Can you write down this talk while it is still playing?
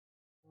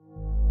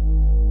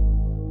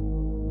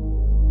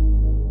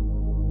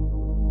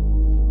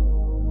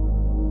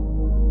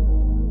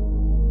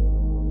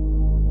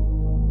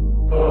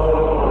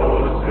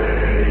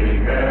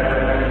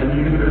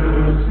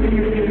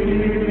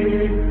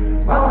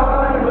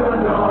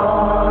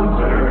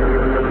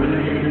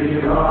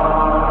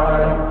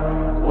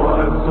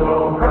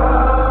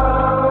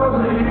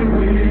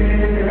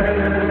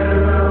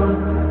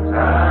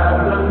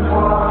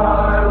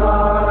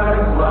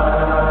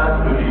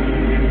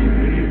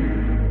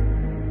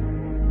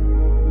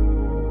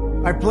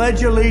I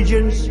pledge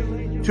allegiance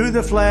to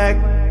the flag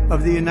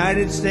of the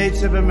United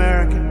States of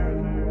America.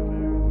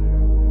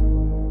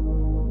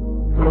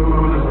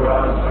 Whose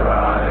broad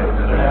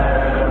stripes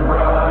and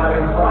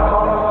bright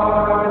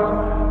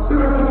stars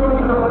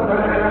through the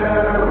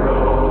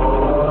perilous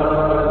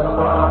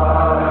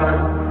fight,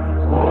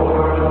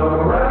 o'er the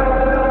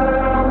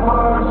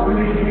ramparts we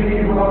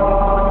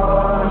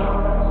watch,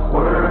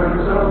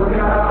 words of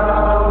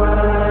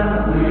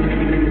gallantly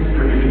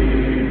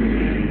stream.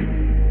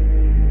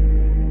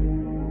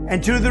 And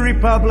to the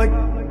republic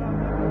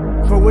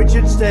for which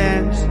it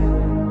stands,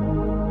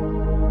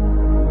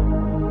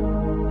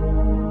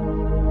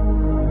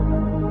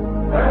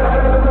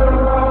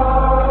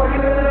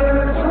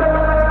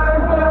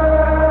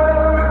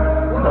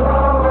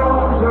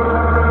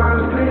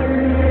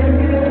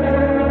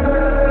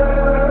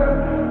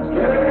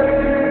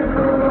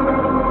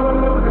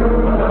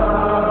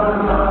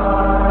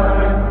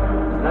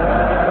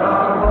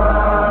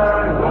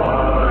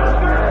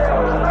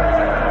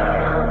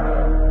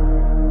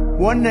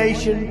 one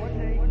nation,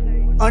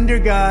 under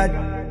God,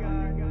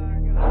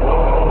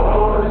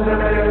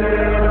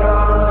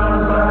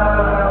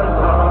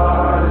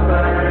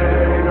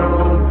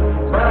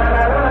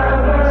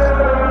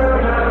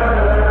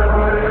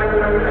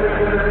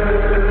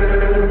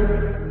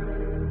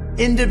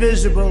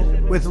 indivisible,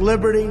 with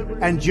liberty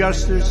and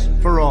justice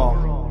for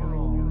all.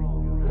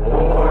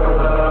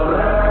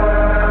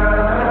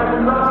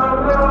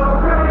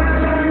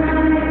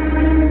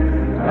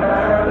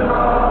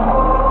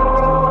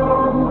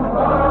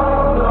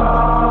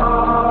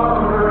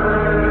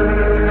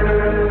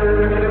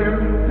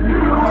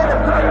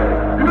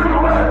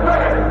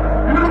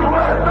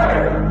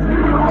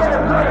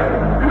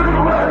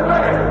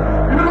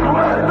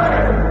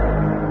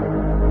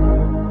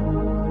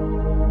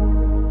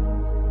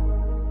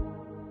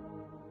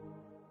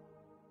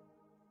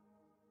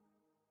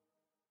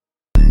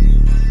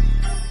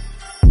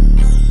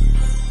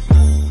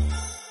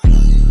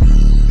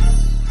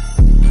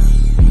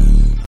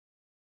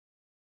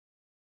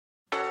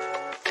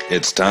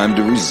 It's time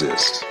to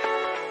resist.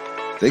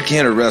 They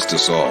can't arrest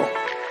us all,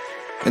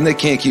 and they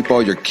can't keep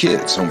all your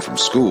kids home from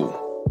school.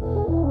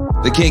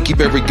 They can't keep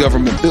every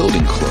government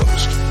building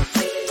closed.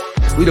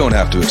 We don't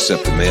have to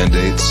accept the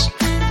mandates,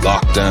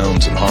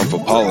 lockdowns, and harmful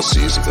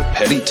policies of the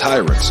petty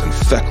tyrants and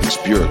feckless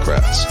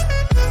bureaucrats.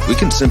 We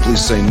can simply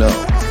say no,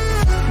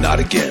 not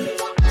again.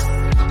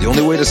 The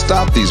only way to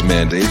stop these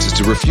mandates is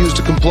to refuse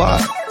to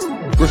comply.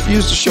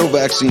 Refuse to show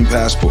vaccine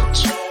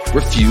passports.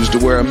 Refuse to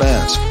wear a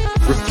mask.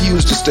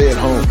 Refuse to stay at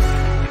home.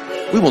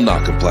 We will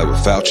not comply with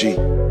Fauci.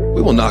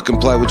 We will not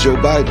comply with Joe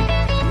Biden.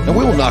 And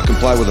we will not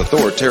comply with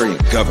authoritarian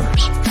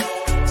governors.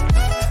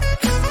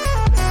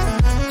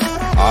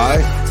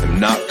 I am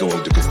not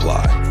going to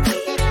comply.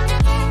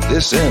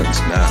 This ends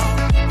now.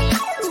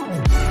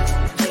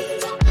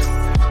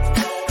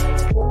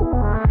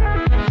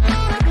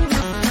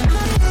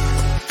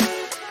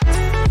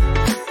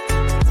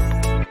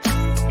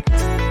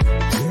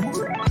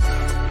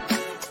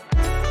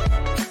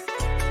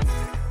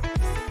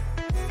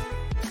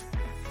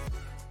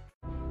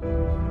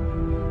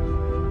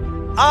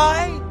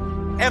 I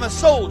am a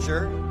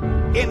soldier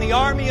in the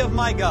army of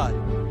my God.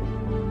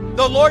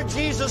 The Lord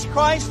Jesus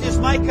Christ is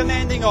my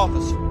commanding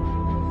officer.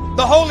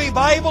 The Holy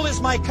Bible is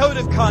my code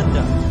of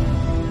conduct.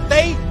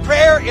 Faith,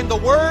 prayer, and the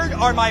Word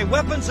are my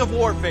weapons of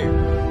warfare.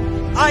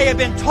 I have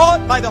been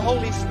taught by the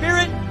Holy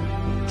Spirit,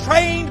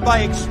 trained by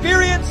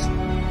experience,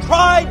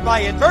 tried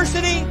by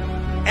adversity,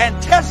 and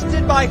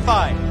tested by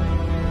fire.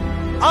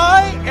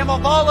 I am a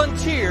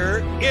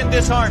volunteer in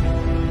this army.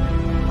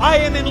 I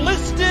am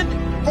enlisted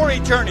for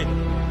eternity.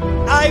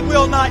 I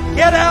will not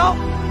get out,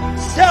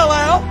 sell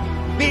out,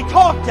 be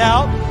talked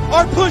out,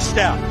 or pushed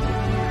out.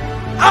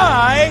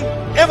 I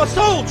am a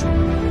soldier.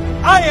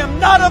 I am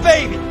not a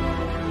baby.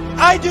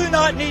 I do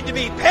not need to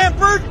be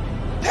pampered,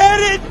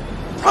 petted,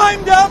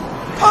 primed up,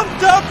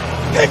 pumped up,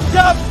 picked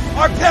up,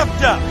 or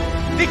pepped up.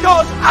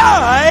 Because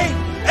I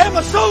am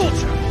a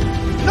soldier.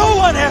 No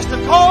one has to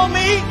call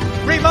me,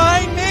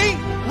 remind me,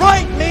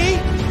 write me,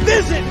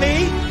 visit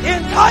me,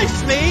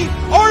 entice me,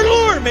 or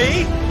lure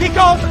me,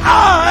 because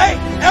I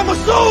am a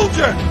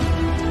soldier.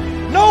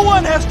 No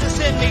one has to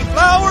send me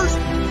flowers,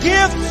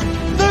 gifts,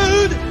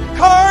 food,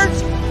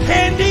 cards,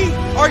 candy,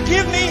 or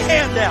give me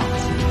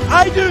handouts.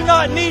 I do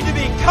not need to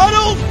be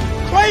cuddled,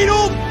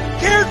 cradled,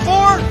 cared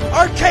for,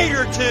 or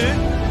catered to.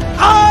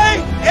 I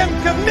am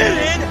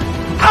committed.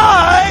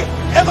 I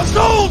am a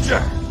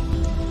soldier.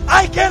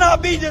 I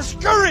cannot be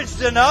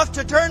discouraged enough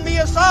to turn me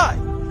aside.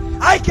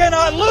 I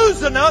cannot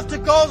lose enough to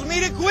cause me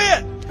to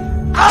quit.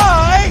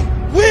 I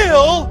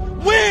will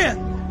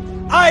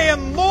win. I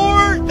am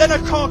more than a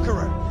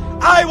conqueror.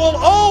 I will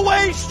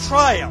always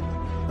triumph.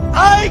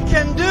 I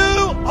can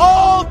do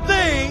all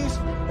things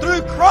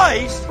through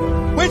Christ,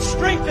 which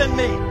strengthen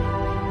me.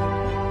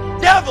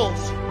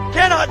 Devils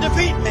cannot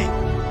defeat me.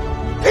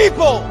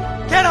 People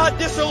cannot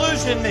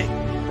disillusion me.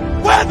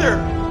 Weather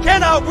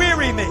cannot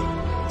weary me.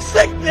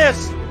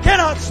 Sickness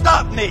cannot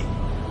stop me.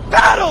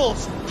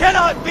 Battles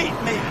cannot beat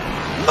me.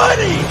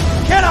 Money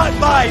cannot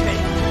buy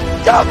me.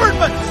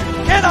 Government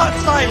cannot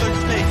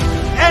silence me,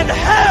 and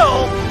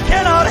hell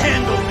cannot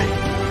handle me.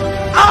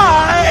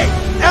 I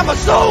am a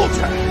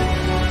soldier.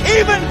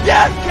 Even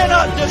death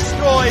cannot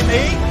destroy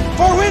me,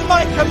 for when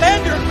my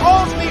commander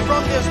calls me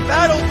from this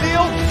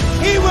battlefield,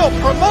 he will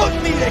promote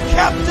me to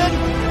captain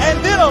and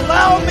then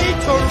allow me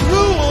to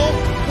rule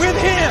with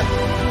him.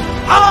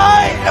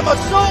 I am a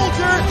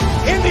soldier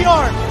in the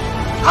army.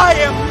 I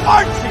am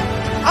marching.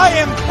 I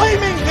am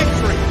claiming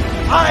victory.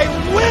 I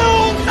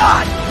will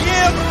not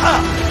give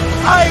up.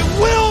 I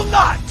will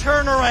not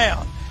turn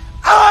around.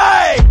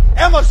 I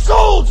am a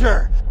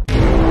soldier.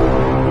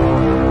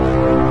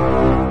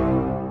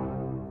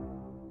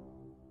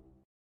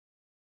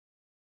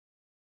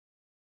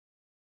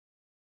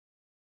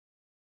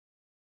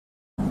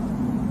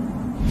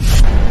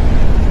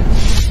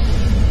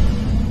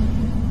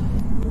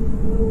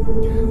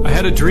 I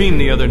had a dream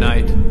the other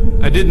night.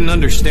 I didn't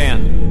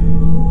understand.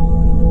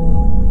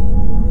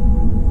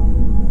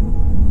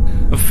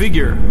 A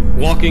figure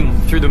walking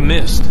through the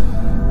mist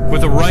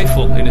with a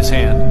rifle in his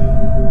hand.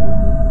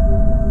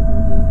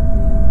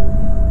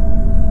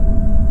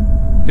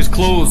 His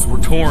clothes were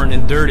torn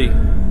and dirty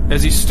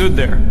as he stood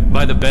there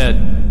by the bed.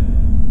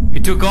 He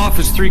took off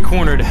his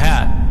three-cornered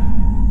hat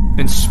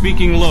and,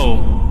 speaking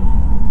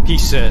low, he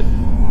said,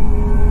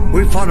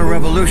 "We fought a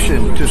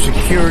revolution to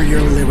secure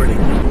your liberty.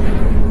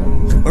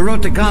 We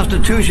wrote the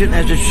Constitution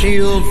as a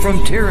shield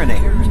from tyranny.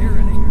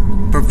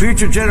 For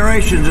future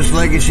generations, this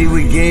legacy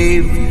we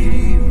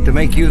gave to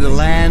make you the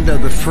land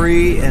of the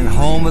free and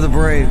home of the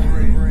brave.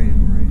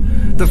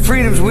 The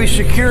freedoms we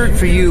secured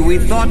for you, we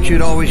thought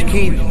you'd always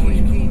keep.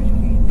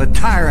 But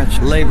tyrants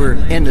labor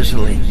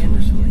endlessly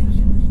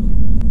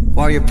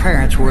while your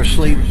parents were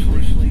asleep.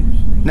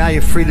 Now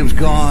your freedom's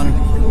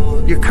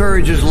gone. Your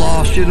courage is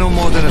lost. You're no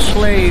more than a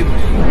slave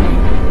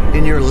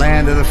in your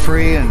land of the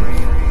free and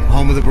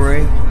home of the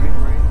brave.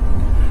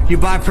 You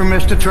buy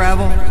permits to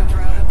travel,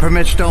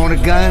 permits to own a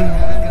gun,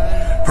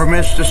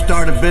 permits to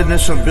start a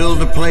business or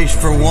build a place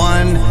for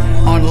one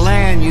on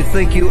land you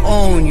think you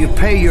own. You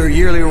pay your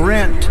yearly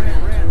rent,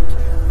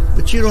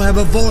 but you don't have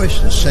a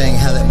voice in saying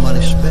how that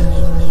money's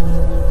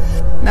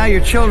spent. Now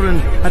your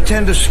children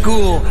attend a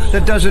school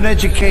that doesn't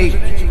educate,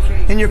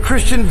 and your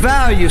Christian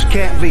values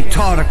can't be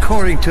taught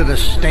according to the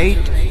state.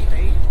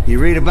 You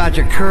read about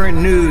your current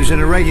news in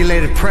a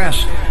regulated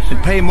press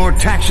and pay more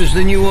taxes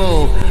than you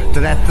owe to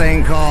that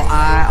thing called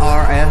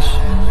IRS.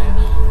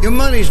 Your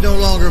money's no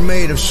longer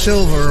made of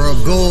silver or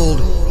gold.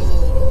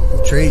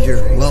 You trade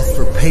your wealth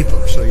for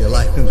paper so your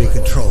life can be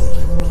controlled.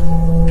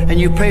 And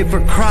you pay for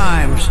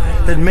crimes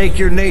that make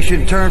your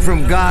nation turn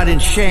from God in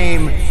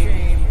shame.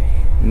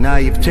 Now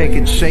you've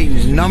taken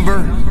Satan's number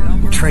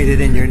and traded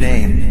in your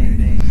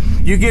name.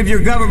 You give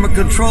your government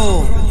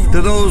control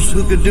to those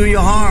who could do you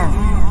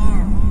harm,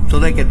 so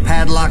they could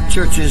padlock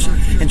churches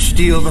and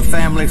steal the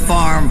family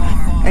farm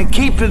and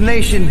keep the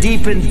nation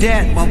deep in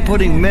debt while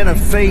putting men of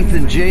faith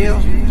in jail,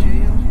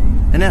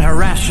 and then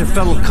harass your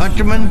fellow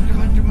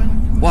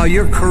countrymen while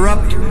your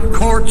corrupt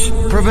courts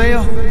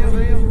prevail.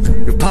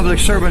 Your public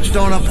servants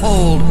don't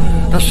uphold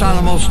the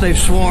solemn oaths they've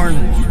sworn,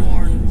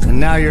 and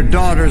now your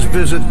daughters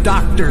visit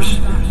doctors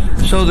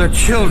so their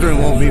children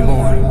won't be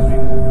born.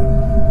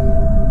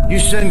 You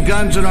send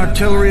guns and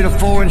artillery to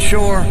foreign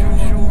shore,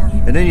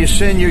 and then you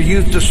send your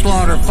youth to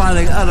slaughter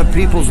fighting other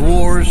people's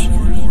wars.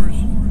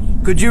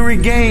 Could you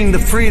regain the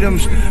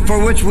freedoms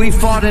for which we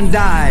fought and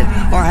died,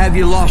 or have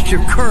you lost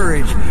your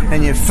courage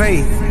and your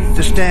faith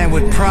to stand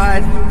with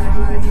pride?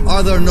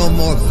 Are there no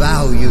more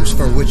values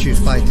for which you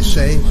fight to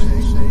save?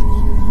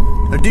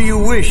 Or do you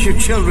wish your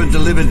children to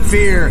live in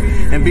fear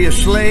and be a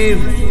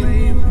slave?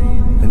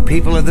 Then,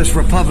 people of this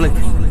republic,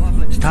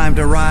 it's time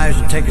to rise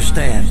and take a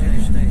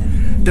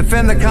stand.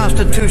 Defend the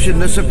Constitution,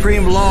 the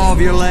supreme law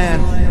of your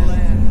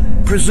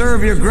land.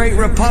 Preserve your great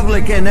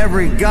republic and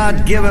every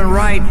God-given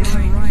right.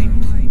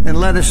 And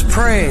let us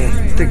pray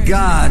to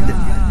God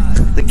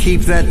to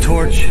keep that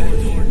torch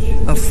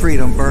of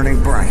freedom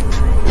burning bright.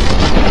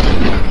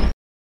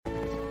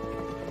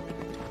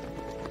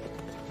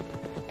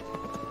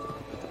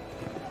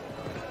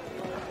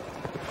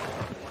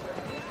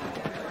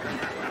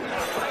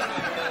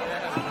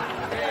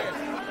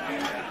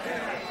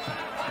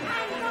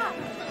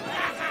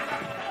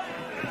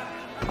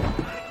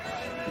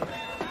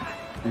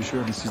 You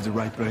sure this is the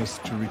right place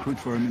to recruit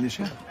for a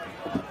militia?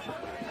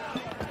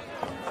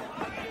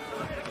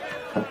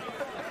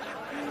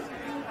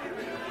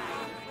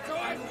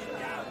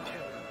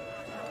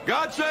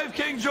 God save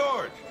King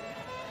George!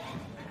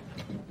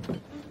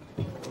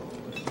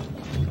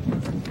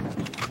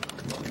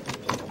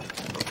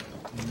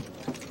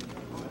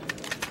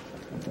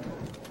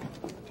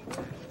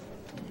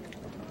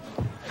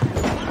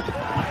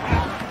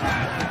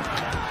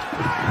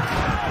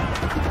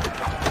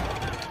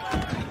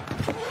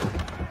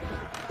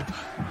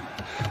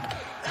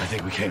 I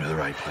think we came to the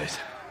right place.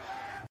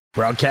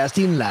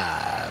 Broadcasting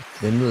live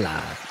from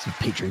the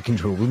Patriot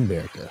Control of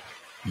America.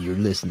 You're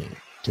listening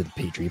to the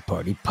Patriot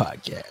Party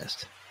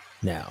Podcast.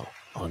 Now,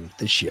 on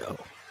the show,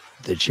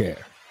 the chair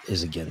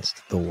is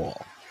against the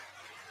wall.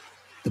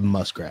 The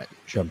muskrat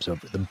jumps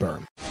over the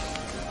berm.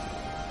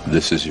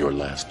 This is your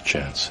last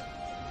chance.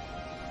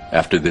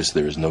 After this,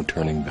 there is no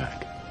turning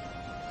back.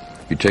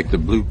 You take the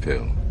blue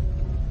pill.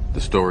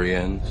 The story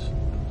ends.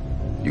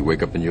 You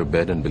wake up in your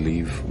bed and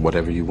believe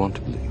whatever you want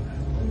to believe.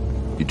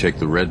 You take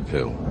the red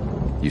pill.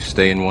 You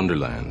stay in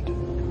Wonderland.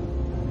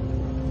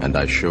 And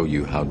I show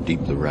you how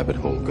deep the rabbit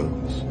hole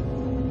goes.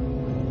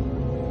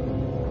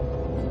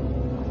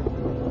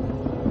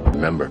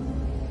 Remember,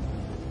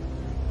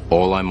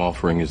 all I'm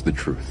offering is the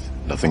truth,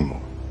 nothing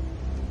more.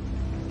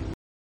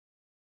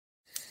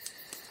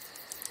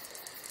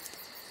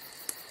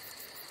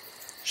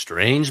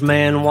 Strange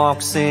man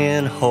walks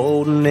in,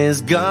 holding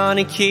his gun.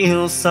 He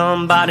kills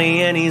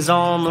somebody and he's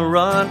on the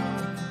run.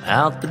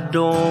 Out the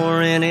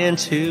door and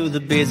into the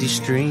busy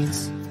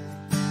streets.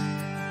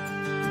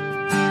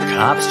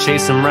 Cops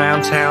chase him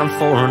round town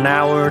for an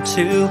hour or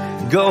two.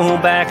 Go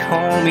back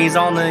home, he's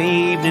on the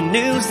evening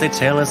news. They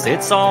tell us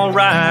it's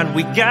alright,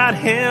 we got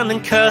him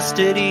in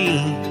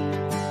custody.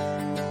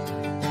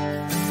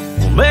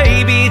 Well,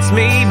 maybe it's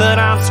me, but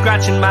I'm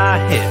scratching my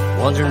head,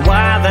 wondering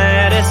why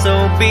that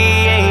SOB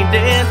ain't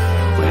dead.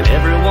 When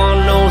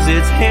everyone knows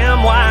it's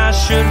him, why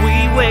should we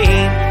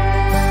wait?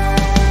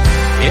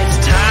 It's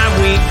time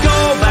we go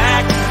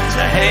back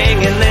to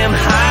hanging them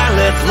high.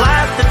 Let's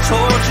light the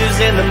torches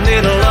in the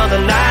middle of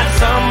the night.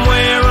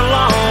 Somewhere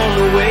along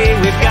the way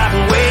we've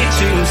gotten way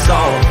too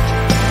soft.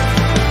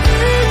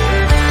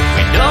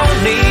 We don't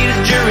need a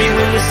jury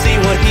when we see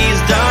what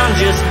he's done.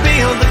 Just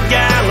build the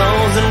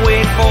gallows and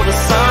wait for the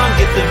sun.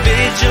 Get the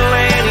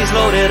vigilantes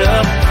loaded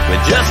up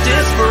with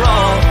justice for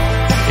all.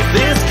 If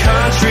this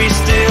country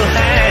still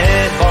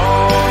had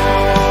balls.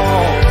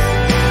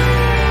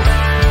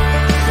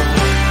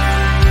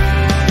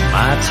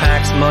 My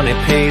tax money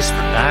pays for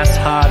nice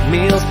hot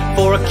meals,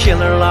 for a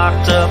killer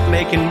locked up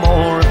making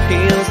more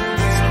appeals,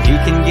 so he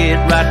can get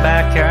right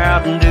back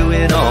out and do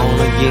it all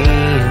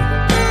again.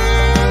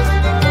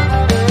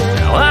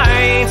 Now I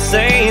ain't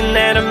saying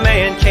that a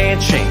man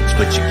can't change,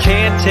 but you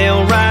can't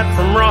tell right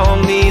from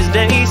wrong these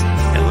days,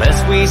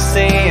 unless we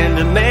send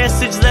a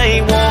message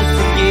they won't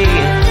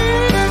forget.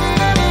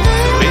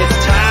 So it's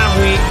time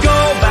we go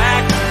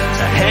back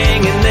to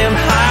hanging them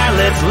high.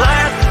 Let's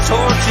light the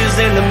torches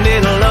in the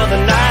middle of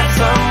the night.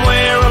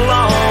 Somewhere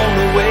along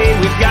the way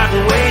we've gotten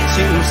way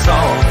too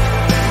soft.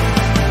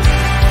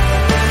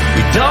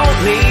 We don't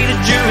need a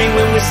jury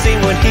when we see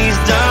what he's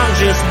done.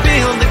 Just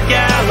build the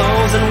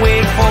gallows and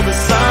wait for the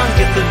sun.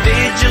 Get the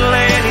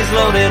vigilantes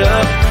loaded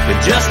up with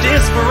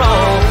justice for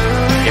all.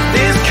 If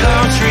this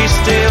country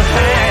still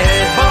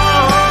had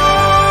balls.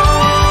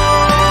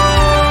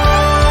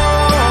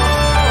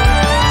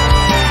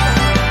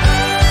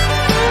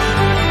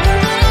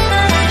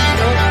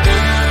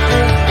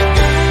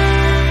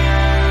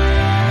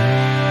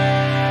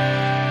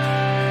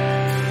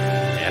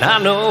 And I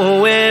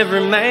know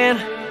every man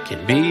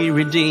can be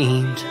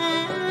redeemed,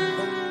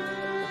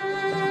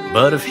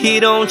 but if he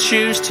don't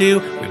choose to,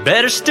 we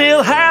better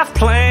still have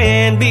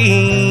plan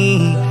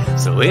B.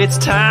 So it's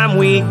time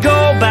we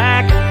go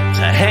back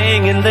to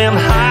hanging them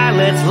high.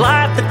 Let's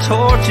light the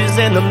torches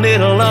in the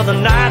middle of the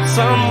night.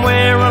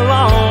 Somewhere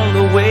along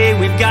the way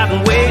we've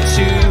gotten way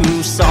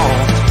too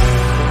soft.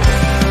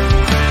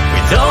 We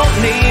don't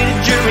need a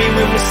jury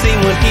when we see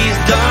what he's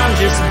done.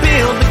 Just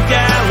build the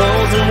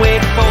gallows and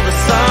wait for the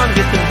sun.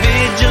 Get the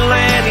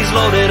vigilantes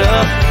loaded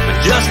up with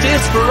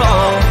justice for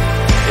all.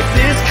 If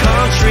this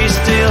country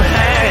still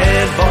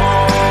had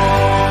balls.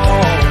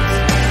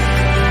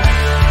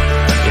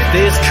 If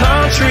this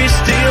country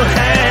still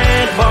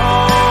had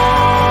balls.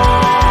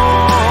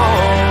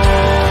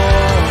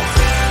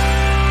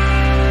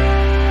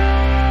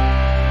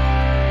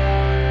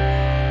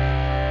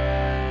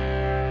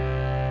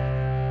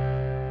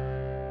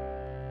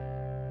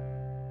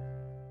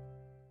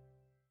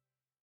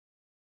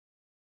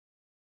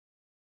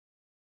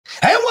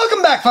 And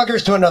welcome back,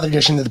 fuckers, to another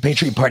edition of the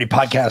Patriot Party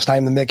Podcast.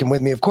 I'm the Mick, and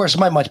with me, of course,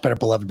 my much better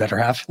beloved better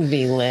half.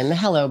 V-Lynn.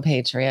 Hello,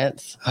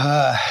 Patriots.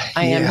 I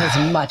am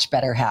his much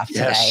better half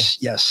today.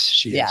 Yes,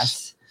 she is.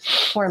 Yes.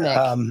 Poor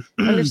Mick.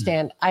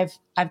 Understand,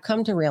 I've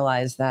come to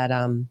realize that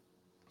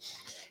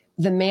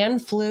the man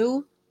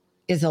flu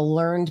is a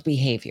learned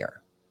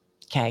behavior.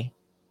 Okay?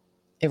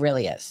 It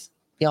really is.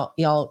 Y'all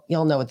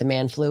know what the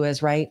man flu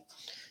is, right?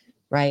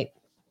 Right?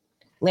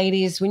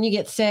 Ladies, when you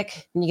get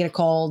sick, when you get a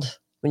cold,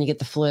 when you get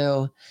the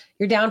flu,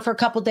 you're down for a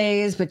couple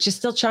days, but you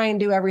still try and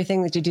do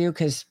everything that you do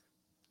because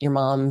your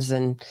mom's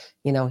and,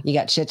 you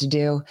got shit to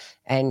do.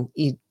 And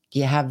you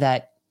have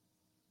that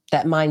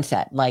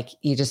mindset. Like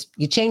you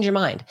change your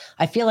mind.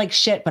 I feel like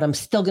shit, but I'm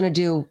still going to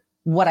do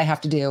what I have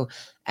to do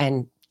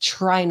and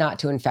try not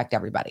to infect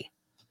everybody.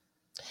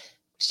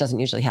 Which doesn't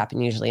usually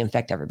happen. Usually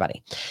infect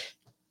everybody.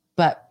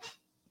 But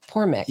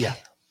poor Mick. Yeah,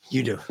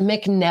 you do.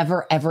 Mick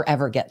never, ever,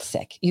 ever gets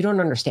sick. You don't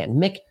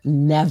understand. Mick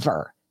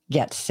never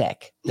get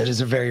sick. That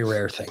is a very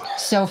rare thing.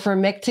 So for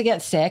Mick to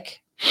get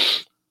sick,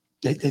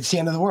 it's the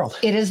end of the world.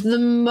 It is the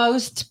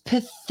most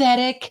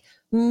pathetic,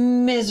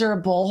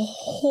 miserable,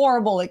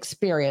 horrible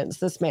experience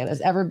this man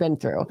has ever been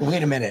through.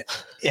 Wait a minute.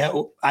 Yeah,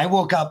 I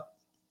woke up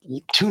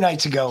 2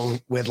 nights ago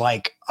with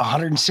like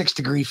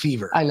 106-degree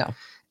fever. I know.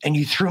 And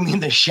you threw me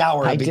in the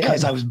shower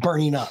because I was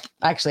burning up.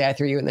 Actually, I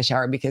threw you in the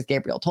shower because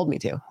Gabriel told me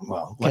to.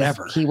 Well,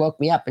 whatever. He woke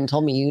me up and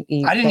told me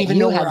I didn't even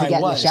know where I was.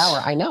 In the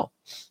shower. I know.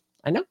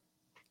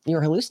 You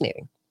were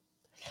hallucinating.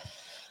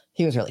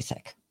 He was really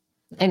sick.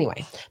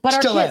 Anyway,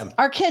 but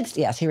our kids,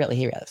 yes, he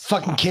really is.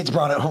 Fucking kids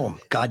brought it home.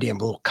 Goddamn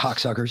little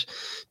cocksuckers.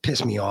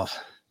 Pissed me off.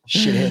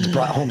 Shitheads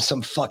brought home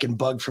some fucking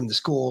bug from the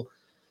school.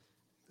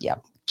 Yeah.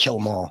 Kill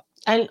them all.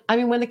 And I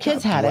mean, when the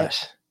kids had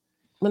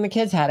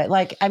it,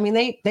 like, I mean,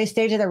 they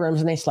stayed to their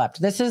rooms and they slept.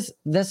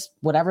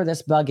 Whatever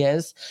this bug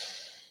is,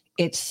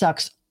 it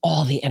sucks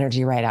all the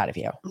energy right out of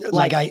you.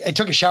 Like I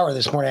took a shower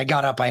this morning. I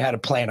got up. I had a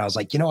plan. I was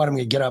like, you know what? I'm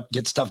going to get up,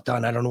 get stuff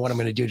done. I don't know what I'm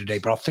going to do today,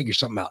 but I'll figure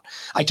something out.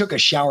 I took a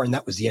shower and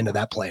that was the end of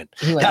that plan.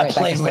 That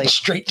plan went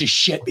straight to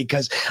shit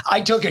because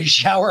I took a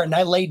shower and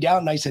I laid down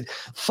and I said,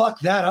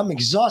 fuck that. I'm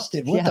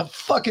exhausted. What the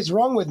fuck is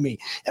wrong with me?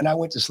 And I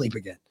went to sleep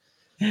again.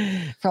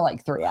 For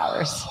like 3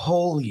 hours.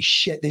 Holy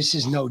shit. This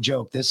is no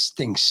joke. This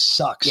thing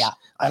sucks. Yeah.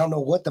 I don't know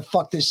what the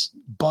fuck this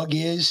bug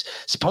is.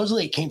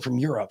 Supposedly it came from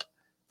Europe.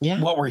 Yeah.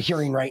 What we're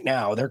hearing right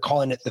now, they're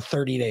calling it the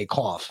 30-day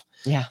cough.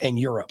 Yeah. In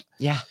Europe.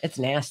 Yeah. It's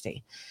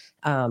nasty.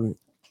 It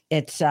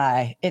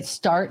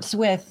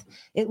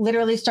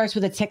literally starts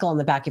with a tickle in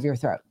the back of your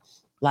throat,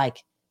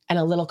 like, and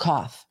a little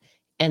cough.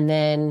 And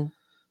then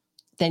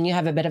you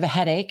have a bit of a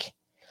headache.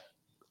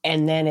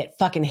 And then it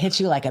fucking hits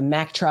you like a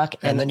Mack truck.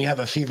 And then you have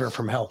a fever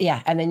from hell.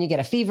 Yeah. And then you get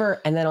a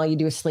fever. And then all you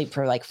do is sleep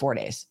for like 4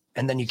 days.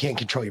 And then you can't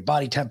control your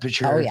body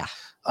temperature. Oh, yeah.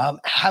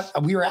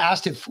 We were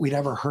asked if we'd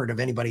ever heard of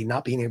anybody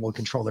not being able to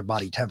control their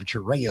body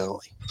temperature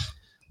regularly.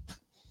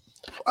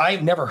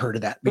 I've never heard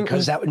of that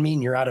because that would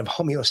mean you're out of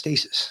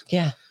homeostasis.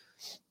 Yeah.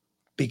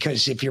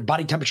 Because if your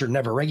body temperature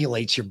never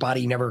regulates, your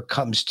body never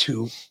comes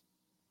to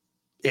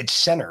its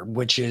center,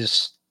 which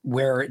is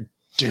where it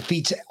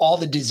defeats all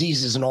the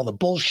diseases and all the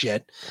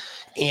bullshit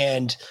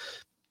and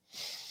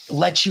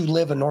lets you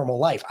live a normal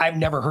life. I've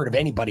never heard of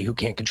anybody who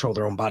can't control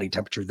their own body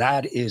temperature.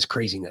 That is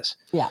craziness.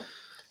 Yeah.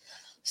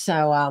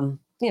 So,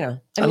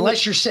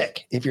 unless you're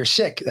sick. If you're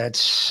sick,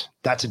 that's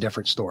a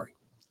different story.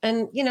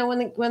 And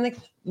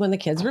when the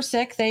kids were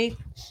sick, they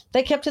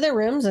kept to their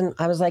rooms, and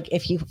I was like,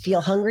 if you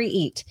feel hungry,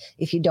 eat.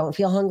 If you don't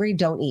feel hungry,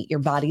 don't eat. Your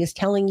body is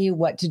telling you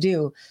what to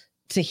do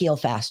to heal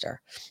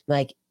faster.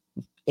 Like,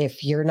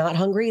 if you're not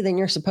hungry, then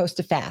you're supposed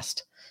to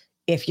fast.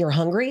 If you're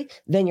hungry,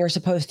 then you're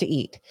supposed to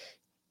eat.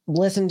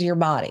 Listen to your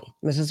body.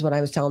 This is what I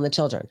was telling the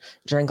children.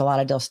 Drink a lot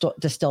of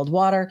distilled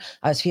water.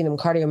 I was feeding them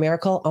Cardio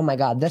Miracle. Oh my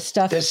God, this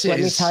stuff. Let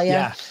me tell you.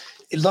 Yeah.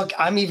 Look,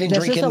 I'm even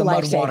drinking the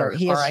mud water.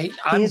 All right,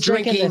 I'm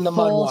drinking the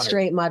mud water.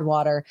 Straight mud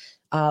water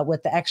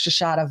with the extra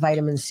shot of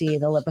vitamin C,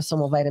 the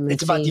liposomal vitamin C.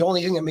 It's about the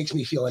only thing that makes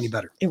me feel any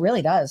better. It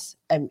really does,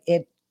 and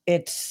it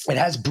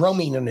has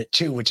bromine in it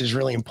too, which is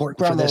really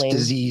important for this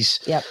disease.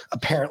 Yep.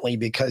 Apparently,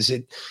 because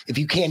if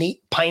you can't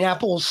eat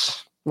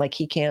pineapples, like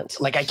he can't,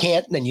 like I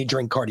can't, then you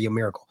drink Cardio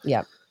Miracle.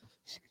 Yep.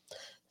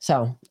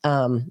 So,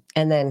 and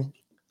then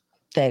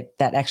that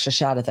extra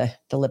shot of the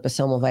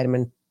liposomal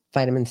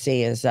vitamin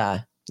C is,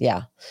 PN,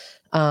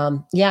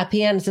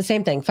 it's the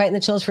same thing. Fighting the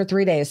chills for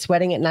 3 days,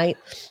 sweating at night.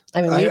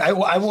 I mean,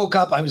 I woke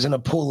up, I was in a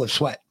pool of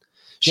sweat.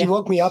 She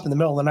woke me up in the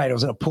middle of the night. I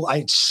was in a pool. I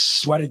had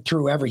sweated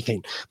through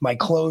everything. My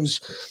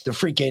clothes, the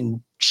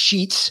freaking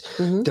sheets,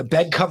 the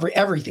bed cover,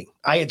 everything.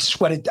 I had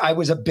sweated. I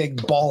was a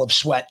big ball of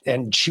sweat,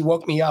 and she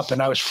woke me up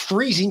and I was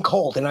freezing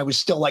cold and I was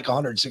still like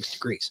 106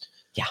 degrees.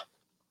 Yeah.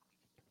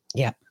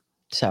 Yeah.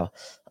 So,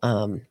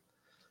 it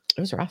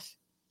was rough.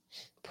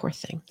 Poor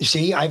thing. You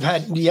see, I've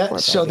had,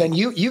 so then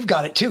you've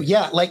got it too.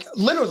 Yeah. Like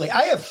literally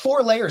I have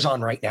 4 layers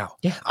on right now.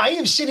 Yeah. I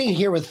am sitting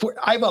here with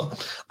I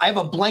have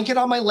a blanket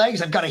on my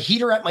legs. I've got a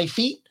heater at my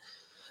feet.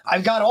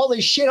 I've got all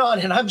this shit on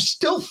and I'm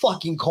still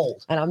fucking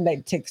cold. And I'm going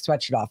to take the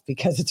sweatshirt off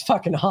because it's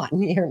fucking hot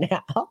in here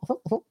now.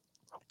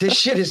 This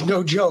shit is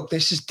no joke.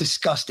 This is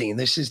disgusting.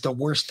 This is the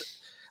worst.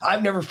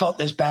 I've never felt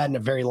this bad in a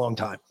very long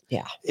time.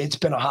 Yeah. It's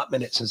been a hot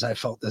minute since I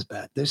felt this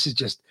bad. This is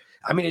just,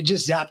 it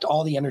just zapped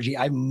all the energy.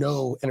 I have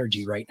no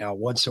energy right now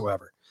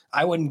whatsoever.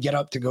 I wouldn't get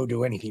up to go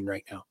do anything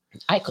right now.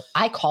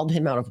 I called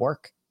him out of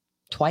work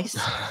twice.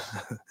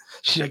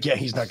 She's like, yeah,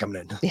 he's not coming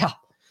in. Yeah.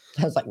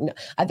 I was like, no.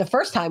 The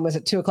first time was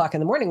at 2:00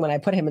 in the morning when I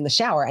put him in the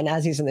shower. And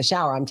as he's in the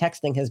shower, I'm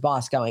texting his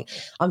boss going,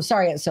 I'm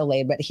sorry it's so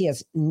late, but he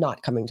is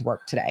not coming to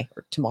work today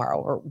or tomorrow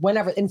or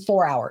whenever in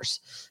 4 hours.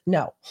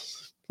 No,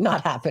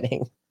 not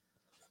happening.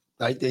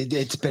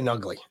 It's been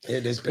ugly.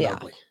 It has been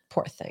ugly.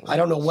 Poor thing. I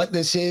don't know what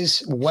this is,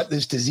 what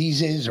this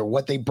disease is, or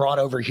what they brought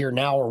over here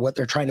now, or what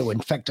they're trying to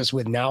infect us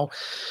with now.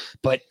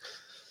 But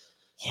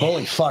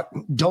holy fuck,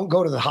 don't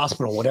go to the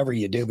hospital, whatever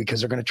you do, because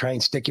they're going to try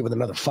and stick you with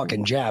another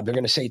fucking jab. They're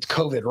going to say it's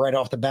COVID right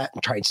off the bat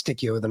and try and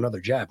stick you with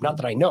another jab. Not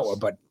that I know of,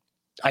 but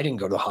I didn't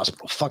go to the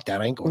hospital. Fuck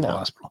that. I ain't going to the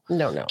hospital.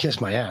 No. Kiss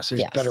my ass.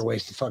 There's better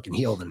ways to fucking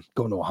heal than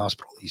going to a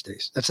hospital these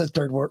days. That's the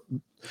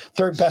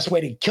third best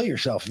way to kill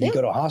yourself if you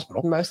go to a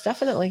hospital. Most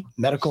definitely.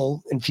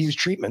 Medical infused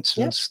treatments.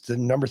 That's the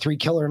number 3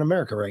 killer in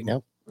America right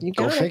now. You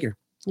go figure.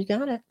 You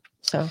got it.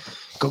 So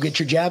go get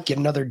your jab, get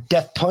another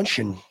death punch,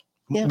 and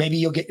Yeah. Maybe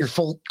you'll get your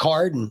full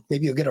card and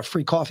maybe you'll get a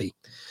free coffee.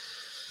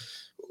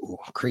 Ooh,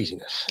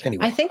 craziness.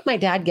 Anyway. I think my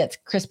dad gets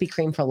Krispy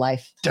Kreme for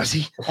life. Does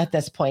he? At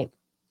this point.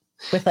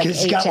 With like 8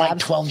 he's got jabs. like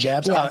 12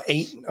 jabs. Yeah.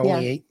 8?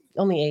 Only 8?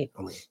 Only 8.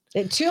 Only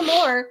 8. 2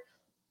 more.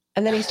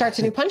 And then he starts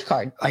a new punch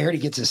card. I heard he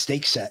gets a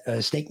steak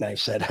knife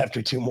set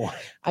after 2 more.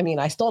 I mean,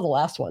 I stole the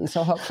last one,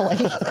 so hopefully.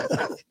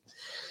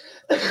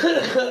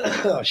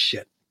 Oh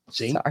shit!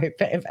 See, sorry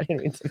if I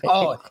didn't mean to.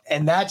 Oh,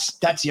 and that's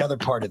the other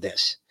part of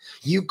this.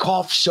 You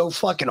cough so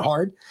fucking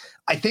hard.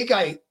 I think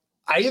I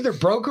either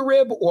broke a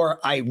rib or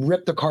I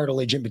ripped the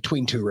cartilage in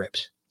between 2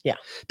 ribs. Yeah,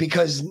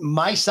 because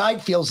my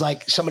side feels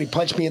like somebody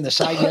punched me in the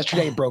side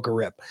yesterday and broke a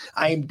rib.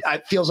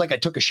 I feels like I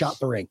took a shot in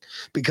the ring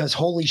because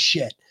holy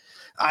shit.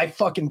 I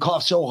fucking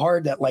cough so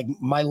hard that like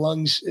my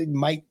lungs,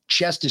 my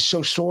chest is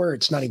so sore.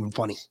 It's not even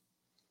funny.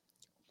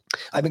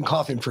 I've been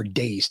coughing for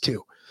days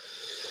too.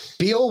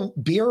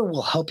 Beer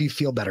will help you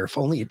feel better if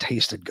only it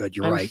tasted good.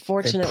 You're right.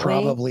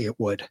 Probably it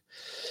would,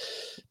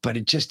 but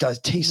it just does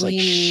taste like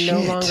shit.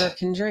 No longer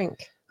can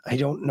drink. I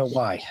don't know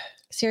why.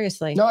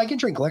 Seriously. No, I can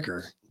drink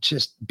liquor. It's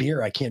just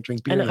beer. I can't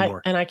drink beer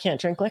anymore. I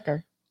can't drink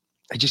liquor.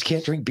 I just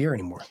can't drink beer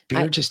anymore.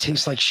 Beer just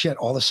tastes like shit.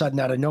 All of a sudden,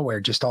 out of nowhere,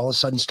 just all of a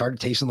sudden started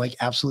tasting like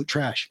absolute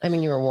trash. I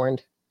mean, you were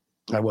warned.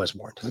 I was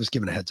warned. I was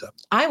given a heads up.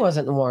 I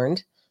wasn't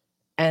warned.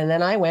 And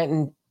then I went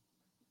and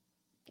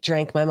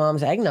drank my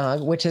mom's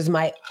eggnog, which is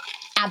my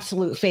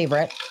absolute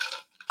favorite.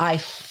 I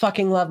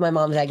fucking love my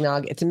mom's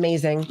eggnog. It's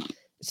amazing.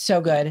 It's so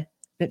good.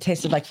 It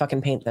tasted like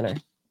fucking paint thinner.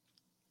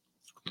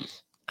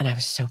 And I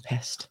was so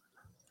pissed.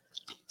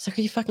 It's like,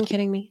 are you fucking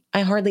kidding me?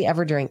 I hardly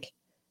ever drink.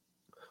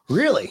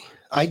 Really?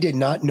 I did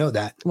not know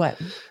that. What?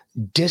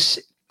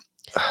 Dysautonomia.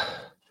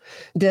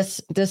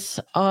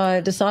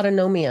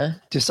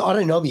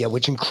 Dysautonomia,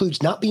 which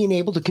includes not being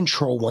able to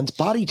control one's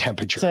body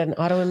temperature. It's an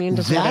autoimmune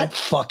disorder. That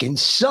fucking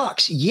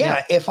sucks.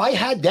 Yeah, if I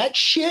had that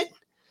shit,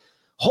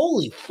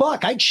 holy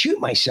fuck, I'd shoot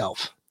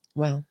myself.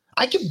 Well,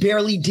 I can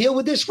barely deal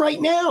with this right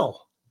now.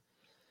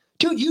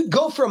 Dude, you'd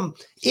go from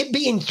it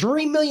being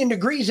 3 million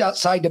degrees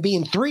outside to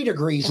being 3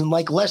 degrees in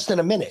like less than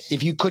a minute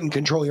if you couldn't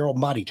control your own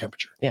body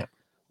temperature. Yeah.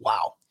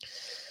 Wow.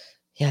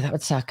 Yeah, that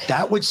would suck.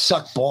 That would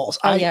suck balls.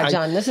 Oh,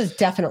 John, this is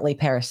definitely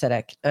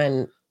parasitic.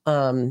 And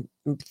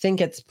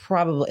think it's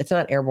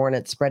not airborne.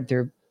 It's spread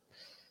through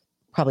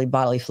probably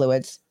bodily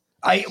fluids.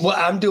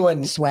 I'm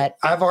doing sweat.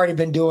 I've already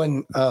been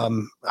doing,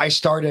 I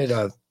started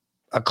a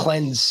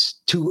cleanse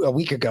a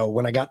week ago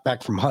when I got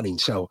back from hunting.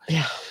 So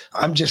yeah,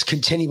 I'm just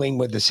continuing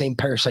with the same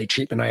parasite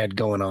treatment I had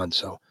going on.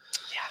 So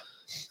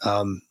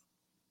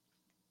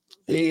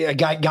yeah,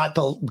 I got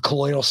the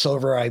colloidal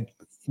silver. I've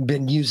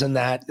been using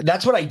that.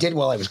 That's what I did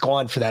while I was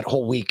gone for that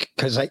whole week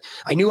because I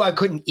knew I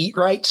couldn't eat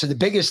right. So the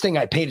biggest thing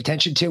I paid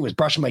attention to was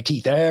brushing my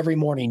teeth every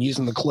morning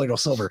using the colloidal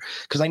silver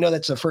because I know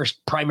that's the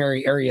first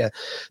primary area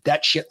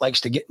that shit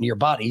likes to get into your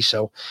body.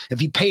 So if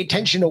you pay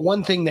attention to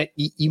one thing that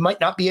you might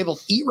not be able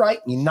to eat right,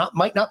 you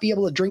might not be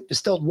able to drink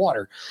distilled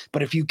water,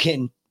 but if you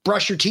can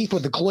brush your teeth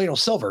with the colloidal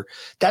silver,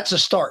 that's a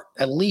start.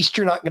 At least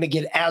you're not going to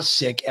get as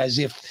sick as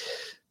if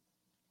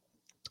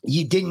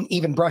you didn't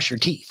even brush your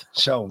teeth.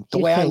 So the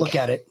way I look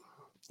at it,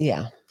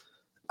 yeah.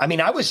 I mean,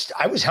 I was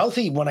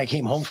healthy when I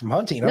came home from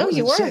hunting. No,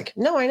 you weren't. Sick.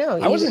 No, I know.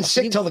 I wasn't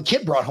sick till the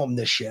kid brought home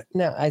this shit.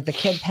 No, the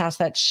kid passed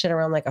that shit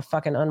around like a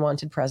fucking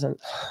unwanted present.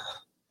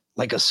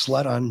 Like a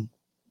slut on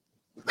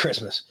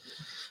Christmas.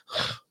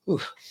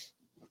 Oof.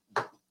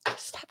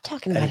 Stop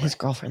talking about his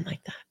girlfriend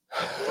like that.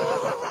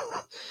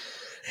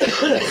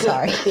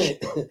 Sorry.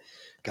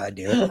 God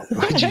damn it.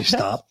 Why'd you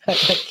stop?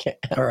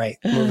 All right.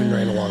 Moving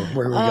right along.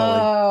 Where are we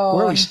going?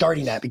 Where are we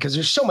starting at? Because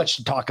there's so much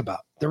to talk about.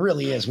 There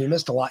really is. We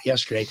missed a lot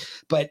yesterday,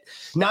 but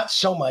not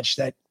so much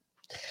that.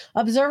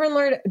 Observe and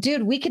learn.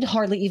 Dude, we could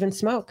hardly even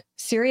smoke.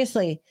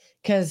 Seriously.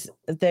 Because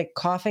the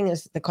cough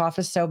is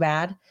so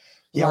bad.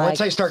 Yeah. Like,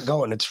 once I start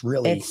going, I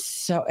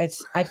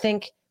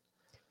think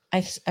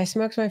I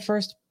smoked my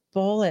first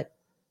bowl at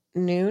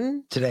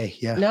noon. Today.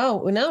 Yeah.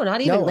 No,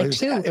 not even. Like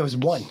 2. It was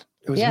 1.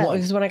 It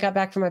was when I got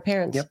back from my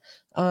parents. Yep.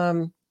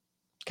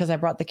 Because I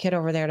brought the kid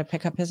over there to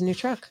pick up his new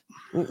truck.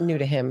 New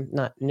to him,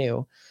 not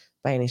new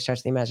by any stretch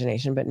of the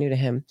imagination, but new to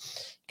him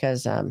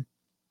because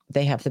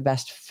they have the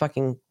best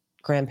fucking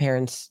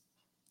grandparents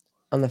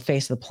on the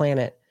face of the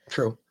planet.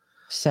 True.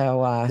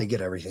 So they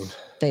get everything.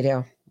 They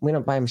do. We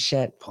don't buy them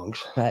shit.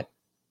 Punks. But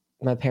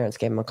my parents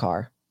gave him a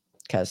car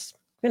because,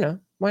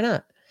 why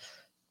not?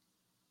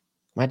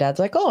 My dad's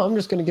like, oh, I'm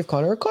just going to give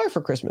Connor a car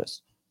for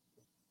Christmas.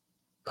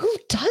 Who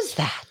does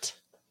that?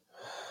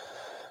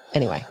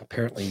 Anyway,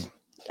 apparently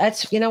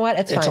that's, you know what?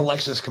 It's fine. A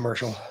Lexus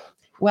commercial.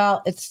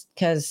 Well, it's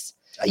because,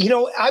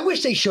 I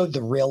wish they showed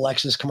the real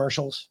Lexus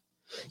commercials,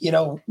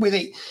 where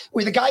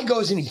the guy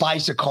goes and he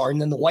buys the car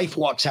and then the wife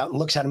walks out and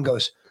looks at him and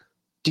goes,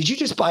 did you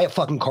just buy a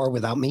fucking car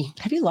without me?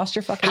 Have you lost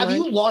your fucking mind? Have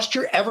you lost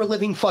your ever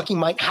living fucking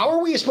mind? How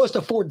are we supposed to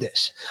afford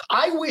this?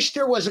 I wish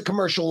there was a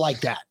commercial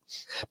like that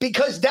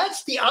because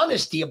that's the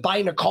honesty of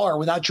buying a car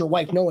without your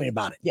wife knowing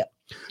about it. Yep.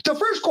 The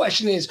first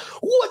question is,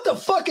 what the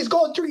fuck is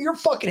going through your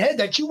fucking head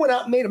that you went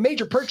out and made a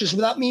major purchase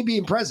without me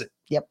being present?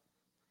 Yep.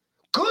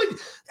 Good.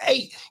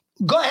 Hey,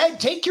 Go ahead,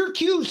 take your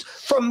cues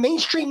from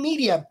mainstream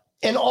media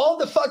and all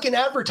the fucking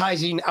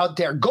advertising out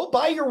there. Go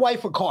buy your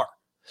wife a car.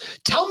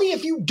 Tell me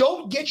if you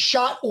don't get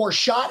shot or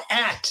shot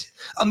at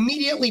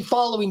immediately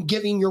following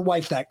giving your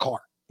wife that car.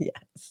 Yes.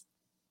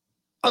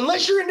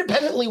 Unless you're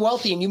independently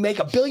wealthy and you make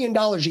 $1 billion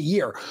a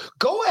year,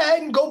 go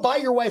ahead and go buy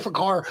your wife a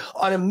car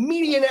on a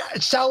median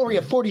salary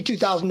of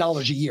 $42,000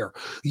 a year.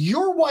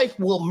 Your wife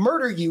will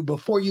murder you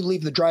before you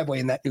leave the driveway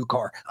in that new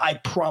car. I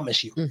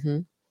promise you. Mm-hmm.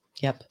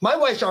 Yep. My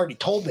wife's already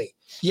told me,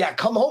 yeah,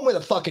 come home with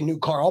a fucking new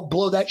car. I'll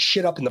blow that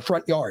shit up in the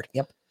front yard.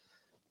 Yep.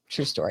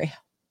 True story.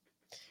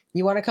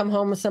 You want to come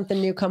home with something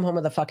new? Come home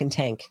with a fucking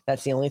tank.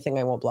 That's the only thing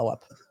I won't blow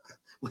up.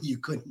 Well, you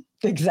couldn't.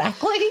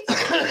 Exactly.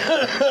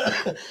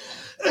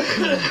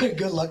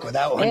 Good luck with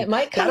that one. It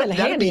might come in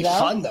handy, that'd be though.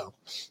 fun, though.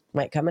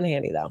 Might come in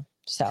handy, though.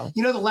 So,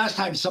 you know, the last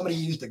time somebody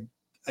used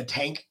a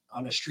tank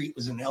on a street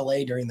was in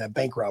LA during that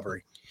bank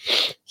robbery.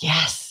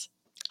 Yes.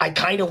 I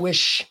kind of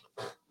wish.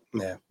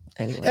 Yeah.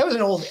 Anyway. That was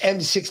an old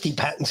M60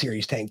 Patton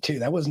Series tank, too.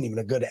 That wasn't even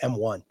a good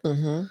M1.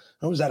 Mm-hmm.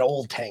 That was that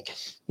old tank.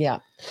 Yeah.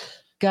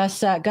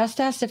 Gus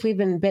asked if we've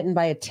been bitten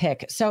by a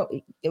tick.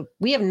 So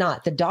we have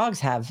not. The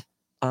dogs have.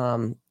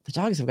 The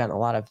dogs have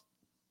gotten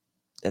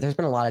there's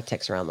been a lot of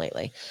ticks around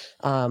lately.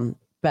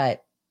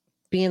 But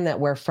being that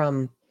we're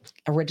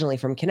originally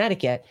from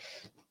Connecticut,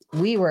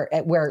 we were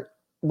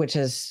which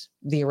is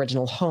the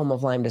original home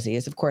of Lyme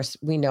disease. Of course,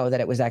 we know that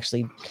it was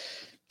actually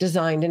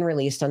designed and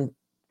released on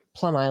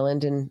Plum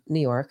Island in New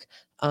York.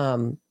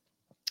 But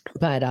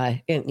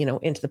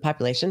into the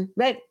population,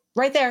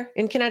 right there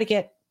in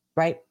Connecticut,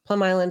 right?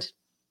 Plum Island,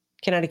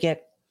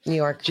 Connecticut, New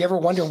York. Do you ever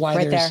wonder why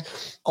right there's there.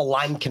 a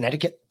Lyme,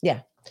 Connecticut?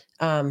 Yeah.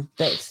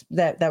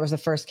 That was the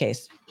first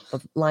case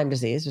of Lyme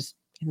disease was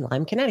in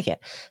Lyme, Connecticut.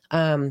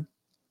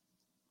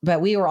 But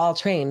we were all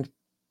trained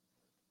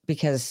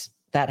because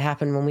that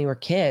happened when we were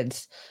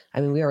kids.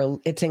 I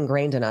mean, it's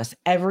ingrained in us.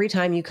 Every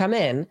time you come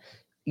in,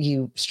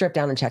 you strip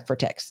down and check for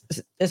ticks,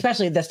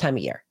 especially this time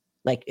of year.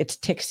 Like it's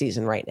tick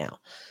season right now.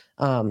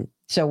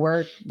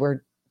 So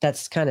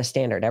that's kind of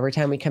standard. Every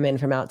time we come in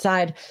from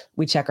outside,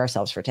 we check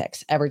ourselves for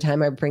ticks. Every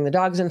time I bring the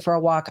dogs in for a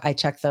walk, I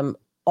check them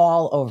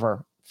all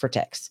over for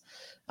ticks.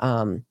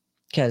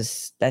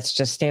 Because that's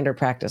just standard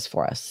practice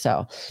for us.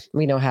 So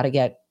we know how to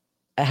get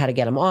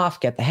them off,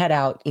 get the head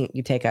out.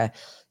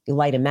 You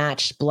light a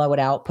match, blow it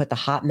out, put the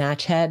hot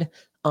match head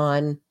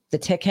on the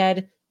tick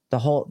head.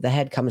 The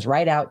head comes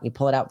right out. You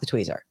pull it out with the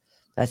tweezer.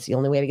 That's the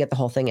only way to get the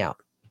whole thing out.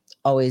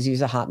 Always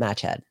use a hot match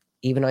head,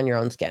 even on your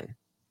own skin.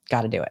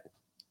 Got to do it.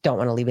 Don't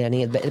want to leave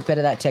any bit of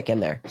that tick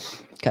in there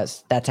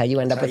because that's how you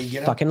end up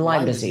with fucking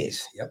Lyme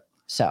disease. Yep.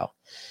 So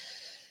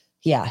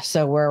yeah,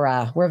 so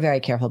we're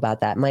very careful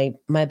about that. My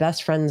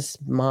best friend's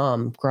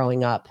mom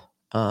growing up,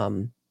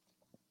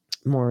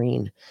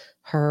 Maureen,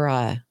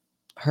 her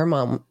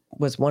mom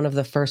was one of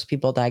the first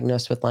people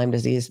diagnosed with Lyme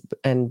disease,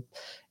 and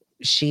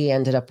she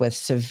ended up with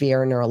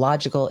severe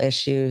neurological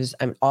issues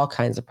and all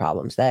kinds of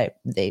problems.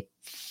 They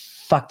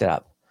fucked her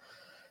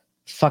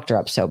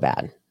up so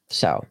bad.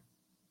 So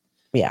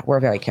yeah, we're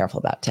very careful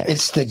about ticks.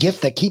 It's the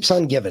gift that keeps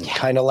on giving,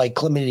 kind of like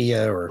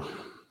chlamydia or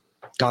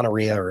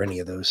gonorrhea or any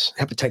of those,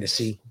 hepatitis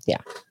C. Yeah.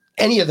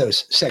 Any of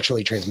those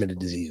sexually transmitted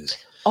diseases.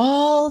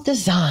 All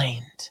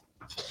designed.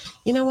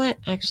 You know what?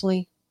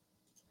 Actually,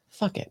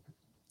 fuck it.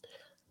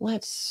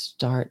 Let's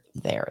start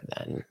there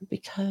then,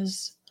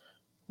 because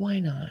why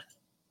not?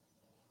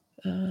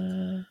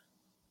 Where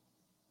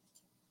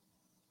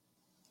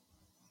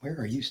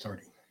are you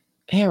starting?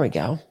 Here we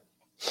go.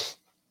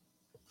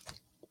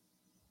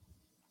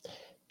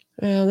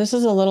 Well, this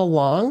is a little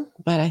long,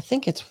 but I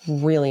think it's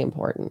really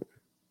important.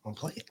 I'll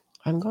play it.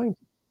 I'm going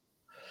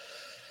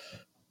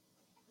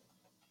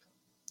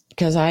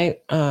because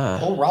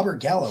Robert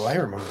Gallo, I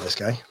remember this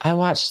guy. I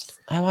watched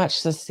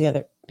this the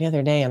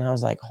other day, and I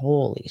was like,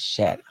 holy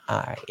shit!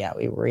 Yeah,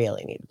 we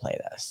really need to play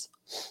this.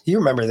 You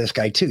remember this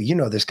guy too. You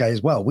know this guy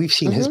as well. We've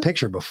seen his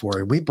picture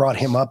before. We brought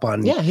him up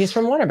on. Yeah, he's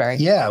from Waterbury.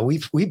 Yeah,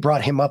 we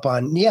brought him up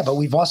on. Yeah, but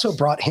we've also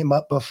brought him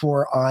up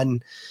before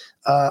on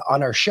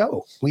our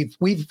show.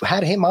 We've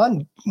had him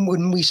on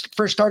when we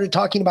first started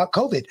talking about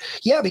COVID.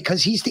 Yeah,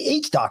 because he's the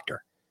AIDS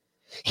doctor.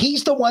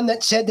 He's the one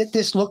that said that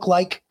this looked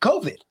like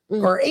COVID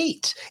or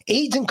AIDS.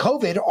 AIDS and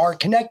COVID are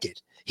connected.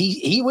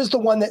 He was the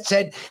one that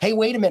said, "Hey,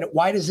 wait a minute.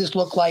 Why does this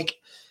look like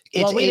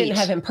it's Well, we AIDS?" didn't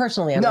have him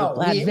personally. No,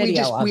 we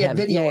had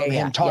video of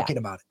him talking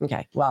about it.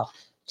 Okay, well,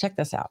 check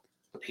this out.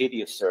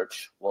 Wikipedia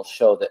search will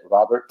show that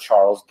Robert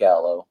Charles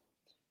Gallo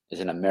is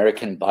an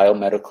American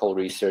biomedical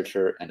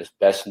researcher and is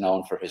best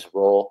known for his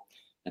role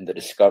in the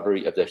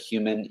discovery of the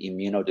human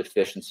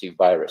immunodeficiency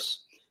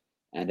virus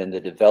and in the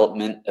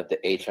development of the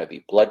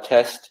HIV blood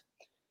test,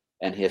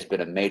 and he has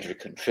been a major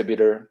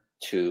contributor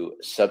to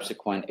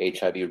subsequent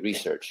HIV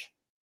research.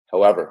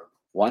 However,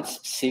 once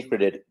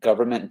secreted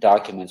government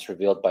documents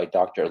revealed by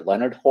Dr.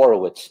 Leonard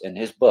Horowitz in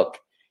his book,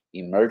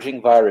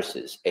 Emerging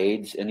Viruses,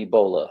 AIDS and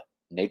Ebola,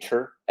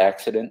 Nature,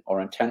 Accident, or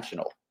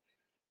Intentional,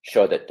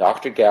 show that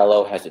Dr.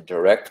 Gallo has a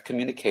direct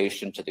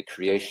communication to the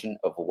creation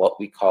of what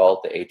we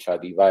call the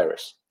HIV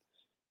virus.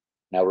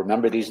 Now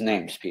remember these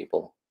names,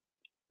 people.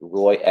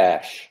 Roy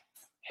Ash,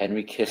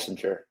 Henry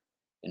Kissinger,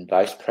 and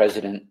Vice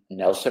President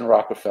Nelson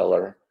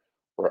Rockefeller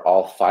were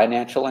all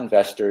financial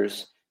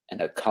investors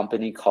in a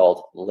company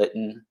called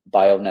Litton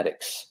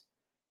Bionetics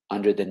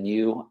under the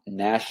new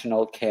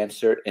National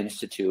Cancer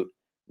Institute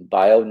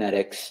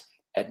Bionetics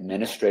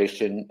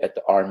Administration at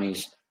the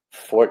Army's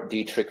Fort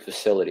Detrick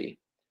facility.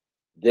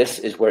 This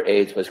is where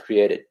AIDS was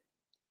created.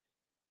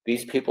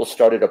 These people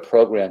started a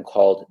program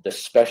called the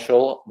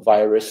Special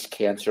Virus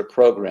Cancer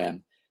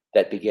Program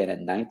that began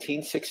in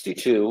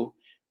 1962,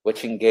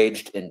 which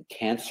engaged in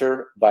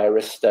cancer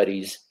virus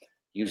studies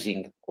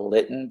using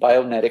Litton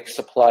Bionetics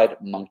supplied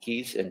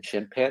monkeys and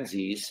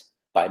chimpanzees.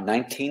 By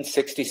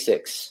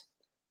 1966,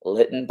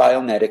 Litton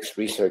Bionetics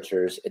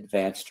researchers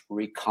advanced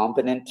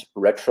recombinant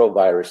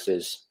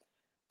retroviruses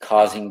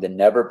causing the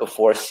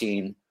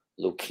never-before-seen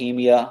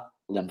leukemia,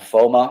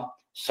 lymphoma,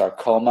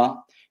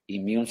 sarcoma,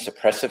 immune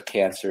suppressive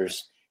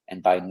cancers,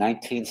 and by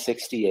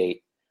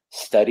 1968,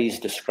 studies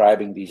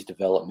describing these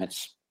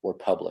developments were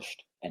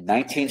published. In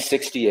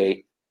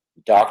 1968,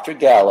 Dr.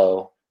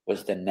 Gallo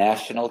was the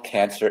National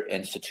Cancer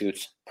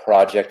Institute's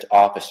project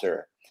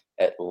officer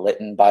at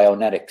Litton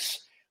Bionetics,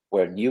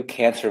 where new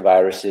cancer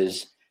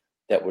viruses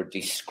that were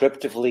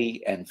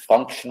descriptively and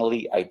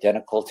functionally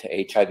identical to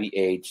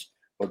HIV/AIDS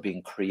were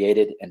being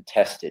created and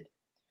tested.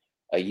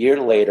 A year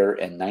later,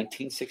 in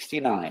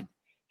 1969,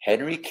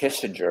 Henry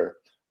Kissinger,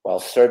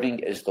 while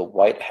serving as the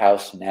White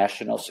House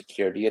National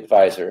Security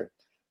Advisor,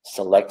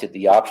 selected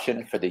the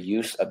option for the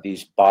use of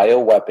these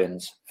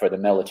bioweapons for the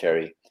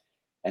military.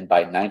 And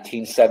by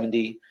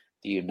 1970,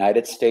 the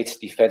United States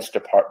Defense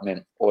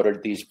Department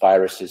ordered these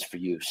viruses for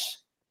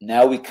use.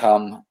 Now we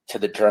come to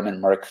the German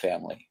Merck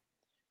family,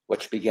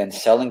 which began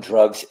selling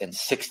drugs in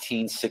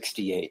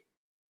 1668.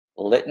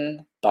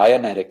 Litton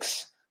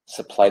Bionetics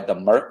supplied the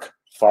Merck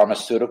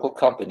pharmaceutical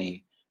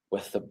company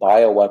with the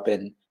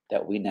bioweapon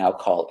that we now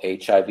call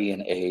HIV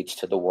and AIDS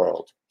to the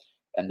world.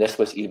 And this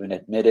was even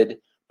admitted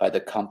by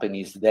the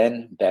company's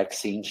then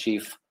vaccine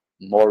chief,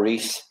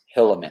 Maurice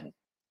Hilleman.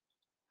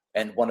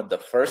 And one of the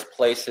first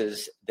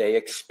places they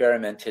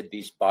experimented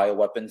these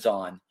bioweapons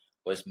on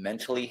was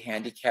mentally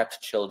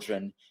handicapped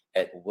children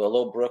at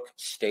Willowbrook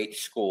State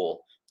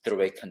School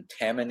through a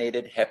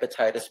contaminated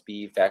hepatitis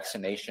B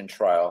vaccination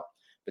trial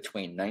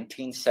between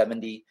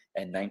 1970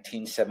 and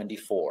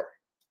 1974.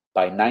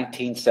 By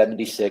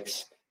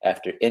 1976,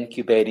 after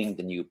incubating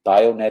the new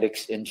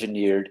Bionetics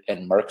engineered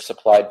and Merck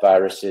supplied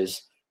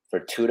viruses for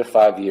 2 to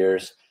 5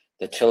 years,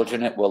 the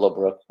children at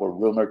Willowbrook were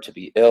rumored to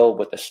be ill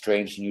with a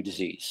strange new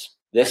disease.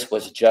 This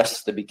was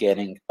just the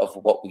beginning of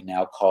what we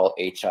now call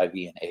HIV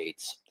and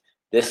AIDS.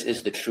 This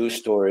is the true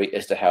story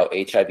as to how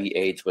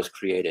HIV/AIDS was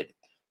created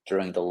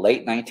during the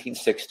late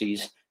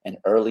 1960s and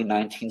early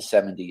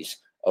 1970s,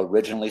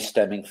 originally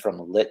stemming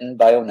from Litton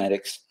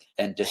Bionetics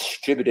and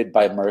distributed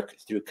by Merck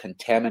through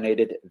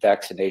contaminated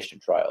vaccination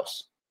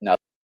trials. Now,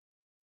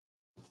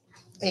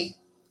 hey,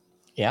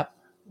 yep.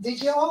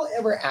 Did y'all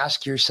ever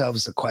ask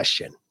yourselves the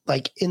question,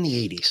 like in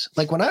the 80s,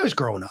 like when I was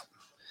growing up,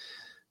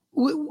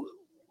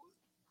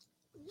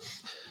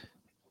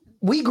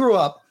 we grew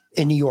up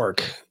in New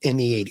York in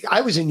the 80s. I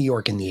was in New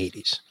York in the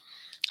 80s.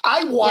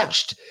 I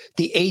watched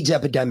the AIDS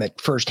epidemic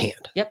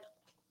firsthand. Yep.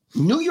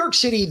 New York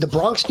City, the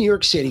Bronx, New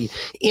York City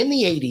in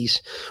the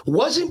 80s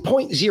wasn't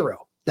 0.0.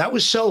 That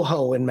was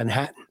Soho in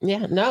Manhattan.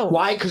 Yeah, no.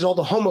 Why? Because all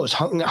the homos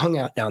hung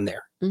out down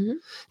there. Mm-hmm.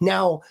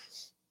 Now,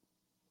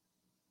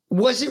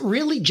 was it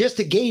really just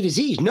a gay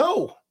disease?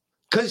 No,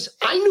 because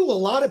I knew a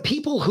lot of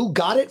people who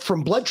got it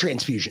from blood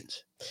transfusions.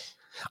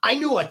 I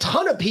knew a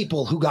ton of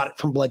people who got it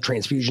from blood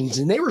transfusions,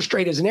 and they were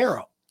straight as an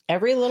arrow.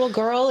 Every little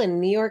girl in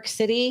New York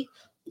City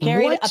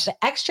carried an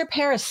extra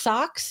pair of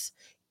socks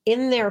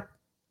in their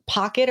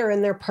pocket or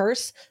in their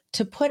purse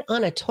to put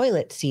on a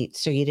toilet seat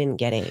so you didn't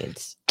get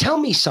AIDS. Tell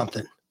me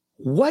something.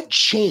 What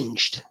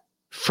changed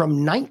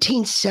from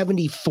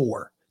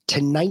 1974 to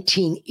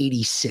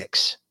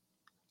 1986?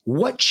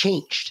 What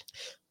changed?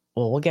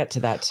 Well, we'll get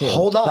to that too.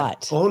 Hold on.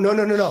 Oh,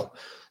 no.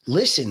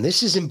 Listen,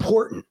 this is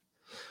important.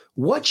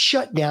 What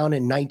shut down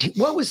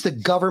what was the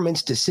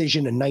government's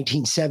decision in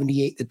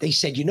 1978 that they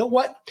said, you know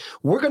what?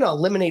 We're going to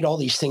eliminate all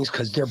these things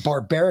because they're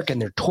barbaric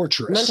and they're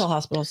torturous. Mental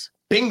hospitals.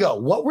 Bingo.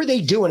 What were they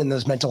doing in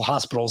those mental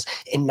hospitals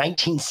in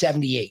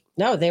 1978?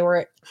 No, they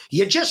were.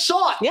 You just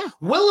saw it. Yeah.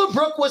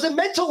 Willowbrook was a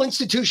mental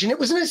institution. It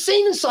was an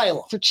insane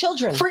asylum. For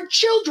children.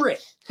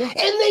 Yeah.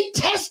 And they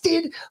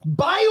tested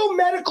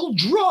biomedical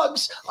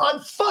drugs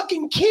on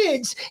fucking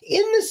kids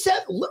in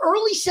the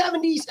early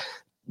 70s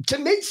to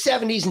mid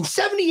 70s. In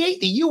 78,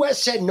 the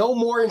U.S. said no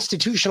more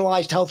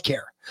institutionalized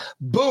healthcare.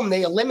 Boom,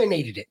 they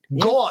eliminated it.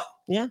 Yeah. Gone.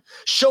 Yeah.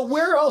 So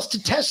where else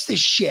to test this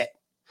shit?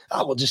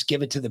 Oh, we'll just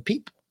give it to the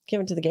people.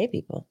 Give it to the gay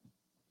people.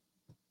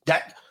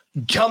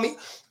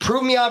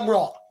 Prove me I'm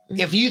wrong.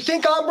 If you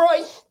think I'm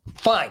right,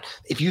 fine.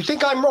 If you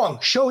think I'm wrong,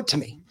 show it to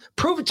me.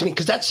 Prove it to me,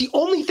 because that's the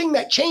only thing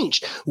that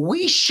changed.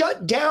 We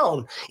shut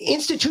down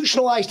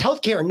institutionalized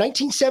healthcare in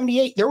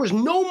 1978. There was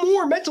no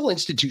more mental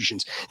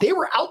institutions. They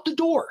were out the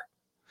door.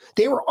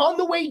 They were on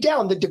the way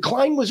down. The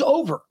decline was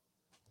over.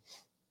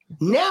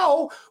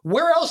 Now,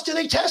 where else do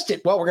they test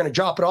it? Well, we're going to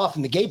drop it off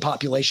in the gay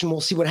population. We'll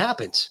see what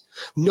happens.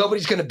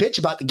 Nobody's going to bitch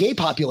about the gay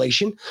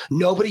population.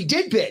 Nobody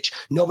did bitch.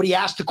 Nobody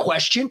asked the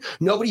question.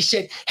 Nobody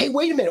said, hey,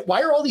 wait a minute.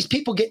 Why are all these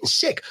people getting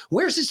sick?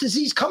 Where's this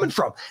disease coming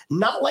from?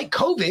 Not like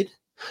COVID.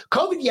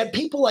 COVID, you had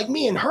people like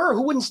me and her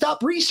who wouldn't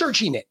stop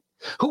researching it,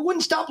 who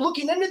wouldn't stop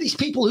looking into these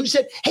people who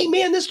said, hey,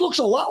 man, this looks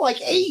a lot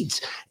like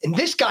AIDS. And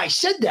this guy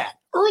said that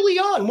early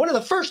on. One of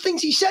the first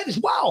things he said is,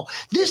 wow,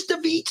 this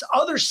defeats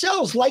other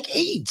cells like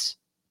AIDS.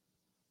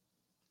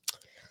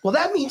 Well,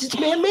 that means it's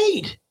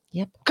man-made.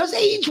 Yep. Because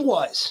AIDS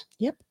was.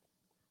 Yep.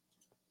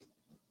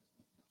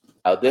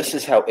 Now, this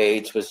is how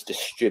AIDS was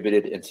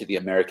distributed into the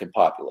American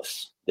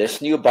populace.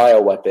 This new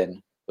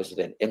bioweapon was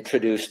then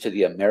introduced to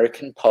the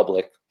American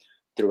public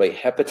through a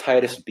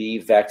hepatitis B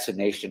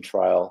vaccination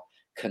trial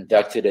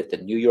conducted at the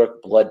New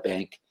York Blood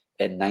Bank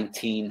in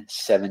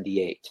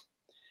 1978.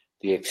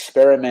 The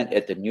experiment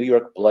at the New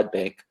York Blood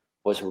Bank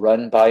was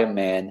run by a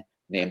man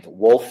named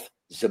Wolf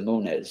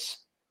Zimunez,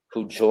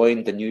 who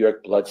joined the New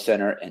York Blood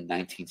Center in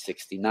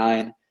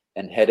 1969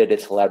 and headed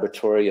its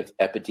laboratory of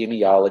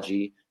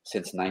epidemiology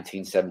since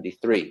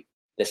 1973.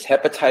 This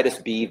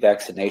hepatitis B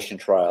vaccination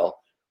trial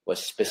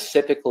was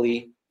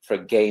specifically for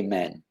gay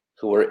men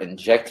who were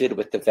injected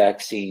with the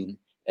vaccine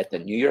at the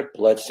New York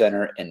Blood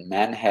Center in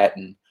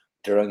Manhattan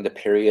during the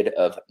period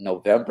of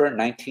November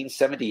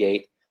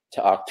 1978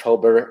 to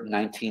October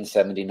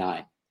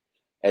 1979.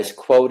 As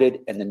quoted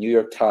in the New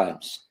York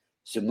Times,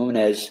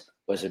 Zimunez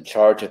was in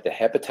charge of the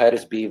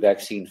hepatitis B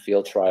vaccine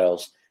field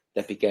trials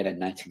that began in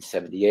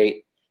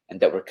 1978 and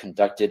that were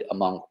conducted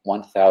among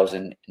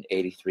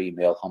 1,083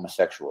 male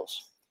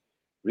homosexuals.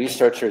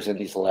 Researchers in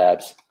these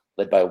labs,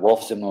 led by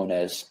Wolf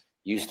Zimunez,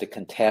 used the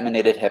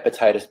contaminated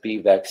hepatitis B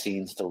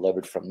vaccines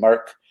delivered from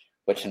Merck,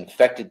 which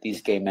infected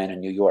these gay men in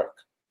New York.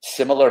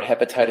 Similar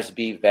hepatitis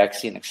B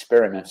vaccine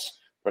experiments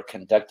were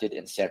conducted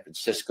in San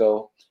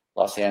Francisco,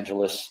 Los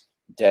Angeles,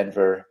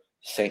 Denver,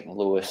 St.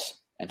 Louis,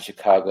 and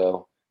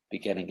Chicago,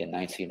 beginning in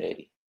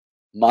 1980.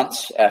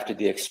 Months after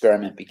the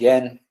experiment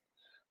began,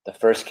 the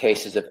first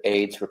cases of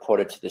AIDS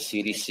reported to the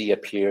CDC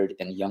appeared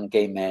in young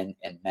gay men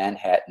in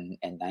Manhattan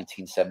in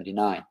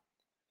 1979.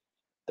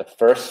 The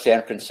first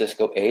San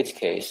Francisco AIDS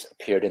case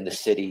appeared in the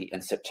city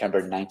in September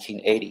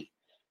 1980,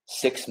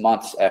 6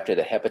 months after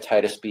the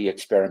hepatitis B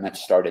experiment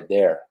started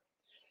there.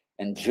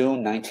 In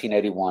June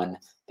 1981,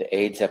 the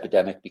AIDS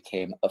epidemic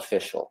became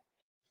official.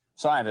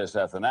 Scientists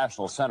at the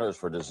National Centers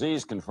for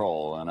Disease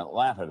Control in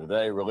Atlanta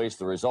today released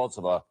the results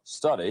of a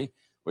study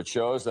which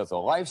shows that the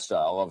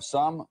lifestyle of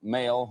some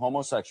male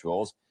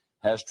homosexuals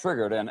has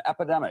triggered an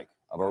epidemic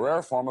of a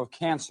rare form of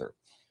cancer.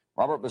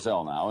 Robert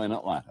Bazell now in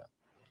Atlanta.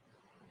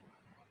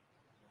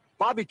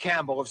 Bobby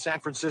Campbell of San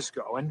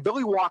Francisco and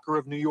Billy Walker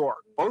of New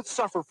York both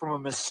suffer from a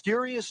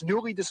mysterious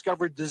newly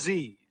discovered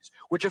disease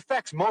which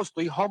affects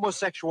mostly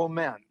homosexual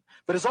men,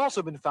 but has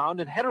also been found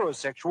in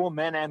heterosexual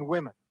men and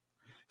women.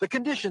 The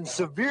condition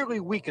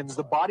severely weakens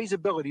the body's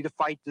ability to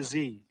fight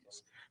disease.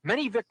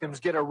 Many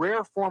victims get a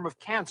rare form of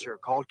cancer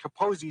called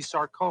Kaposi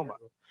sarcoma.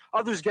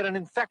 Others get an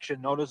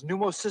infection known as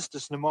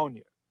pneumocystis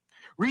pneumonia.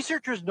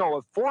 Researchers know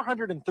of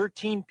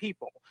 413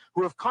 people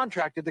who have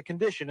contracted the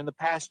condition in the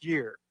past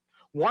year.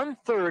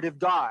 1/3 have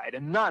died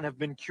and none have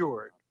been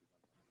cured.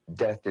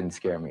 Death didn't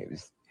scare me.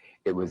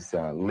 It was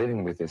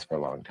living with this for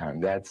a long time.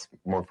 That's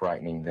more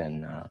frightening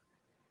than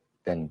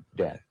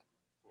death.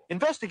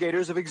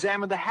 Investigators have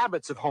examined the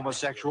habits of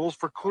homosexuals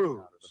for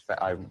clues.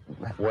 I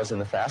was in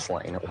the fast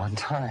lane at one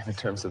time in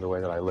terms of the way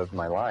that I lived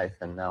my life,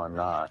 and now I'm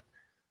not.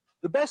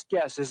 The best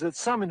guess is that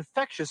some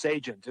infectious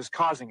agent is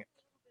causing it.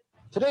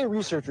 Today,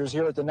 researchers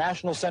here at the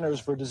National Centers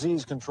for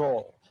Disease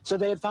Control said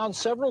they had found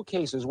several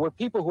cases where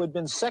people who had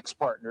been sex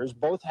partners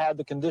both had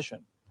the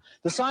condition.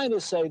 The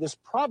scientists say this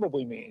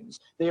probably means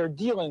they are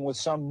dealing with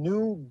some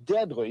new,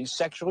 deadly,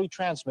 sexually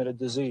transmitted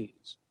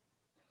disease.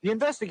 The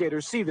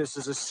investigators see this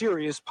as a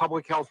serious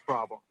public health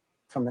problem.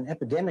 From an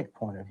epidemic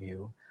point of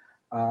view,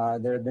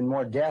 there have been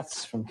more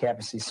deaths from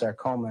Kaposi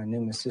sarcoma and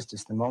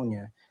pneumocystis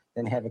pneumonia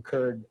than have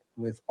occurred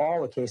with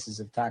all the cases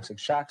of toxic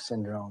shock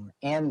syndrome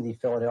and the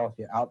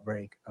Philadelphia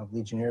outbreak of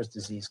Legionnaire's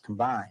disease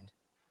combined.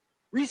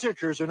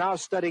 Researchers are now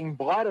studying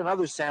blood and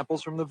other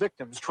samples from the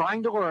victims,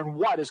 trying to learn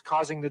what is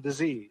causing the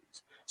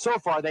disease. So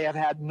far, they have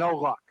had no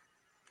luck.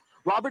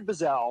 Robert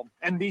Bazell,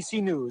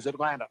 NBC News,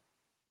 Atlanta.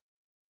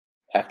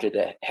 After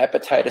the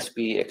hepatitis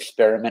B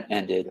experiment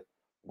ended,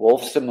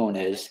 Wolf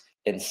Zimunez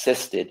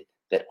insisted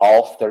that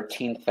all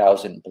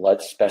 13,000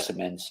 blood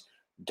specimens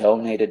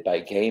donated by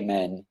gay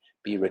men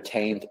be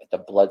retained at the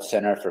blood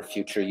center for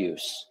future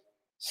use.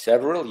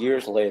 Several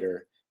years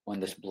later, when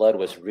this blood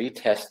was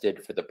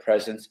retested for the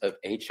presence of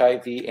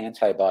HIV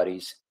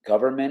antibodies,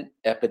 government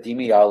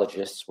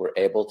epidemiologists were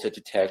able to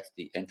detect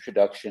the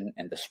introduction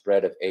and the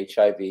spread of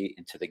HIV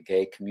into the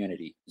gay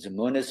community.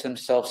 Zimunez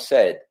himself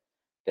said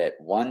that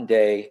one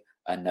day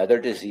another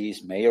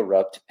disease may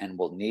erupt and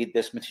will need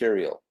this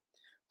material.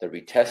 The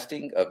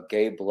retesting of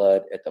gay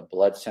blood at the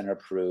blood center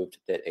proved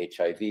that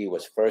HIV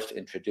was first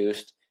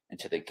introduced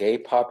into the gay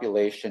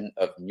population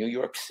of New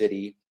York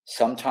City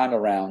sometime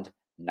around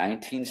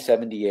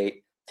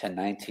 1978 to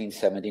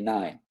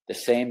 1979, the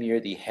same year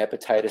the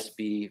hepatitis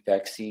B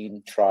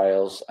vaccine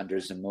trials under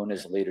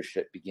Zamuna's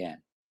leadership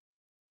began.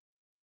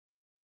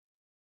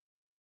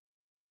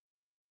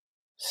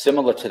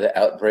 Similar to the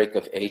outbreak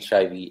of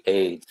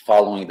HIV/AIDS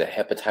following the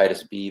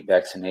hepatitis B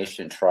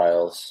vaccination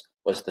trials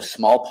was the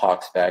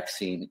smallpox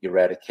vaccine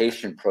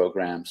eradication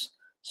programs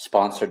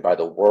sponsored by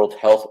the World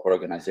Health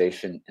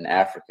Organization in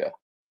Africa.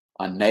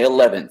 On May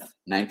 11,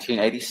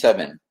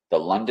 1987, the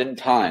London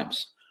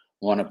Times,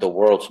 one of the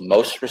world's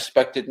most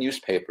respected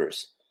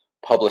newspapers,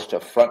 published a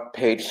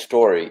front-page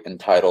story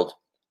entitled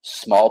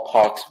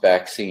 "Smallpox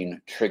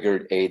Vaccine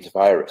Triggered AIDS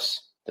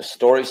Virus." The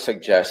story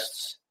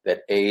suggests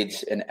that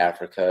AIDS in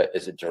Africa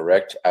is a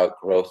direct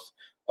outgrowth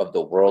of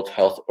the World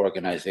Health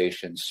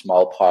Organization's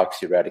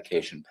smallpox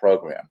eradication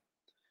program.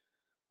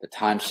 The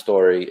Times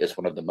story is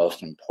one of the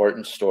most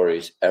important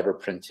stories ever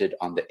printed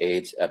on the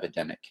AIDS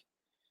epidemic,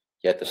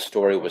 yet the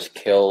story was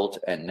killed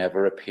and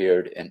never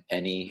appeared in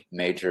any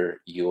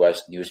major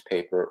U.S.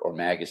 newspaper or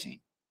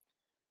magazine.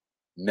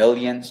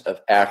 Millions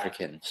of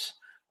Africans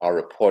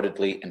are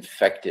reportedly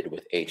infected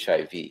with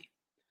HIV.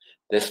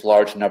 This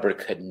large number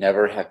could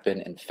never have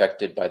been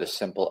infected by the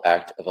simple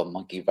act of a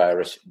monkey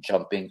virus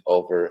jumping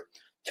over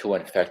to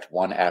infect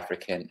one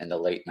African in the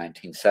late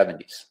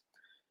 1970s.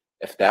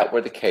 If that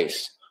were the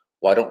case,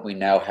 why don't we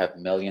now have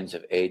millions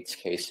of AIDS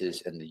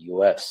cases in the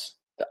U.S.?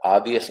 The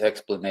obvious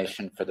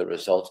explanation for the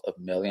result of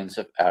millions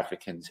of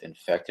Africans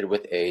infected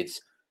with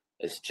AIDS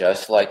is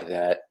just like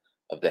that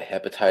of the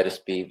hepatitis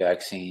B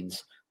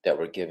vaccines that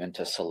were given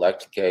to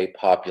select gay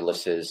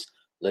populaces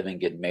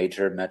living in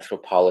major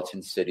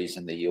metropolitan cities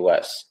in the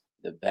U.S.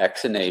 The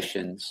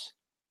vaccinations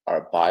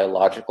are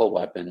biological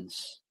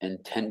weapons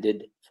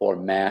intended for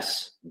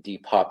mass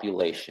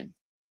depopulation.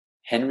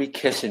 Henry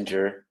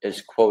Kissinger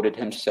is quoted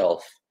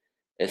himself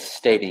as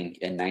stating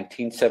in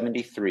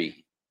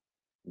 1973,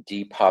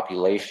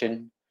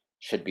 "Depopulation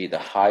should be the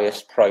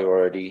highest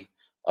priority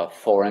of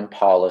foreign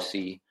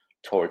policy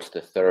towards the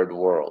third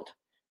world,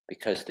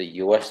 because the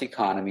U.S.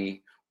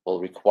 economy will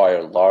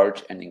require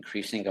large and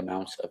increasing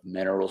amounts of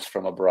minerals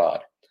from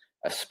abroad,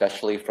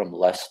 especially from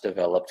less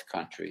developed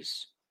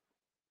countries."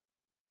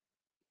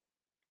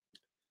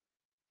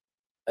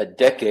 A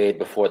decade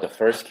before the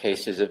first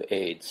cases of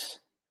AIDS,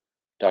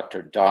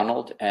 Dr.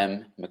 Donald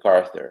M.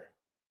 MacArthur,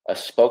 a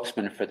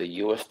spokesman for the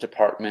U.S.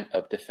 Department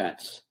of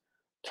Defense,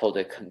 told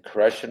a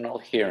congressional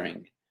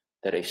hearing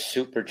that a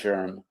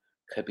supergerm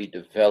could be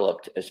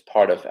developed as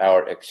part of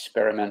our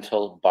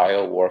experimental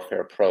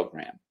biowarfare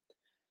program.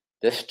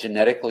 This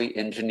genetically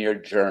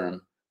engineered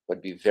germ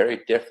would be very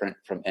different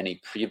from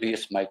any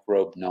previous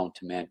microbe known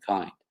to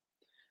mankind.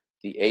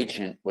 The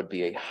agent would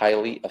be a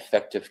highly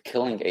effective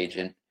killing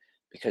agent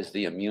because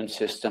the immune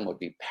system would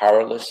be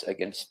powerless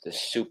against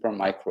this super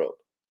microbe.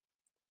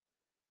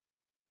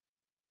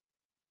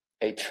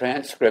 A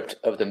transcript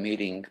of the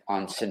meeting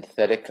on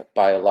synthetic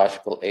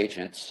biological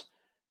agents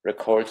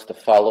records the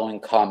following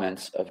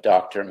comments of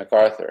Dr.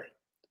 MacArthur.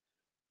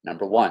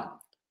 Number 1.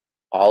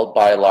 All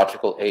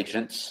biological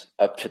agents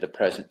up to the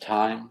present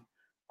time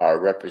are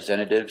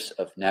representatives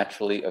of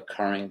naturally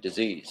occurring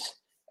disease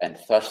and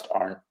thus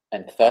are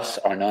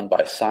known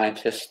by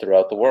scientists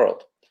throughout the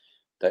world.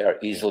 They are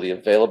easily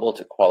available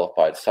to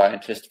qualified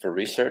scientists for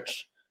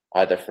research,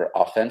 either for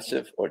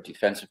offensive or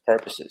defensive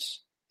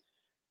purposes.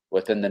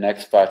 Within the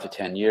next 5 to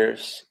 10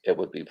 years, it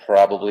would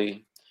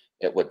probably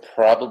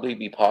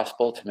be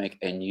possible to make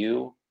a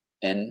new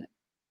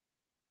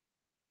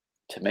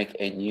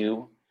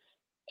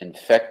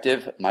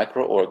infective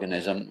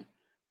microorganism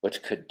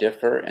which could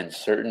differ in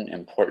certain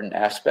important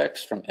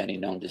aspects from any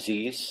known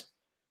disease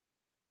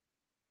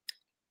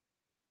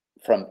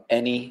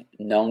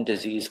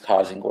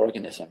causing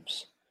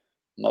organisms.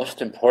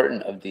 Most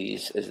important of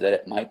these is that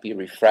it might be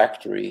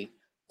refractory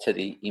to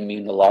the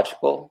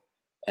immunological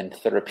and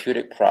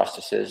therapeutic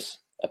processes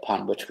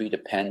upon which we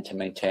depend to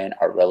maintain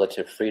our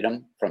relative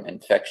freedom from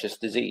infectious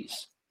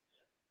disease.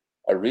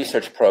 A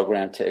research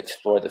program to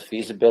explore the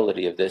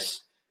feasibility of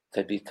this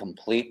could be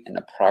complete in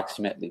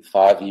approximately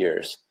 5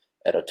 years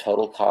at a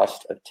total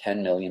cost of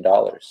 $10 million.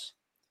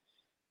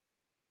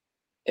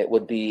 It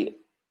would be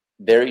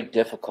very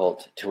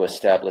difficult to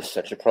establish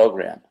such a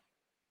program.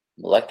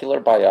 Molecular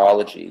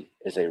biology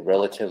is a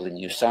relatively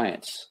new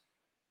science.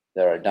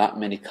 There are not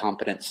many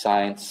competent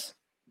scientists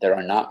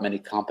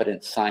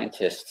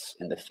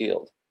in the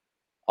field.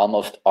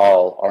 Almost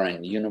all are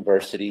in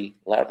university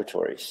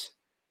laboratories,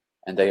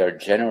 and they are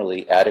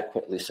generally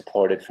adequately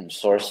supported from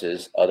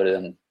sources other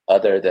than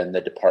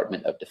the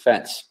Department of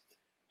Defense.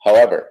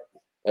 However,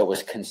 it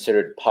was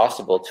considered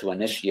possible to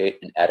initiate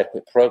an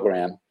adequate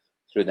program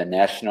through the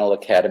National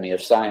Academy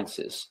of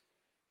Sciences,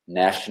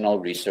 National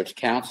Research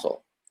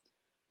Council.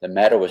 The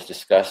matter was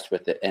discussed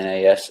with the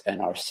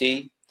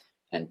NAS/NRC,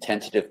 and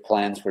tentative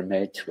plans were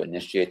made to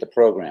initiate the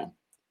program.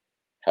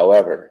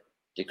 However,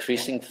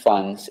 decreasing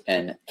funds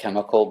in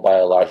chemical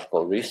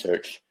biological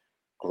research,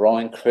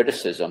 growing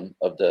criticism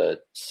of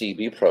the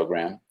CB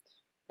program,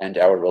 and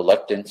our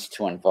reluctance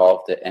to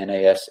involve the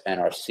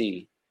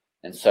NAS/NRC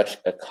in such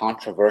a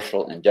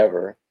controversial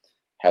endeavor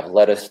have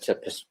led us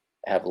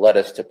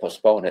to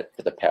postpone it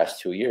for the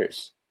past 2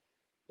 years.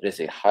 It is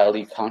a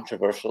highly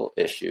controversial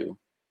issue,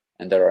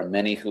 and there are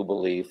many who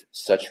believe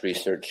such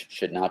research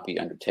should not be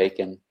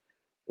undertaken.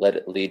 Let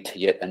it lead to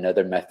yet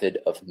another method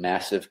of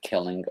massive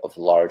killing of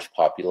large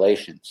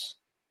populations.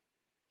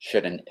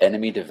 Should an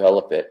enemy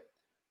develop it,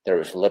 there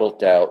is little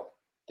doubt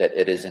that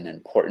it is an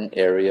important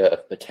area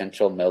of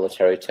potential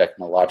military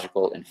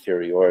technological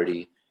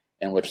inferiority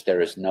in which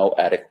there is no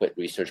adequate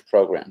research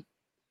program.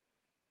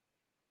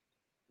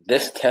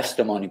 This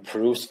testimony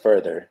proves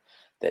further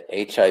that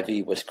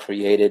HIV was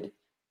created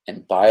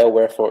in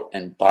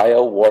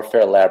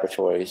biowarfare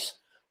laboratories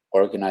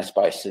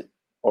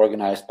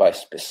organized by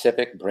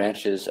specific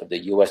branches of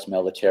the U.S.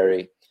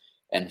 military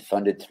and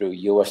funded through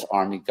U.S.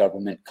 Army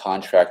government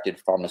contracted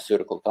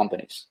pharmaceutical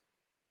companies.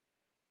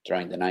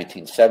 During the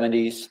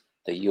 1970s,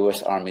 the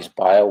U.S. Army's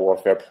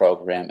biowarfare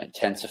program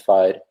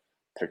intensified,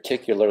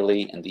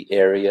 particularly in the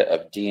area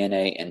of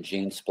DNA and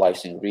gene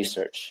splicing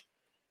research.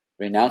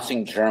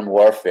 Renouncing germ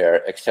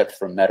warfare except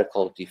for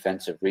medical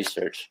defensive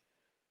research,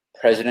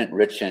 President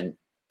Richard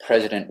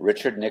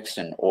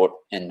Nixon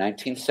in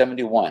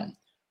 1971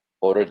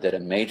 ordered that a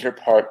major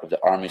part of the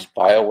Army's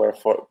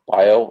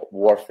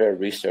biowarfare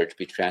research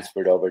be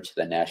transferred over to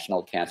the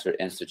National Cancer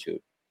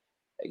Institute,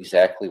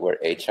 exactly where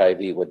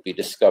HIV would be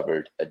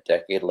discovered a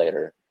decade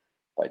later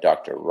by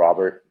Dr.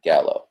 Robert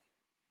Gallo.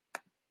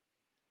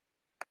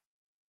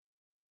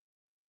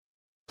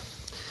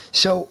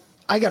 So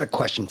I got a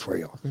question for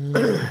you.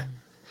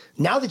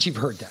 Now that you've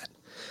heard that,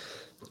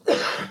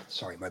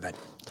 sorry, my bad.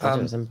 That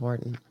was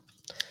important.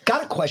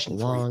 Got a question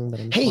for you. But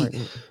important. Hey,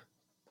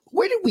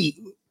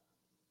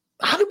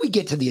 how did we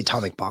get to the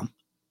atomic bomb?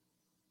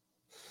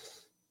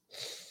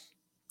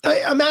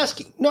 I'm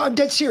asking. No, I'm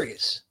dead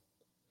serious.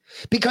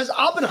 Because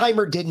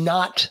Oppenheimer did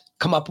not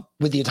come up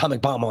with the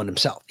atomic bomb on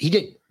himself. He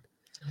didn't.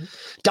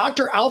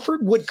 Dr.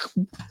 Alfred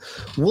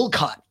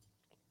Woolcott,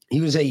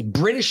 he was a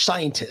British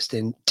scientist,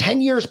 and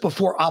 10 years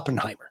before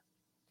Oppenheimer,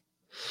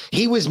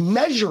 he was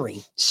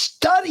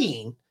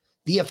studying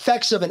the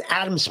effects of an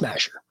atom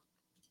smasher.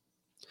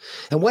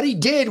 And what he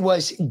did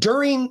was,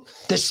 during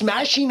the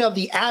smashing of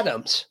the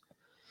atoms,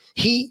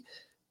 he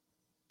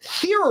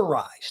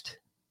theorized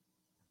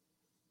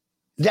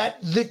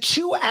that the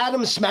two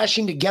atoms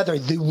smashing together,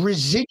 the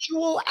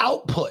residual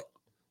output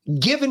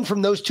given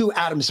from those two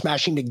atoms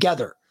smashing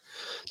together,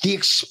 the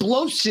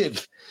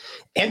explosive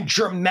and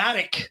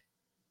dramatic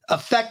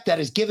effect that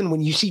is given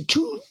when you see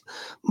two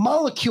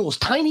molecules,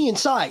 tiny in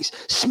size,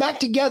 smack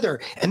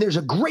together, and there's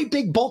a great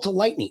big bolt of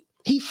lightning.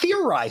 He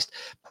theorized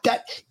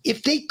that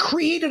if they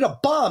created a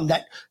bomb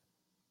that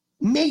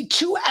made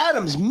two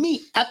atoms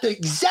meet at the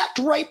exact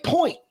right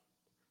point,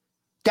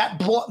 that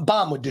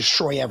bomb would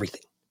destroy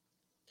everything.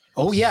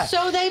 Oh, yeah.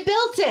 So they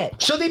built it.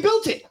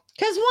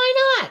 Because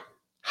why not?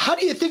 How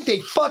do you think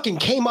they fucking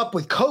came up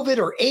with COVID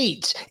or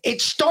AIDS?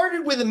 It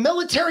started with a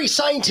military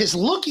scientist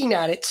looking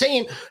at it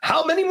saying,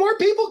 how many more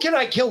people can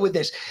I kill with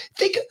this?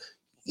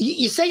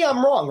 You say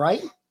I'm wrong,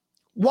 right?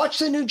 Watch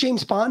the new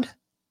James Bond.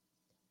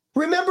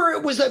 Remember,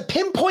 it was a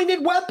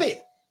pinpointed weapon.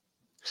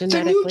 It's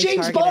a new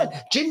James Bond,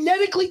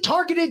 genetically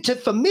targeted to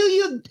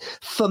familial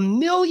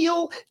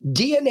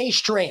DNA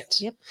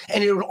strands. Yep.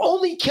 And it will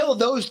only kill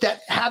those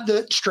that have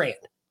the strand.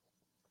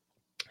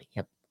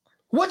 Yep.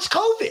 What's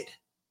COVID?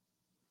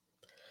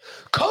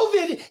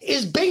 COVID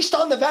is based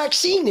on the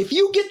vaccine. If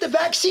you get the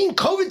vaccine,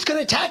 COVID's going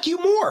to attack you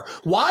more.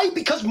 Why?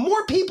 Because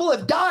more people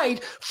have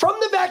died from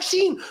the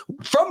vaccine,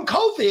 from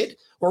COVID,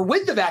 or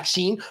with the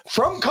vaccine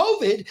from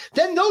COVID,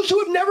 than those who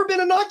have never been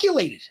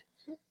inoculated.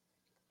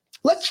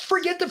 Let's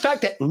forget the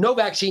fact that no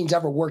vaccines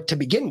ever worked to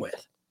begin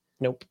with.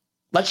 Nope.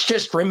 Let's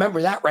just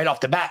remember that right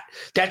off the bat.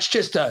 That's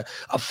just a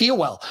feel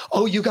well.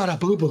 Oh, you got a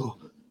boo-boo.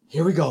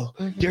 Here we go.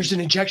 Mm-hmm. There's an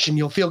injection.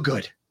 You'll feel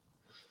good.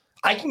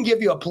 I can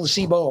give you a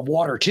placebo of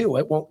water too.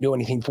 It won't do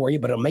anything for you,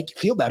 but it'll make you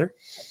feel better.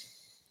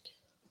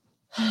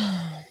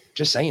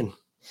 Just saying.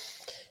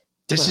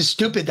 This is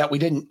stupid that we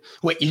didn't.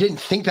 Wait, you didn't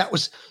think that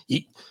was...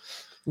 You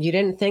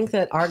didn't think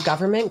that our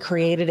government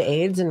created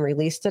AIDS and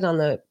released it on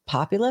the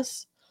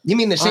populace? You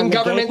mean the same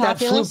government that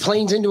flew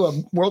planes into a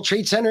World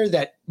Trade Center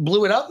that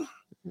blew it up?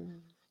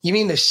 You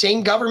mean the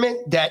same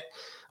government that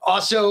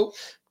also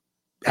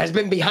has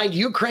been behind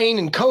Ukraine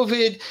and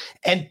COVID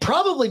and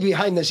probably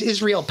behind this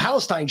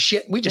Israel-Palestine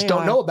shit? We just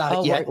don't know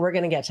about it yet. We're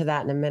going to get to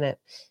that in a minute.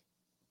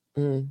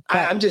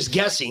 I'm just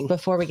guessing.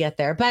 Before we get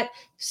there. But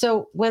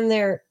so when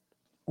their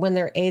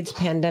AIDS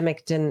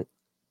pandemic didn't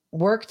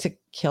work to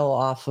kill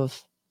off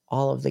of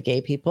all of the gay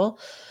people,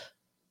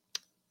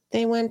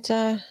 they went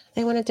a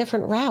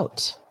different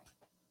route.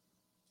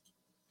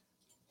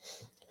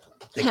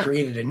 They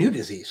created a new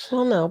disease.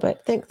 Well, no,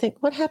 but think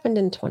what happened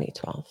in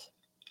 2012?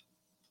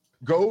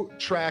 Go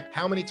track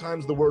how many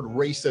times the word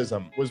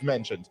racism was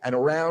mentioned. And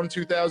around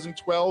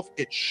 2012,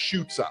 it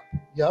shoots up.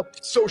 Yep.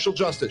 Social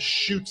justice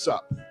shoots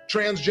up.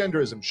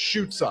 Transgenderism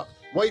shoots up.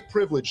 White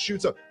privilege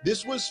shoots up.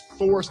 This was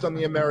forced on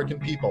the American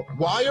people.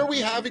 Why are we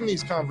having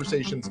these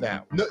conversations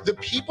now? No, the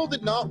people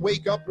did not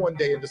wake up one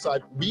day and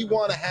decide we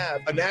want to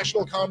have a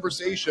national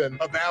conversation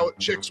about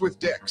chicks with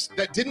dicks.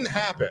 That didn't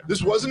happen.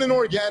 This wasn't an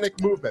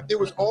organic movement. It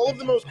was all of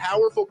the most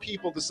powerful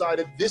people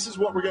decided this is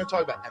what we're going to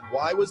talk about. And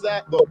why was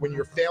that? Look, when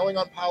you're failing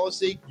on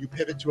policy, you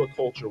pivot to a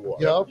culture war.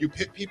 Yep. You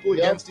pit people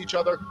against each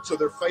other, so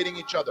they're fighting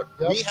each other.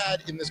 We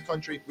had in this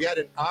country, we had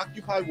an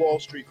Occupy Wall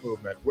Street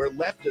movement where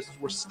leftists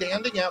were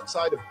standing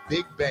outside of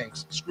big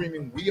banks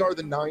screaming, we are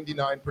the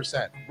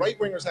 99%.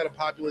 Right-wingers had a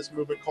populist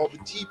movement called the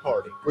Tea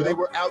Party, where they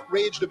were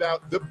outraged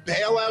about the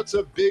bailouts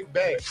of big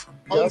banks,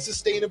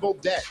 unsustainable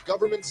debt,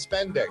 government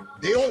spending.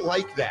 They don't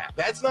like that.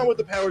 That's not what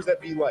the powers that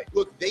be like.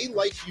 Look, they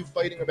like you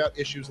fighting about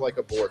issues like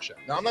abortion.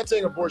 Now, I'm not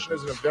saying abortion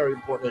isn't a very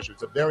important issue.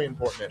 It's a very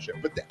important issue.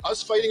 But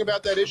us fighting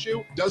about that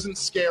issue doesn't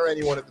scare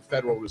anyone at the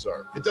Federal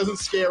Reserve. It doesn't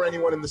scare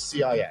anyone in the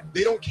CIA.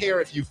 They don't care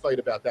if you fight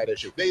about that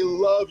issue. They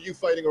love you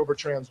fighting over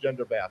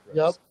transgender bathrooms.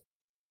 Yep.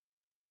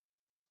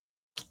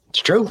 It's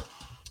true.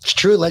 It's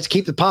true. Let's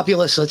keep the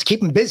populace. Let's keep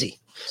them busy.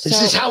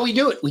 This is how we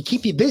do it. We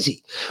keep you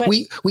busy.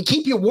 We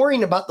keep you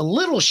worrying about the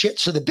little shit,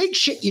 so the big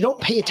shit you don't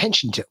pay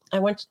attention to. I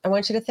want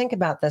you to think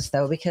about this,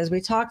 though, because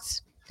we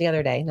talked the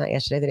other day, not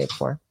yesterday, the day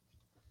before,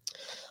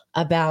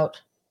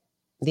 about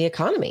the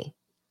economy.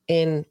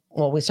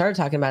 We started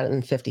talking about it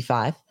in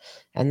 55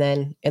 and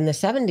then in the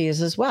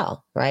 70s as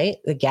well, right?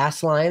 The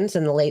gas lines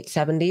in the late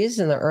 70s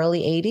and the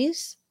early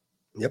 80s.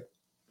 Yep.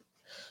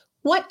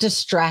 What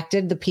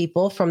distracted the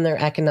people from their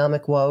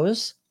economic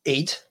woes?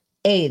 AIDS.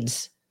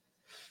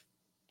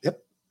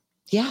 Yep.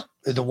 Yeah.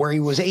 The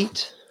worry was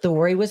AIDS. The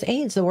worry was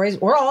AIDS. The worry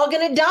is we're all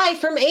going to die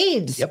from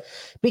AIDS. Yep.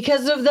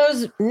 Because of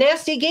those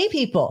nasty gay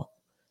people.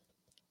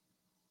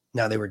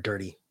 No, they were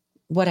dirty.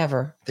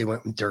 Whatever. They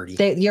went with dirty.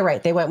 You're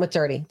right. They went with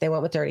dirty.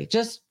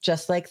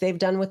 Just like they've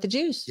done with the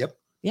Jews. Yep.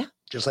 Yeah.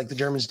 Just like the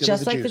Germans did with the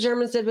Jews. Just like the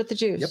Germans did with the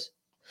Jews. Yep.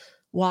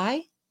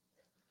 Why?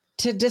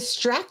 To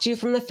distract you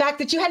from the fact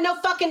that you had no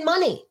fucking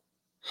money.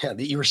 Yeah,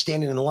 that you were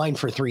standing in line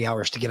for 3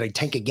 hours to get a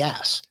tank of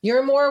gas.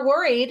 You're more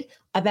worried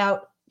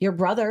about your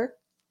brother.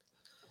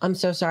 I'm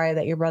so sorry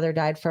that your brother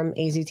died from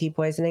AZT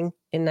poisoning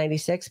in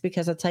 96,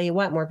 because I'll tell you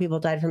what, more people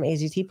died from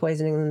AZT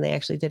poisoning than they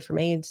actually did from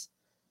AIDS.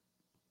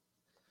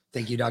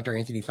 Thank you, Dr.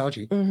 Anthony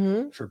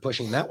Fauci, for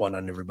pushing that one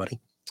on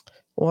everybody.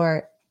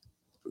 Or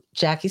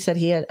Jackie said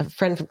he had a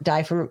friend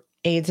die from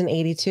AIDS in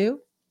 82.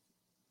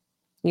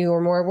 You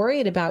were more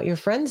worried about your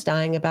friends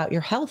dying, about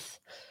your health.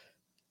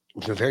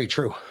 Very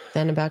true.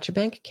 Than about your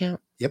bank account.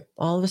 Yep.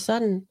 All of a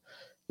sudden,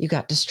 you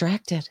got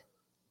distracted.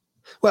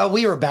 Well,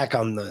 we were back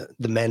on the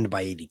mend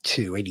by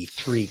 82,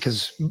 83,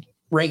 because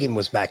Reagan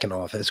was back in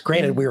office.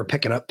 Granted, we were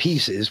picking up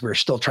pieces. We were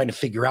still trying to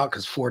figure out,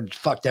 because Ford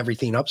fucked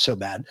everything up so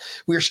bad.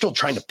 We were still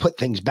trying to put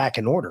things back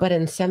in order. But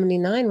in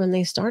 79, when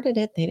they started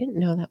it, they didn't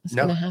know that was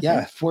going to happen.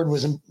 Yeah, Ford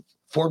was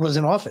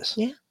in office.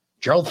 Yeah.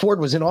 Gerald Ford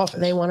was in office.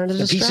 They wanted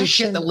a piece of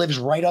shit that lives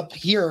right up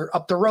here,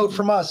 up the road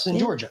from us in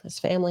Georgia. His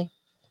family.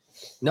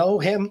 No,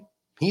 him.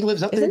 He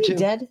lives up there too. Isn't he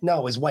dead?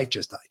 No, his wife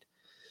just died.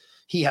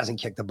 He hasn't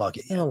kicked the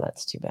bucket yet. Oh,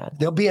 that's too bad.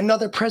 There'll be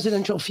another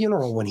presidential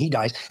funeral when he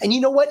dies. And you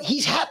know what?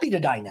 He's happy to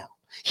die now.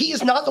 He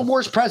is not the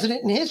worst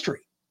president in history.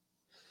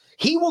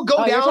 He will go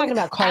down. You're talking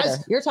about Carter.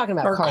 You're talking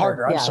about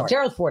Carter. I'm sorry.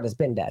 Gerald Ford has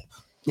been dead.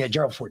 Yeah,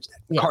 Gerald Ford's dead.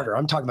 Yeah. Carter.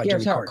 I'm talking about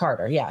Jimmy Carter.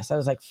 Carter. Yes. I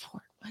was like,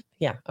 Ford. What?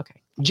 Yeah.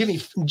 Okay. Jimmy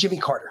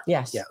Carter.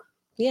 Yes.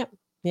 Yeah.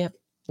 Yep.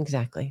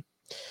 Exactly.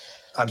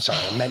 I'm sorry.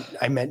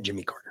 I meant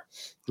Jimmy Carter,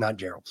 not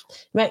Gerald Ford.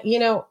 But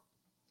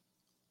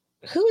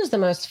who is the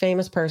most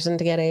famous person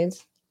to get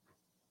AIDS?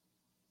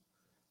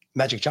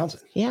 Magic Johnson.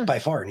 Yeah. By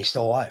far. And he's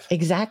still alive.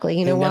 Exactly.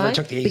 You know why?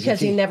 Because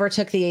he never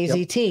took the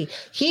AZT. Yep.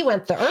 He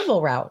went the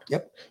herbal route.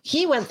 Yep.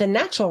 He went the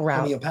natural route.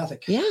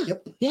 Homeopathic. Yeah.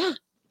 Yep. Yeah.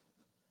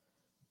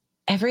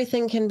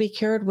 Everything can be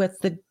cured with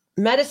the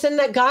medicine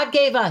that God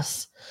gave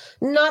us,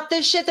 not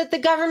the shit that the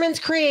government's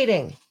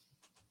creating.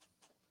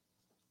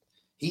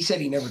 He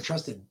said he never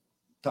trusted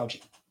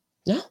Fauci.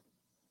 No.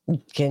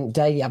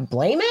 Do you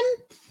blame him?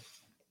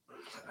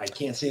 I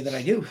can't say that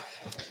I do.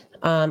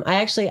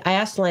 I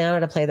asked Liana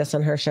to play this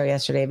on her show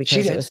yesterday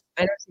because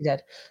I know she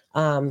did.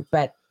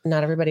 But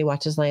not everybody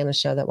watches Liana's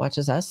show that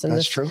watches us. And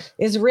that's true.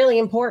 Is really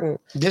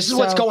important. This is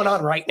what's going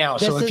on right now.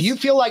 So if you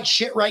feel like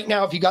shit right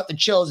now, if you got the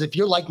chills, if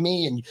you're like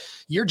me and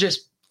you're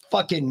just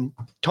fucking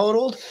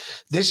totaled,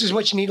 this is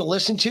what you need to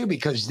listen to,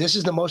 because this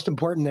is the most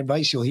important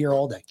advice you'll hear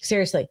all day.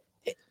 Seriously.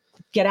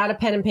 Get out a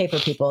pen and paper,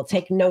 people.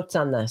 Take notes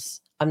on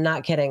this. I'm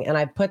not kidding. And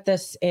I put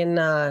this in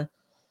our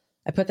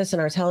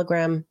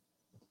Telegram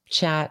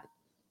chat.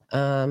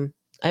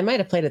 I might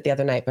have played it the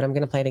other night, but I'm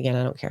going to play it again.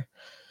 I don't care,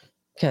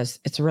 because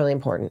it's really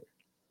important.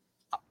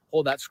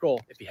 Hold that scroll.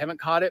 If you haven't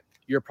caught it,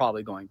 you're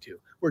probably going to.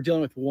 We're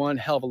dealing with one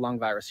hell of a lung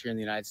virus here in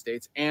the United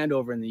States and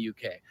over in the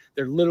UK.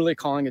 They're literally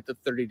calling it the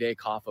 30-day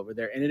cough over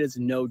there, and it is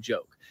no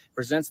joke. It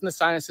presents in the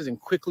sinuses and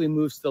quickly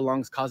moves to the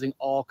lungs, causing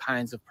all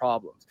kinds of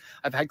problems.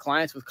 I've had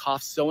clients with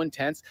coughs so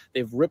intense,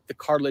 they've ripped the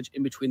cartilage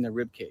in between their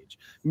rib cage.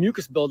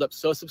 Mucus buildup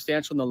so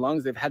substantial in the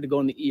lungs, they've had to go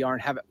in the ER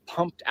and have it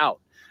pumped out.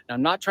 Now,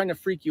 I'm not trying to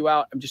freak you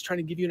out. I'm just trying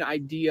to give you an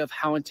idea of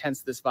how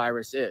intense this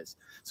virus is.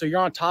 So you're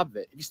on top of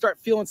it. If you start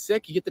feeling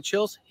sick, you get the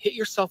chills, hit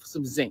yourself with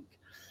some zinc.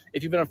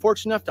 If you've been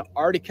unfortunate enough to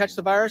already catch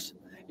the virus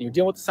and you're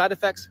dealing with the side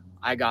effects,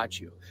 I got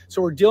you.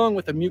 So we're dealing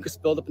with a mucus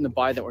buildup in the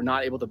body that we're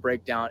not able to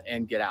break down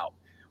and get out.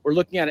 We're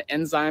looking at an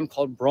enzyme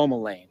called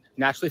bromelain,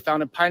 naturally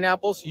found in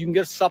pineapples. You can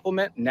get a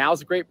supplement.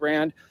 Now's a great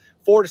brand,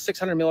 400 to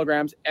 600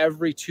 milligrams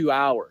every 2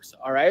 hours.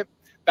 All right.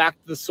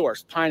 Back to the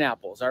source,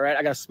 pineapples. All right.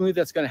 I got a smoothie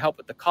that's going to help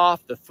with the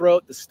cough, the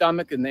throat, the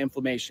stomach, and the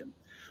inflammation.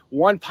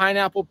 1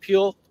 pineapple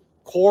peel,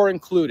 core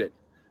included.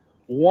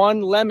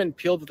 1 lemon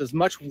peeled with as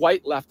much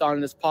white left on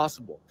it as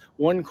possible.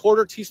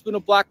 1/4 teaspoon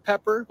of black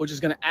pepper, which is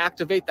going to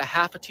activate the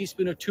 1/2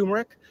 teaspoon of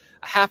turmeric,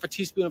 a 1/2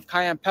 teaspoon of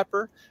cayenne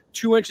pepper,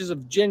 2 inches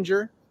of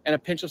ginger, and a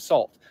pinch of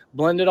salt.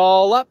 Blend it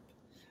all up.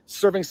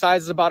 Serving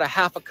size is about a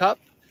 1/2 cup.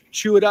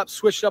 Chew it up,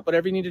 switch it up,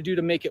 whatever you need to do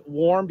to make it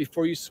warm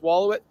before you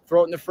swallow it.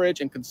 Throw it in the fridge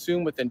and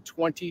consume within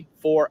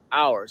 24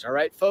 hours. All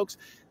right, folks?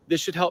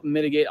 This should help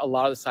mitigate a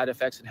lot of the side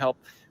effects and help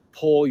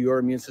pull your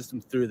immune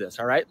system through this.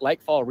 All right?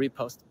 Like, follow,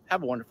 repost.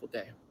 Have a wonderful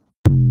day.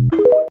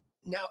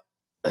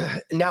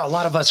 Now, a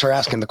lot of us are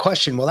asking the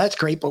question, well, that's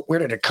great, but where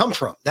did it come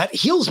from? That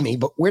heals me,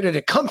 but where did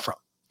it come from?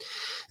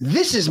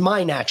 This is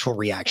my natural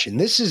reaction.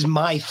 This is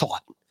my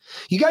thought.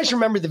 You guys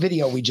remember the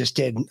video we just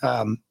did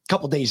a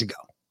couple days ago?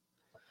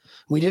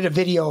 We did a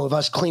video of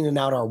us cleaning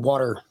out our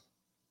water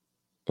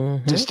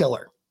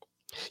distiller.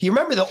 You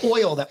remember the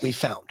oil that we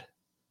found?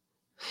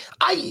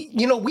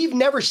 We've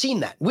never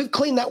seen that. We've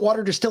cleaned that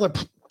water distiller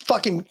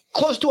fucking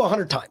close to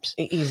 100 times.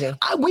 Easy.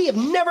 We have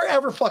never,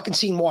 ever fucking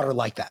seen water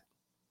like that.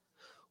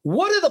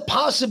 What are the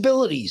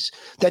possibilities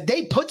that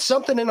they put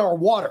something in our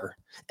water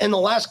in the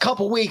last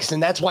couple weeks,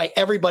 and that's why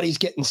everybody's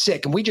getting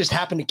sick? And we just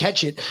happened to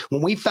catch it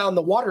when we found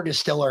the water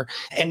distiller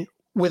and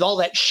with all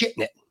that shit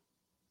in it.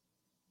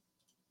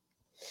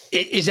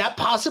 Is that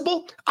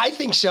possible? I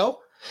think so.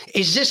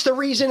 Is this the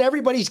reason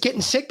everybody's getting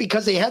sick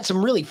because they had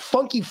some really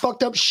funky,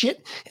 fucked up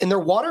shit in their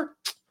water?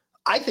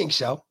 I think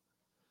so.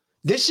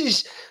 This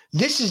is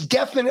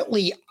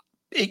definitely,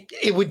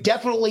 it would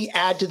definitely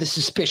add to the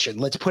suspicion.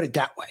 Let's put it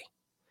that way.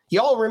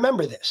 Y'all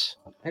remember this.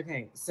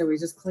 Okay, so we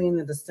just cleaned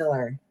the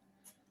distiller.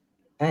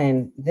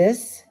 And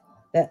this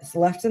that's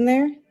left in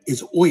there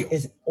is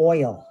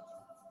oil.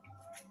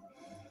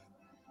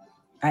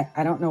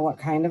 I don't know what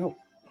kind of,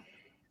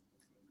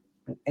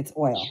 it's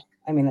oil.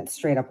 I mean, it's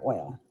straight up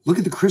oil. Look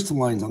at the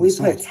crystallines on the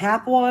side. We put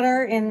tap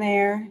water in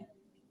there,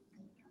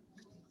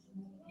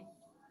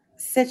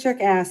 citric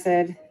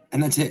acid.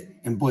 And that's it.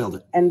 And boiled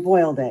it.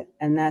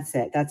 And that's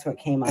it. That's what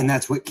came out. And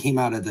that's what came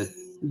out of the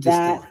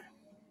distiller.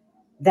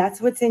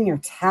 That's what's in your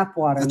tap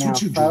water that's now,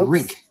 what you folks.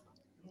 drink.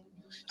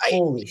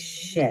 Holy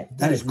shit.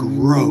 That is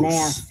gross.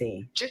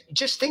 Nasty.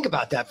 Just think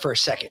about that for a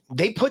second.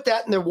 They put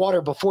that in their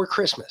water before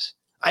Christmas.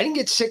 I didn't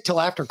get sick till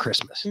after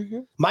Christmas.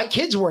 My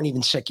kids weren't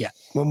even sick yet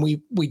when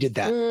we did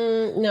that.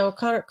 No,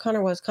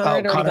 Connor was. Connor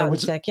had already gotten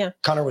sick, yeah.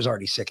 Connor was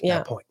already sick at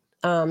that point.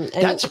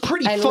 That's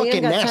pretty and fucking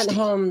Liam got nasty. sent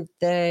home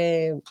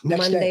the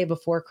Monday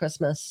before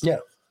Christmas. Yeah.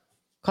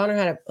 Connor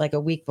had it like a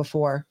week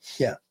before.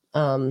 Yeah.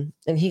 And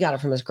he got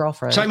it from his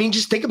girlfriend. So, I mean,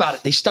 just think about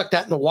it. They stuck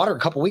that in the water a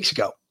couple weeks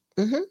ago.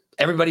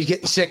 Everybody's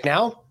getting sick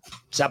now.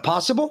 Is that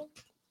possible?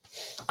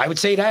 I would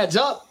say it adds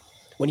up.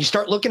 When you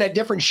start looking at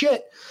different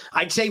shit,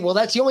 I'd say, well,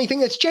 that's the only thing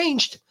that's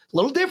changed. A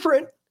little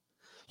different.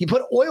 You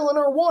put oil in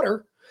our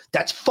water.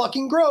 That's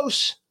fucking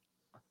gross.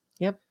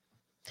 Yep.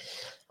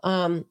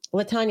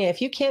 Latanya,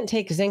 if you can't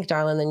take zinc,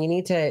 darling, then you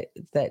need to,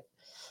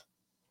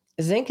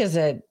 zinc is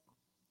a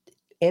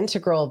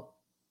integral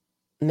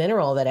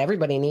mineral that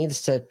everybody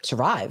needs to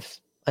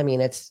survive. I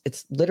mean, it's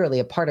literally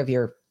a part of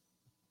your.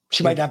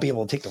 She might not be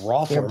able to take the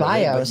raw form your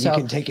bio, but you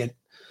can take it.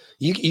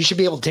 You should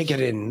be able to take it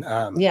in.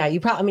 Yeah,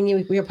 you probably. I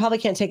mean, you probably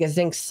can't take a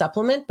zinc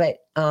supplement, but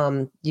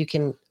you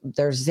can.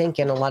 There's zinc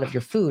in a lot of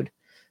your food,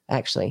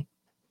 actually.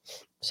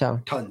 So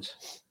tons.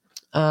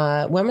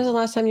 When was the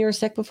last time you were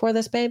sick before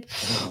this, babe?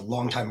 A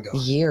long time ago.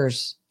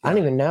 Years. Yeah. I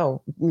don't even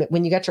know.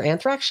 When you got your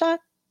anthrax shot?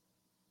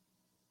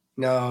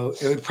 No,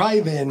 it would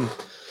probably been.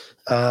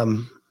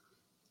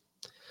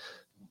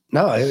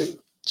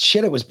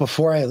 It was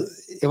before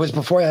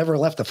I ever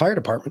left the fire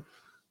department.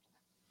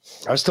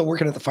 I was still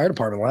working at the fire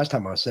department last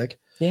time I was sick.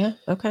 Yeah.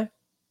 Okay.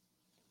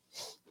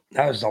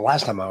 That was the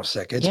last time I was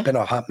sick. It's been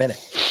a hot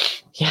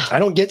minute. Yeah. I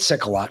don't get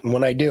sick a lot. And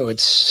when I do,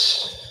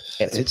 it's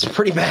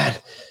pretty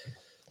bad.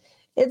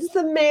 It's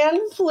the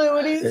man flu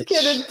and he's going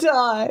to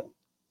die.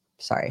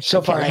 Sorry. So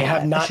far, I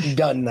have not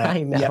done that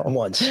yet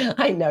once.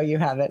 I know you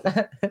haven't.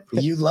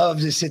 You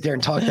love to sit there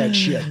and talk that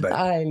shit, but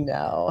I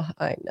know.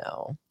 All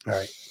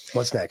right.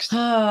 What's next?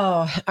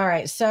 Oh, all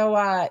right.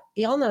 So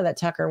y'all know that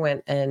Tucker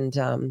went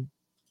and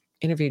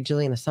interviewed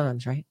Julian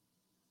Assange, right?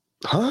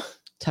 Huh?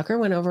 Tucker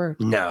went over.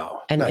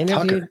 No. And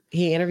Tucker.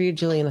 He interviewed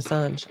Julian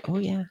Assange. Oh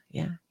yeah.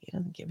 Yeah. He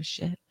doesn't give a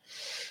shit.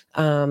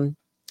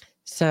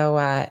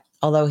 So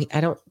although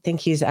I don't think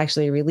he's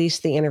actually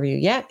released the interview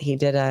yet, he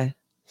did a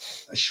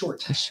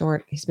short.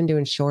 He's been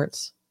doing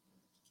shorts,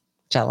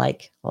 which I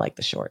like. I like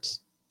the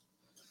shorts.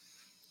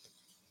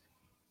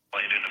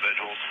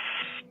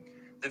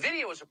 The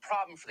video was a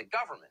problem for the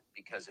government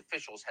because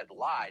officials had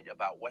lied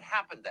about what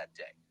happened that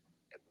day.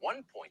 At one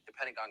point, the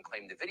Pentagon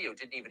claimed the video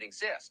didn't even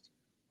exist.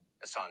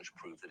 Assange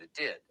proved that it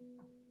did.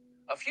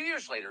 A few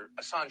years later,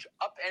 Assange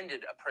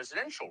upended a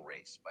presidential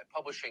race by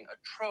publishing a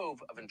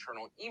trove of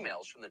internal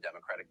emails from the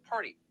Democratic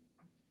Party.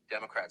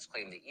 Democrats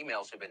claimed the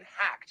emails had been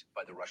hacked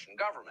by the Russian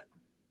government,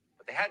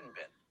 but they hadn't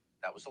been.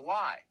 That was a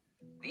lie.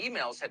 The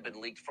emails had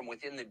been leaked from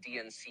within the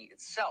DNC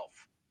itself,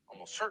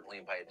 almost certainly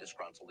by a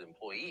disgruntled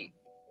employee.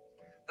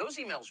 Those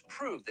emails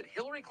proved that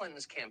Hillary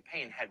Clinton's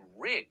campaign had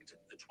rigged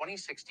the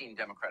 2016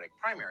 Democratic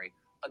primary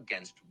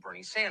against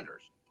Bernie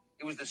Sanders.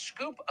 It was the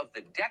scoop of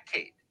the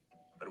decade,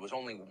 but it was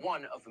only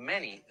one of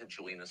many that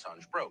Julian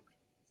Assange broke.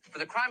 For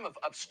the crime of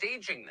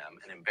upstaging them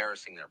and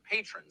embarrassing their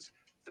patrons,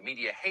 the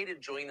media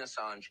hated Julian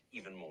Assange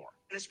even more.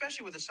 And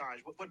especially with Assange,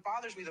 what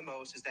bothers me the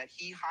most is that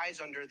he hides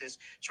under this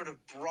sort of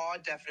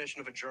broad definition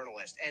of a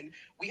journalist. And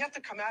we have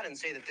to come out and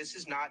say that this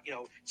is not,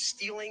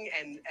 stealing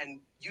and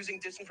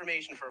using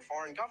disinformation for a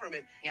foreign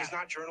government is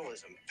not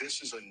journalism.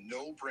 This is a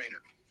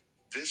no-brainer.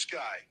 This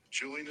guy,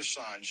 Julian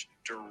Assange,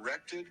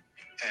 directed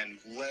and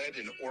led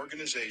an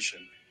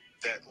organization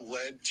that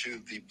led to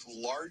the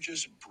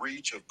largest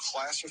breach of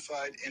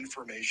classified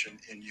information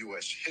in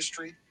U.S.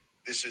 history.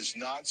 This is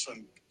not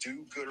some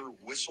do-gooder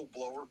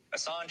whistleblower.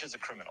 Assange is a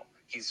criminal.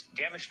 He's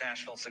damaged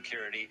national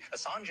security.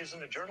 Assange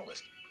isn't a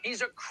journalist.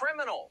 He's a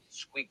criminal,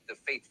 squeaked the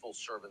faithful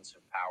servants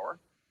of power.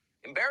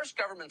 Embarrassed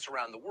governments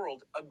around the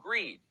world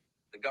agreed.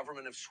 The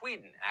government of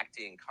Sweden,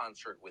 acting in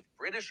concert with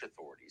British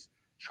authorities,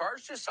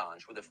 charged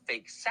Assange with a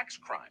fake sex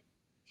crime.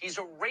 He's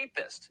a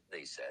rapist,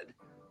 they said.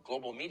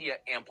 Global media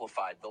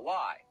amplified the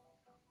lie.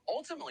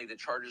 Ultimately, the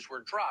charges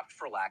were dropped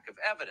for lack of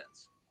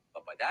evidence.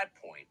 But by that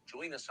point,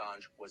 Julian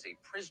Assange was a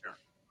prisoner.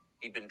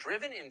 He'd been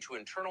driven into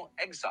internal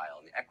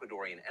exile in the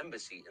Ecuadorian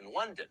embassy in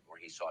London, where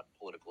he sought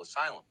political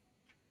asylum.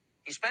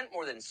 He spent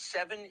more than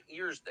 7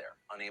 years there,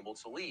 unable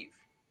to leave.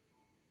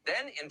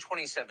 Then, in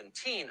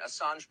 2017,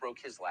 Assange broke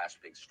his last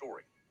big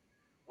story.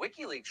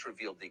 WikiLeaks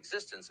revealed the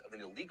existence of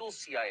an illegal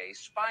CIA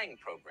spying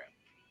program.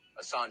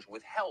 Assange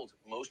withheld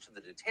most of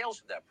the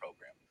details of that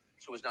program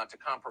so as not to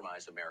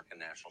compromise American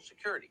national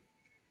security.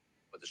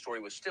 But the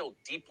story was still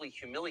deeply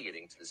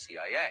humiliating to the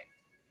CIA.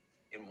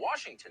 In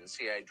Washington,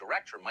 CIA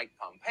Director Mike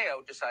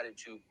Pompeo decided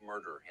to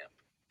murder him.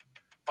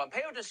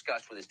 Pompeo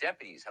discussed with his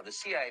deputies how the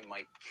CIA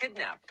might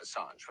kidnap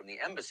Assange from the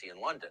embassy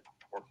in London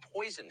or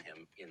poison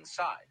him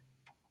inside.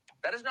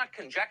 That is not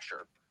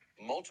conjecture.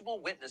 Multiple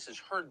witnesses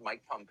heard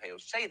Mike Pompeo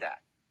say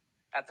that.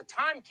 At the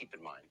time, keep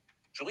in mind,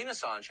 Julian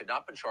Assange had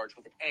not been charged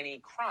with any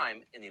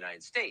crime in the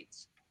United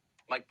States.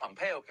 Mike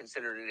Pompeo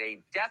considered it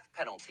a death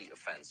penalty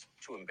offense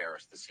to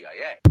embarrass the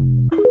CIA.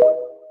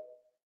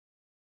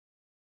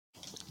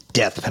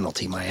 Death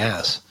penalty, my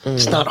ass.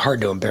 It's not hard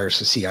to embarrass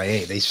the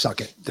CIA. They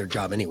suck at their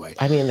job anyway.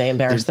 I mean, they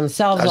embarrass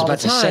themselves all the time. I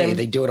was about to say,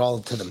 they do it all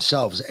to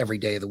themselves every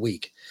day of the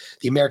week.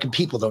 The American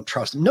people don't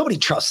trust them. Nobody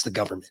trusts the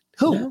government.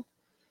 Who?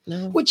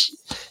 No. Which,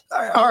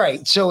 all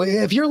right. So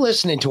if you're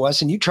listening to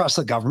us and you trust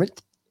the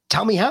government,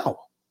 tell me how.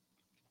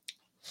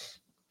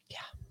 Yeah.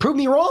 Prove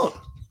me wrong.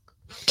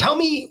 Tell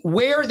me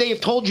where they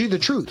have told you the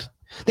truth.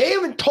 They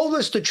haven't told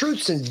us the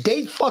truth since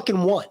day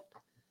fucking one.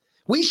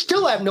 We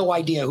still have no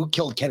idea who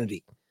killed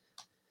Kennedy.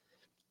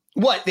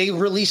 What, they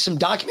released some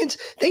documents?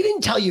 They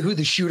didn't tell you who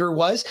the shooter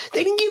was.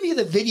 They didn't give you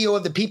the video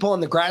of the people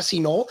on the grassy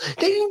knoll.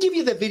 They didn't give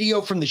you the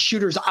video from the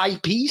shooter's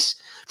eyepiece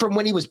from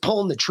when he was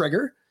pulling the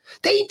trigger.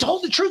 They ain't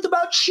told the truth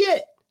about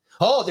shit.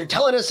 Oh, they're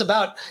telling us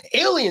about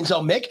aliens,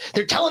 oh, Mick.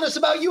 They're telling us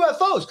about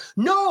UFOs.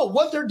 No,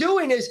 what they're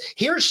doing is,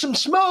 here's some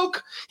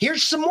smoke,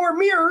 here's some more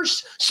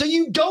mirrors, so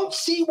you don't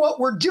see what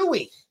we're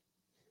doing.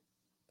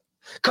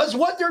 Because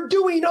what they're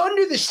doing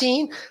under the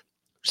scene,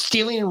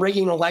 stealing and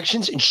rigging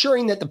elections,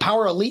 ensuring that the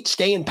power elite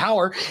stay in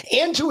power,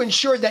 and to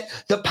ensure that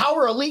the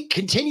power elite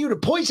continue to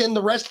poison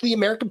the rest of the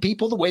American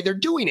people the way they're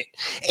doing it,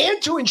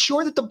 and to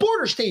ensure that the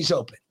border stays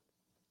open.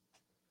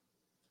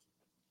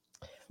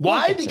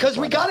 Why? Because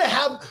we got to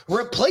have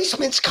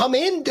replacements come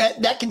in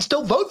that can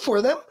still vote for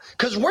them,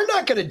 because we're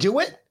not going to do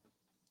it.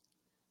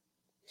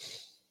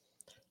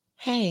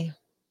 Hey,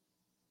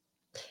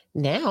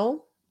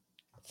 now,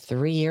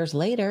 3 years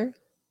later.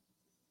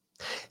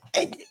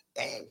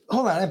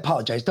 Hold on, I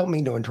apologize. Don't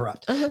mean to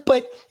interrupt.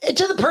 But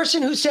to the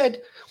person who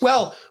said,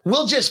 well,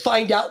 we'll just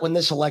find out when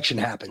this election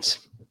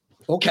happens.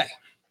 Okay.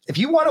 If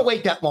you want to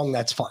wait that long,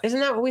 that's fine. Isn't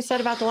that what we said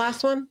about the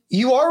last one?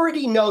 You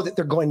already know that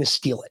they're going to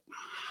steal it.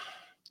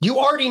 You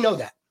already know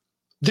that.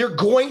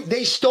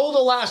 They stole the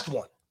last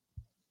one.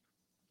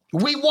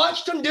 We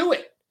watched them do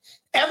it.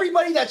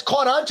 Everybody that's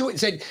caught on to it and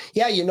said,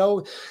 yeah,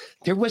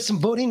 there was some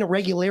voting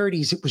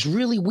irregularities. It was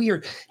really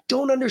weird.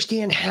 Don't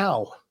understand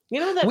how. You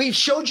know that we've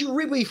showed you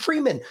Wrigley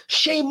Freeman,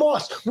 Shea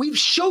Moss. We've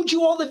showed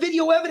you all the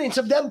video evidence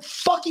of them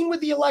fucking with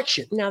the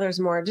election. Now there's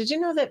more. Did you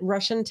know that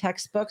Russian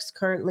textbooks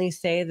currently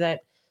say that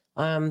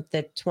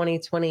the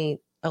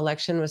 2020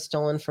 election was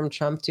stolen from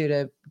Trump due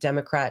to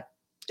Democrat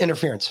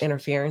interference,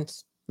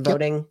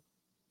 voting,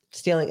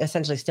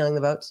 essentially stealing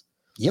the votes?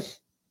 Yep.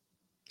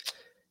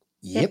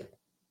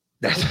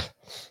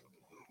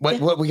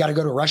 What we got to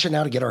go to Russia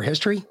now to get our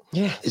history?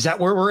 Yeah. Is that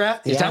where we're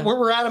at? Is that where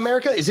we're at,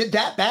 America? Is it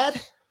that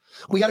bad?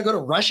 We got to go to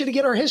Russia to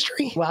get our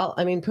history? Well,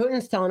 I mean,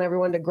 Putin's telling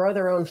everyone to grow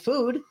their own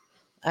food,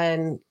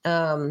 and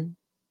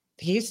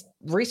he's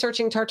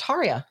researching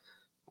Tartaria.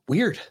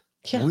 Weird.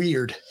 Yeah.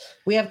 Weird.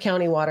 We have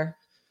county water.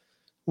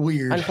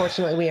 Weird.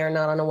 Unfortunately, we are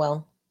not on a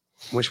well.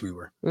 Wish we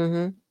were.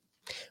 Mm-hmm.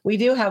 We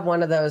do have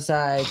one of those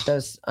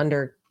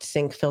under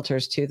sink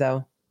filters too,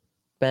 though,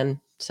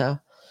 Ben. So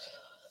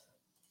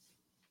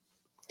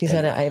he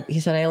said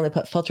I only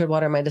put filtered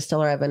water in my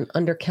distiller. I have an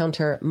under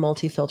counter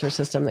multi-filter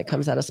system that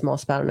comes out a small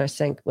spout in our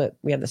sink. But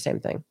we have the same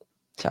thing.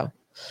 So,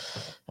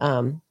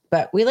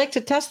 but we like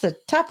to test the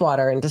tap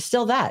water and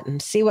distill that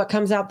and see what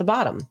comes out the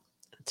bottom.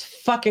 It's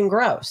fucking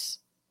gross.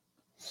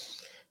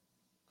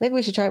 Maybe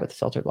we should try it with the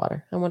filtered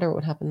water. I wonder what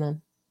would happen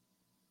then.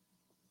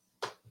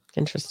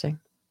 Interesting.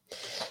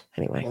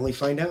 Anyway. Only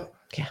find out.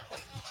 Yeah.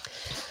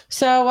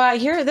 So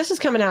here, this is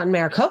coming out in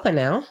Maricopa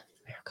now.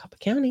 Maricopa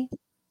County.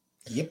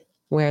 Yep.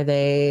 Where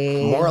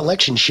they... More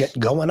election shit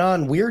going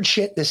on. Weird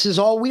shit. This is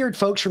all weird,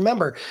 folks.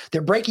 Remember,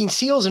 they're breaking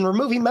seals and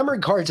removing memory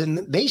cards. And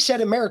they said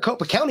in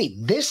Maricopa County,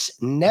 this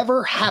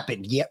never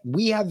happened. Yet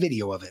we have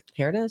video of it.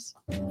 Here it is.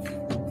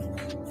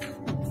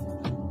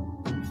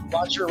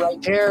 Watch her right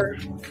there.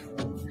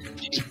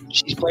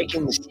 She's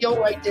breaking the seal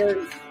right there.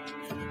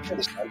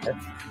 Because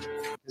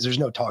there's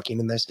no talking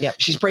in this. Yeah.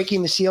 She's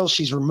breaking the seals.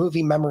 She's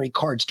removing memory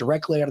cards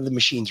directly out of the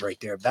machines right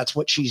there. That's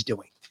what she's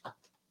doing.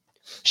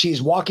 She's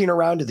walking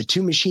around to the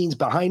two machines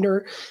behind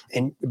her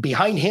and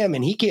behind him,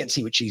 and he can't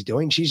see what she's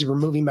doing. She's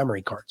removing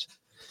memory cards.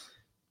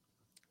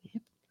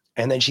 Yep.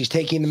 And then she's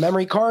taking the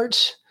memory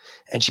cards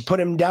and she put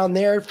them down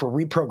there for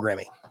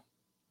reprogramming.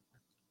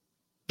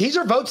 These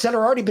are votes that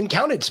have already been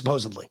counted,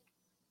 supposedly.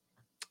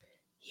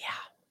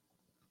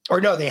 Or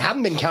no, they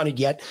haven't been counted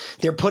yet.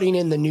 They're putting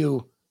in the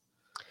new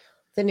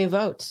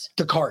votes,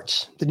 the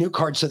new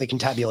cards, so they can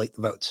tabulate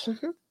the votes.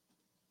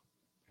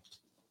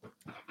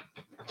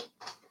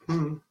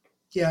 Mm-hmm.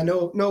 Yeah,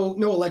 no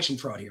election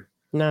fraud here.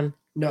 None.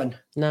 No.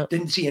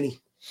 Didn't see any.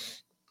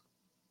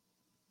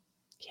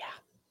 Yeah.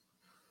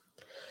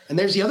 And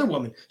there's the other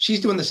woman. She's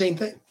doing the same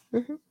thing.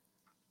 Mm-hmm.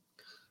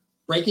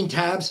 Breaking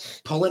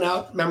tabs, pulling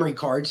out memory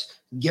cards,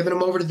 giving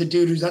them over to the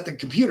dude who's at the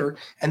computer,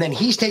 and then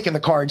he's taking the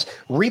cards,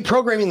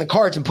 reprogramming the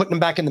cards, and putting them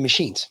back in the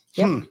machines.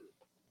 Yep.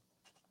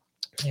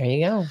 There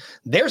you go.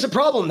 There's a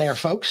problem there,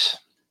 folks.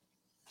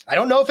 I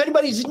don't know if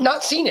anybody's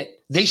not seen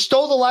it. They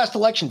stole the last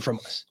election from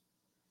us.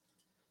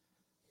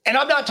 And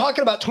I'm not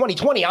talking about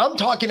 2020. I'm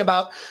talking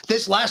about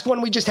this last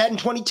one we just had in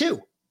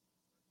 22.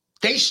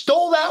 They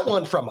stole that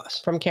one from us.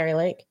 From Carrie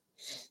Lake.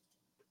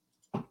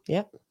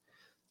 Yep.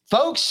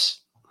 Folks.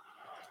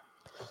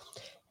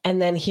 And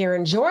then here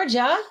in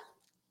Georgia.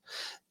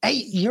 Hey,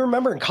 you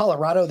remember in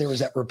Colorado, there was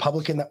that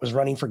Republican that was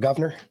running for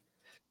governor?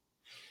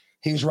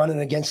 He was running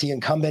against the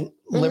incumbent,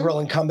 liberal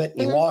incumbent,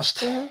 and he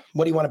lost.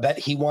 What do you want to bet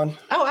he won?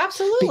 Oh,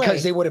 absolutely.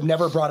 Because they would have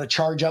never brought a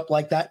charge up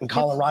like that in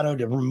Colorado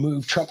to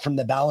remove Trump from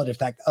the ballot if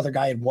that other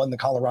guy had won the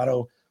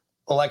Colorado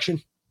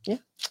election. Yeah.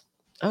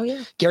 Oh,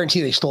 yeah.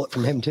 Guarantee they stole it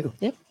from him, too.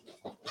 Yep.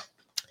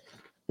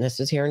 This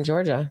is here in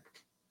Georgia.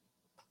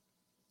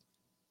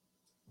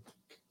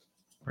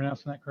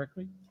 Pronouncing that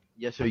correctly?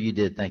 Yes, sir, you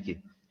did. Thank you.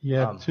 You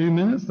have 2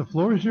 minutes. The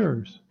floor is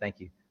yours. Thank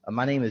you.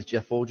 My name is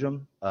Jeff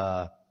Oldham.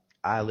 I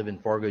live in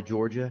Fargo,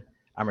 Georgia.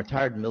 I'm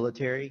retired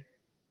military,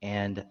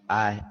 and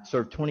I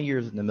served 20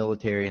 years in the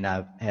military, and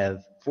I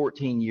have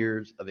 14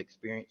 years of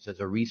experience as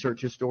a research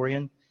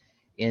historian.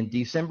 In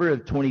December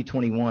of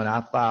 2021,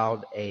 I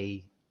filed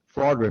a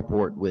fraud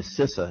report with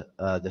CISA,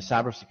 the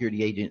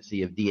cybersecurity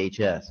agency of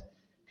DHS,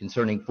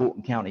 concerning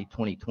Fulton County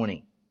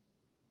 2020.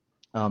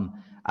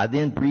 I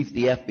then briefed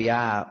the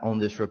FBI on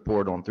this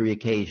report on 3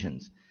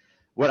 occasions.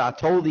 What I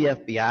told the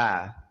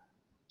FBI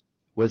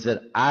was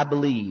that I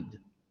believed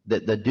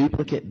that the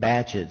duplicate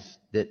batches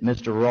that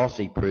Mr.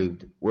 Rossi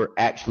proved were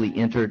actually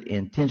entered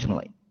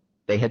intentionally.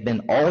 They had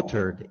been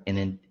altered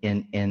and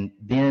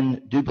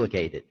then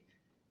duplicated.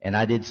 And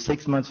I did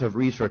 6 months of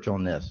research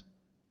on this.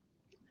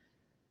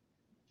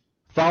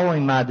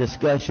 Following my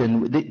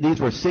discussion, these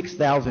were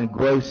 6,000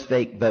 gross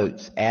fake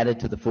votes added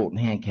to the Fulton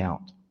hand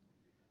count.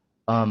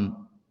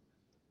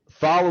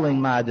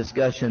 Following my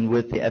discussion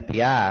with the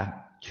FBI,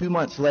 2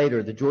 months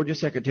later, the Georgia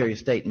Secretary of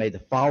State made the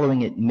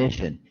following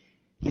admission.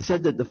 He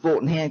said that the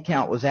Fulton hand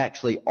count was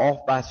actually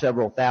off by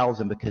several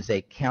thousand because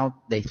they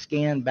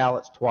scanned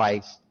ballots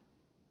twice.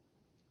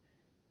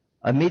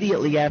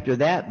 Immediately after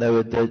that, though,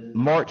 at the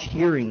March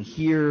hearing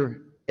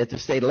here at the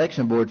State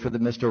Election Board for the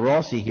Mr.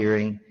 Rossi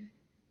hearing,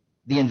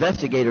 the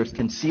investigators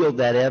concealed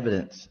that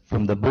evidence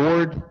from the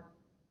board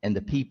and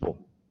the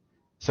people.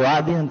 So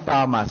I then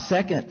filed my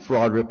second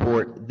fraud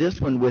report,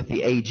 this one with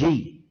the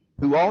AG,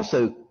 who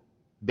also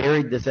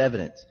buried this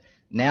evidence.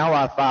 Now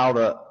I filed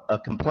a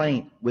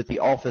complaint with the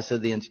Office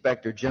of the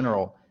Inspector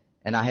General,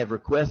 and I have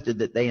requested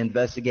that they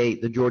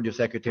investigate the Georgia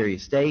Secretary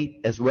of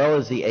State as well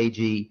as the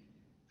AG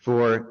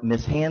for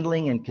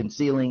mishandling and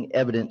concealing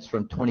evidence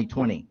from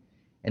 2020.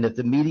 And if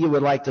the media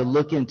would like to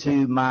look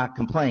into my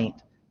complaint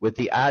with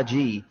the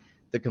IG,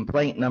 The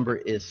complaint number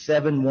is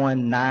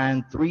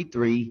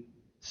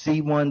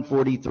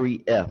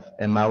 71933C143F,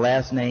 and my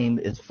last name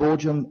is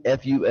Fulgham,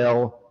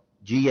 Fulgham.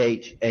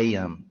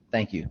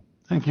 Thank you.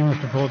 Thank you,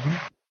 Mr. Fulgham.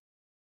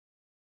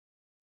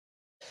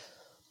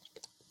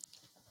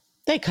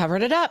 They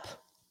covered it up.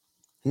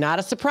 Not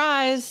a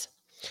surprise.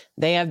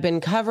 They have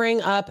been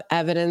covering up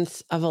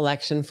evidence of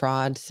election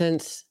fraud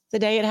since the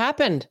day it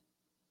happened.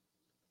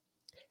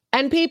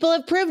 And people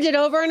have proved it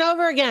over and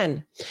over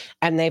again.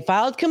 And they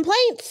filed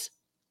complaints.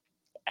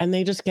 And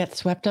they just get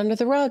swept under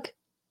the rug.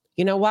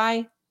 You know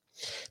why?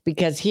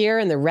 Because here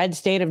in the red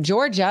state of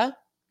Georgia,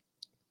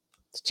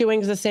 it's two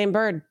wings of the same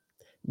bird.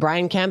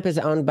 Brian Kemp is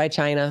owned by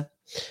China.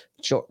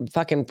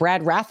 Fucking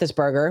Brad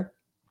Raffensperger,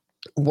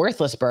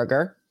 worthless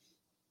burger,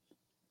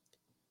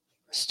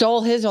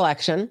 stole his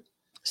election.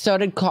 So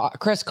did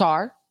Chris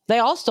Carr. They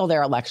all stole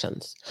their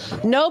elections.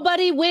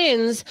 Nobody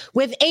wins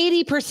with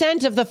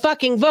 80% of the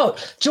fucking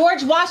vote.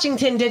 George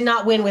Washington did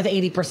not win with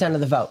 80% of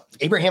the vote.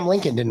 Abraham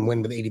Lincoln didn't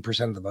win with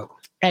 80% of the vote.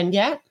 And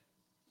yet,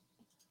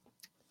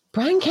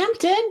 Brian Kemp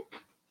did.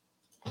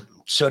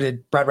 So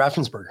did Brad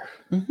Raffensperger.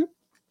 Mm-hmm.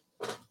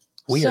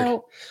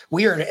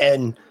 Weird.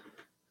 And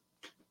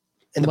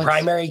in the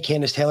primary,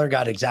 Candace Taylor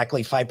got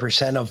exactly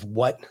 5% of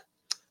what?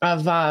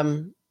 Of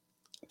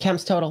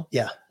Kemp's total.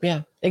 Yeah.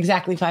 Yeah.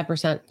 Exactly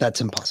 5%.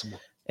 That's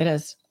impossible. It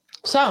is.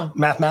 So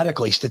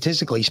mathematically,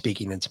 statistically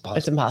speaking, it's impossible.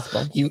 It's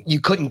impossible.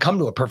 You couldn't come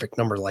to a perfect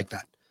number like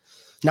that.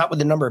 Not with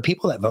the number of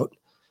people that vote.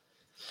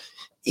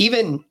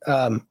 Even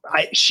I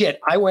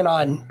went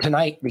on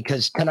tonight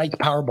because tonight's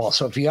Powerball.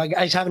 So if you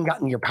guys haven't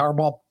gotten your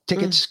Powerball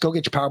tickets, go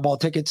get your Powerball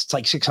tickets. It's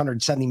like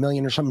 670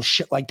 million or some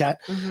shit like that.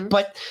 Mm-hmm.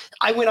 But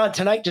I went on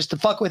tonight just to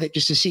fuck with it,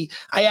 just to see.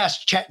 I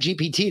asked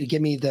ChatGPT to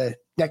give me the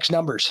next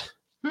numbers.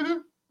 Mm-hmm.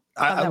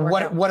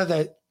 What are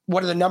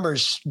the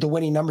numbers? The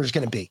winning numbers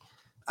going to be?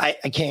 I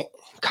can't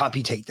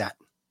computate that.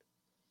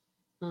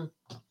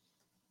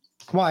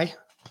 Why?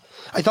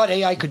 I thought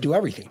AI could do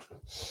everything.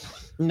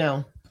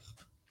 No.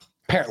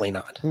 Apparently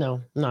not.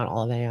 No, not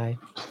all of AI.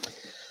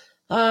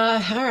 All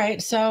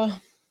right. So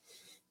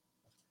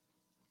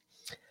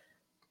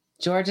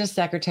Georgia's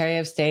Secretary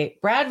of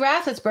State, Brad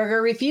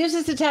Raffensperger,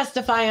 refuses to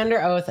testify under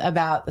oath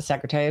about the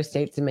Secretary of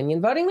State's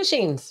Dominion voting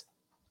machines.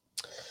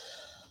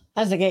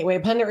 As the Gateway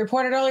Pundit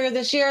reported earlier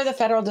this year, the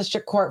Federal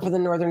District Court for the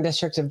Northern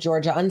District of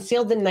Georgia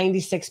unsealed the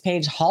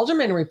 96-page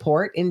Halderman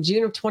report in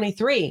June of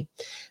 23,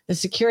 the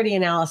security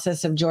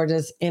analysis of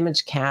Georgia's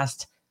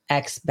ImageCast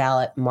X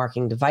ballot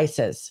marking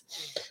devices.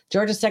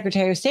 Georgia's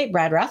Secretary of State,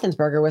 Brad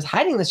Raffensperger, was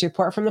hiding this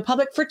report from the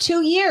public for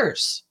 2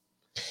 years.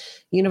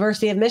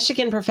 University of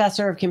Michigan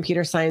professor of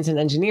computer science and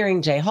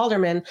engineering, Jay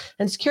Halderman,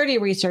 and security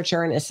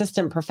researcher and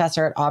assistant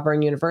professor at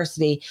Auburn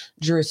University,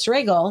 Drew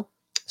Sringal,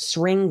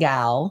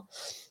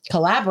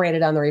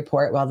 collaborated on the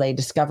report while they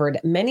discovered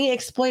many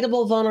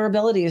exploitable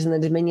vulnerabilities in the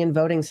Dominion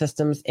voting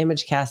system's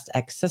ImageCast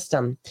X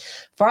system.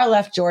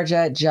 Far-left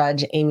Georgia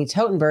Judge Amy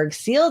Totenberg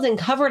sealed and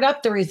covered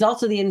up the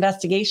results of the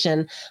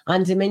investigation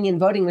on Dominion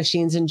voting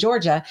machines in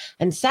Georgia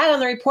and sat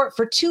on the report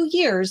for 2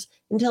 years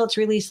until its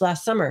release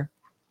last summer.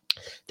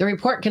 The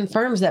report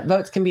confirms that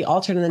votes can be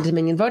altered in the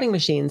Dominion voting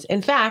machines.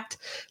 In fact,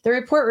 the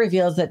report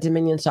reveals that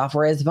Dominion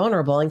software is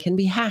vulnerable and can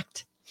be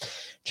hacked.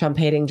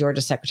 Trump-hating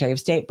Georgia Secretary of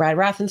State Brad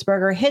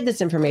Raffensperger hid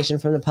this information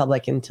from the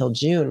public until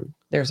June.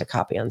 There's a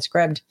copy on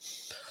Scribd.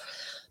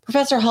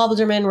 Professor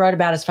Halderman wrote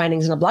about his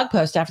findings in a blog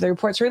post after the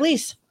report's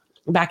release.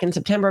 Back in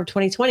September of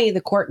 2020,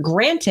 the court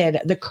granted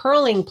the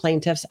curling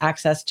plaintiffs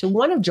access to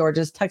one of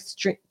Georgia's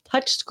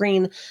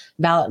touchscreen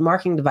ballot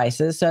marking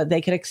devices so that they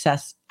could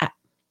assess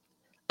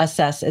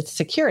its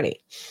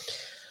security.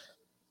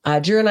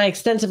 Drew and I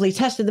extensively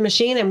tested the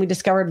machine, and we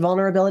discovered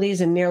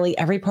vulnerabilities in nearly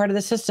every part of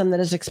the system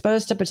that is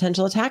exposed to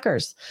potential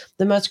attackers.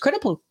 The most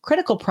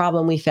critical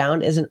problem we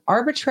found is an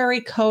arbitrary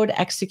code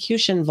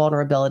execution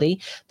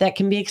vulnerability that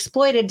can be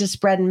exploited to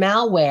spread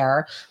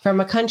malware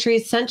from a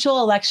country's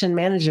central election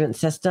management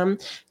system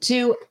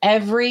to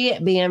every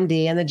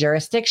BMD in the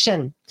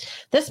jurisdiction.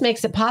 This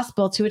makes it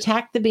possible to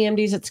attack the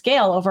BMDs at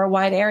scale over a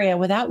wide area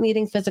without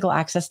needing physical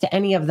access to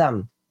any of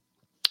them.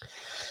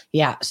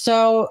 Yeah,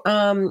 so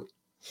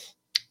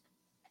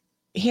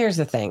here's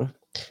the thing.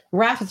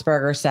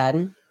 Raffensperger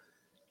said,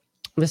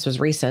 this was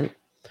recent,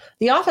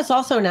 the office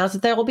also announced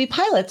that there will be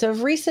pilots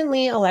of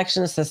recently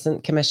Election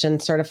Assistant Commission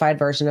certified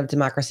version of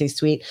Democracy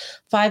Suite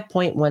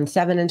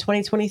 5.17 in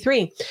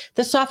 2023.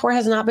 The software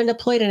has not been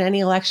deployed in any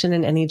election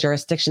in any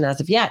jurisdiction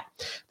as of yet.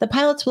 The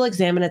pilots will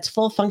examine its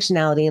full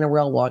functionality in a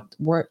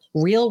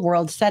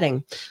real-world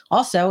setting.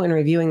 Also, in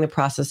reviewing the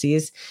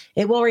processes,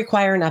 it will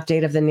require an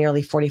update of the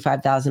nearly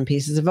 45,000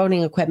 pieces of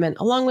voting equipment,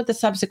 along with the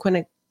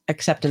subsequent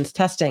acceptance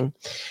testing.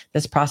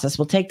 This process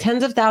will take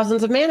tens of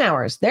thousands of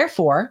man-hours.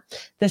 Therefore,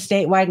 the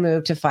statewide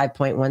move to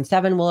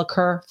 5.17 will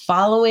occur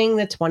following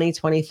the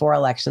 2024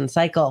 election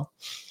cycle.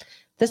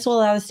 This will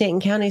allow the state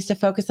and counties to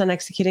focus on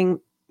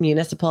executing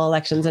municipal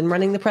elections and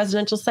running the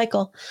presidential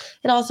cycle.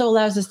 It also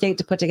allows the state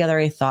to put together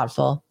a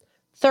thoughtful,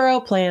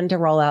 thorough plan to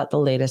roll out the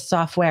latest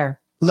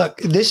software. Look,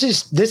 this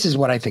is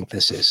what I think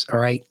this is. All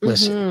right.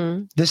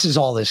 Listen, This is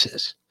all this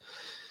is.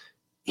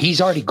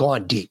 He's already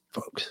gone deep,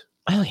 folks.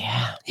 Oh,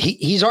 yeah.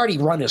 He's already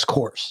run his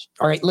course.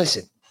 All right,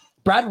 listen.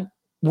 Brad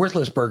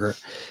Worthlessberger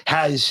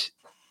has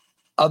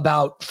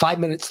about 5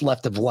 minutes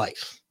left of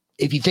life,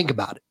 if you think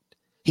about it.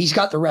 He's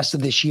got the rest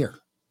of this year.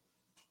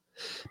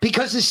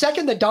 Because the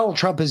second that Donald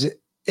Trump is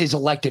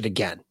elected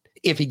again,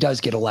 if he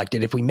does get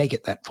elected, if we make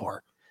it that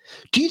far,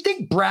 do you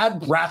think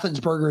Brad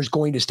Raffensperger is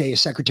going to stay as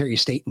Secretary of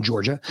State in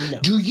Georgia? No.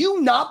 Do you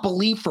not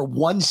believe for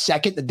 1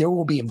 second that there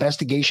will be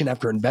investigation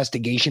after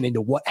investigation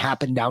into what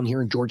happened down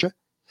here in Georgia?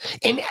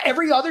 In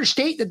every other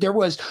state that there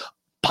was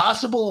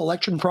possible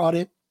election fraud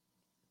in?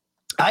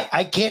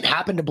 I can't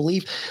happen to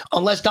believe,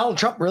 unless Donald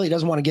Trump really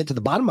doesn't want to get to the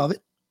bottom of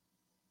it,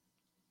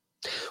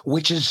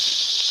 which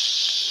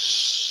is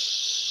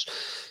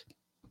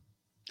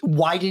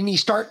why didn't he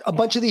start a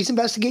bunch of these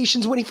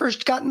investigations when he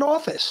first got in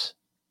office?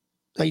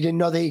 He didn't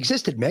know they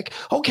existed, Mick.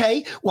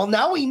 Okay, well,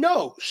 now he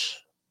knows.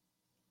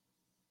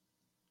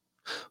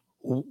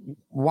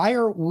 Why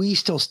are we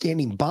still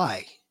standing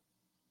by?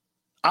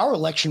 Our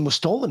election was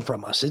stolen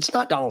from us. It's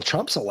not Donald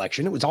Trump's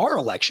election. It was our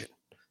election.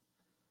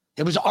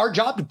 It was our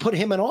job to put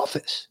him in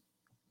office.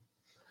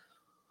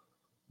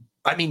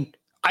 I mean,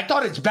 I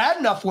thought it's bad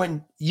enough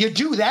when you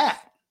do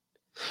that.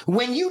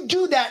 When you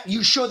do that,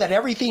 you show that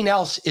everything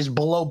else is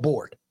below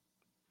board.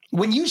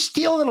 When you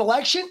steal an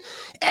election,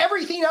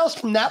 everything else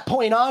from that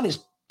point on is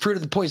fruit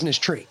of the poisonous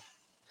tree.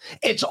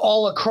 It's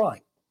all a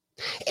crime.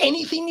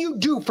 Anything you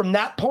do from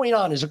that point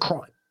on is a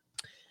crime.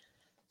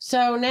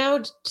 So now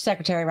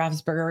Secretary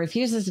Raffensperger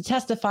refuses to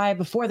testify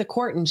before the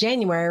court in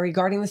January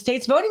regarding the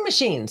state's voting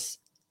machines.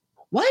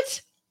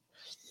 What?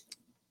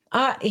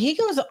 He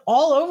goes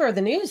all over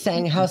the news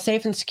saying how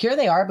safe and secure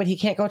they are, but he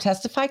can't go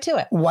testify to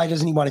it. Why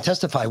doesn't he want to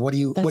testify? What are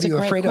you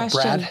afraid of,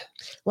 Brad?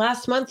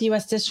 Last month,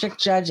 U.S. District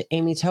Judge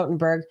Amy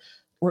Totenberg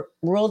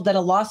ruled that a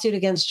lawsuit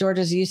against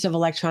Georgia's use of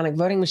electronic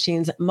voting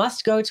machines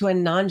must go to a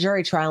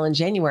non-jury trial in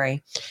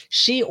January.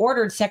 She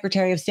ordered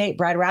Secretary of State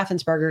Brad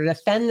Raffensperger to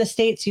defend the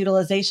state's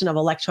utilization of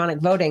electronic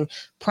voting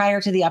prior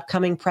to the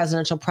upcoming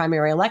presidential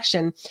primary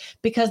election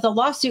because the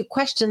lawsuit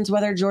questions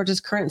whether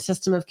Georgia's current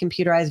system of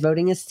computerized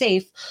voting is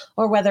safe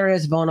or whether it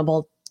is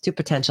vulnerable to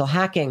potential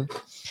hacking.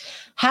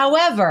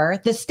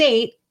 However, the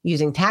state,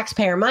 using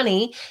taxpayer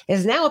money,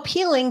 is now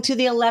appealing to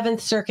the 11th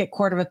Circuit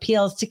Court of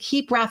Appeals to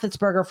keep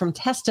Raffensperger from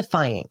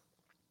testifying.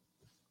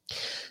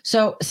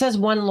 So says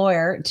one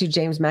lawyer to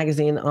James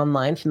Magazine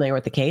Online, familiar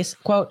with the case,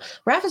 quote,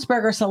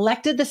 Raffensperger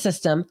selected the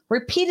system,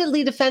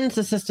 repeatedly defends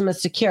the system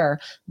as secure,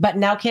 but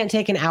now can't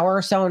take an hour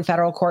or so in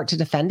federal court to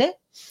defend it.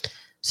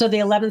 So the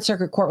 11th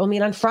Circuit Court will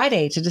meet on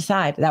Friday to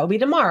decide. That will be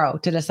tomorrow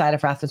to decide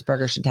if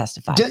Raffensperger should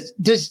testify.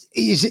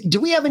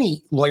 Do we have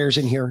any lawyers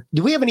in here?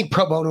 Do we have any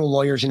pro bono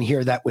lawyers in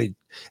here that would?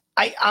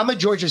 I'm a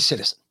Georgia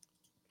citizen.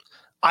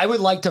 I would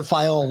like to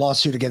file a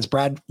lawsuit against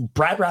Brad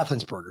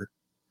Raffensperger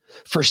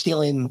for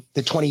stealing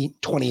the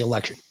 2020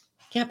 election.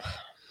 Yep.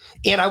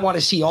 And I want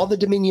to see all the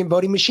Dominion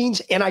voting machines,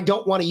 and I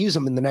don't want to use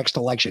them in the next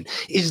election.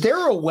 Is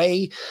there a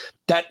way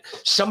that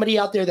somebody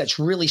out there that's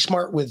really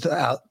smart with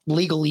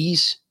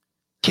legalese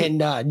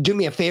can do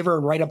me a favor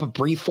and write up a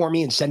brief for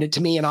me and send it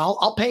to me, and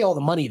I'll pay all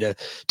the money to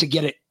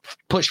get it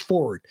pushed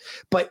forward.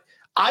 But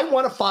I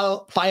want to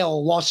file a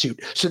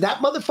lawsuit. So that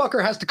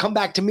motherfucker has to come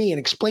back to me and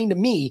explain to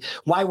me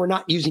why we're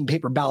not using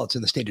paper ballots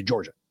in the state of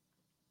Georgia.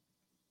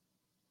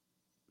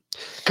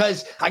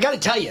 Because I got to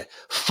tell you,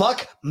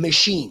 fuck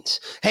machines.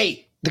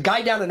 Hey, the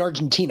guy down in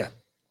Argentina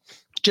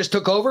just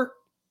took over.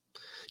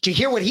 Did you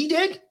hear what he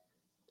did?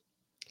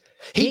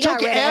 He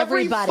took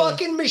every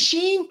fucking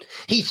machine.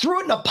 He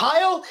threw it in a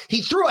pile.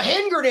 He threw a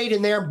hand grenade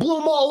in there and blew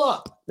them all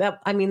up.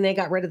 They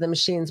got rid of the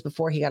machines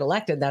before he got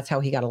elected. That's how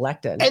he got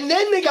elected. And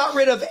then they got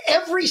rid of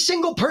every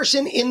single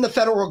person in the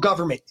federal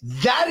government.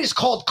 That is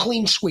called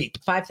clean sweep.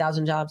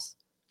 5,000 jobs.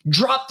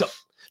 Dropped them.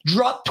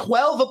 Dropped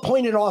 12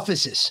 appointed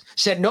offices.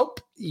 Said,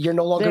 nope, you're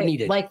no longer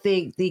needed. Like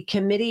the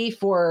Committee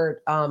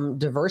for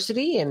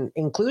Diversity and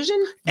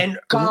Inclusion? And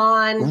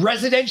gone.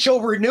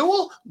 Residential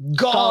renewal?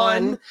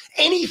 Gone.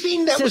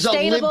 Anything that was a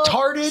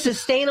libtarded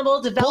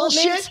sustainable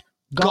development? Bullshit?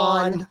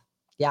 Gone.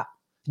 Yeah.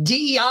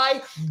 DEI?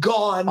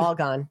 Gone. All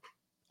gone.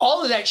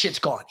 All of that shit's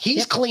gone.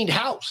 He's cleaned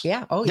house.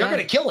 Yeah. Oh, They're going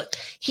to kill it.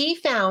 He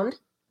found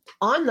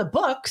on the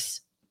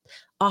books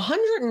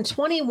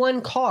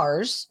 121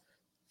 cars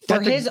for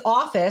his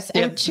office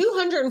and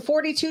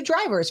 242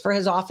 drivers for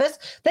his office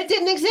that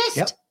didn't exist.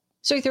 Yep.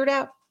 So he threw it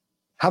out.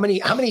 How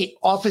many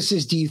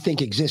offices do you think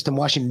exist in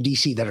Washington,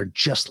 D.C. that are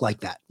just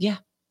like that? Yeah,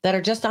 that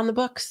are just on the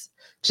books,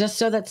 just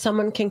so that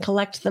someone can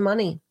collect the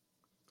money.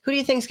 Who do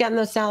you think's getting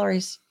those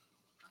salaries?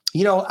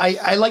 You know,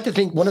 I like to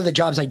think one of the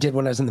jobs I did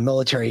when I was in the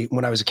military,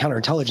 when I was a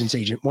counterintelligence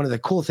agent, one of the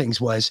cool things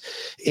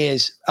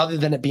is other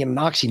than it being an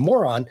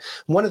oxymoron,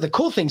 one of the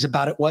cool things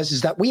about it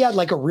is that we had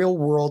like a real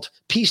world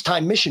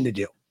peacetime mission to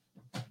do.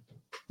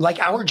 Like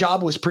our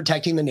job was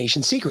protecting the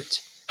nation's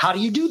secrets. How do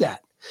you do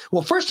that?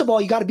 Well, first of all,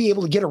 you got to be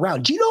able to get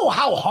around. Do you know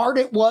how hard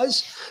it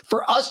was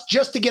for us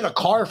just to get a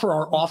car for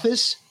our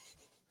office?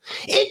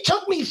 It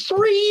took me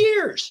 3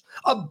 years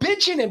of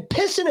bitching and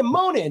pissing and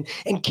moaning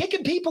and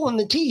kicking people in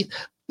the teeth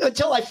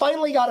until I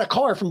finally got a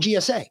car from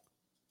GSA.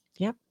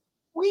 Yep.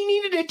 We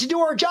needed it to do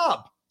our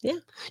job. Yeah.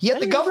 Yet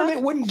the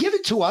government wouldn't give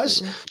it to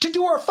us to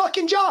do our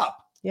fucking job.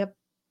 Yep.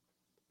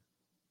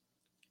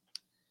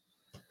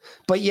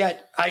 But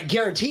yet, I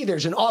guarantee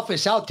there's an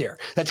office out there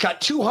that's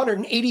got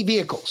 280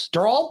 vehicles.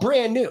 They're all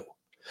brand new.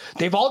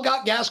 They've all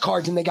got gas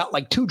cards and they got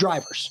like 2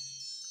 drivers.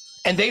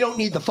 And they don't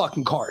need the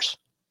fucking cars.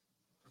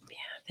 Yeah,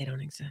 they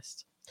don't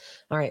exist.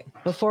 All right.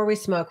 Before we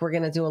smoke, we're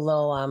going to do a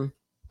little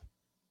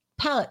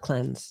palate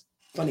cleanse.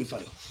 Funny.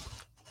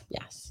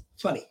 Yes.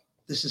 Funny.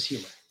 This is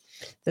humor.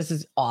 This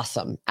is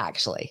awesome,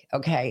 actually.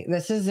 Okay.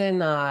 This is in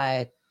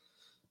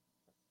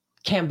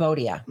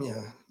Cambodia.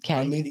 Yeah.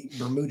 Okay.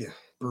 Bermuda.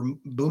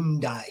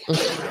 Boomdai.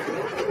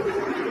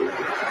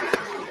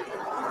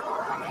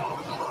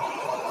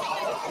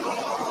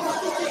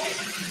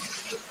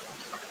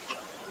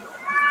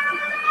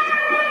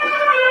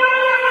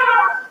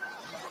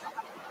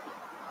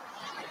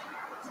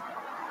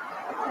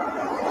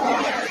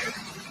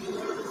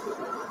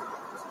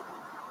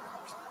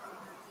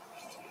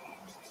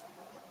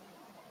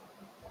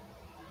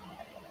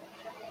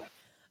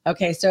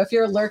 Okay, so if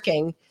you're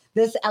lurking,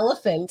 this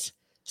elephant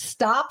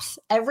stops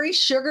every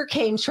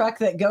sugarcane truck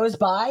that goes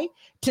by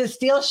to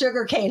steal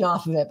sugarcane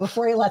off of it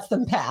before he lets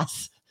them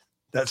pass.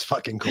 That's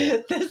fucking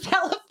cool. This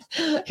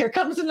elephant, here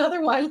comes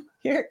another one.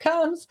 Here it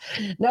comes.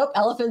 Nope,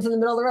 elephant's in the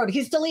middle of the road.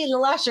 He's still eating the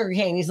last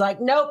sugarcane. He's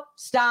like, nope,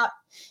 stop.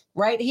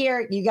 Right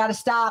here. You got to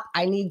stop.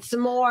 I need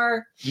some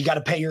more. You got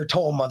to pay your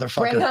toll,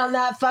 motherfucker. Bring on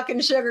that fucking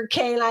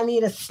sugarcane. I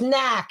need a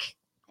snack.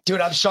 Dude,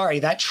 I'm sorry.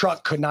 That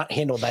truck could not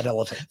handle that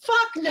elephant.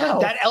 Fuck no.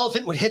 That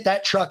elephant would hit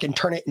that truck and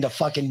turn it into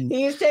fucking...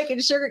 He's taking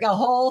a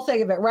whole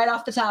thing of it right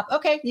off the top.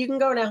 Okay, you can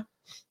go now.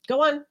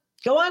 Go on.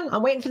 Go on.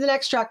 I'm waiting for the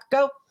next truck.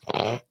 Go.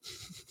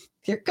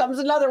 Here comes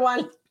another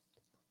one.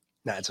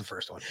 Nah, it's the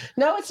first one.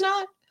 No, it's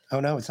not. Oh,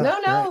 no, it's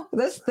not. No.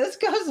 Right. This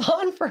goes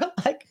on for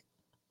like...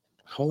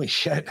 Holy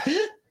shit.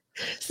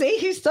 See,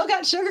 he's still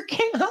got sugar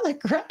cane on the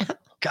ground.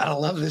 Gotta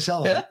love this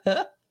elephant.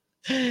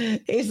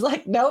 He's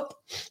like, nope.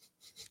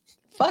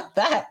 Fuck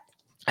that.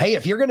 Hey,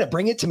 if you're going to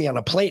bring it to me on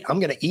a plate, I'm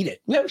going to eat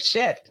it. No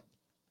shit.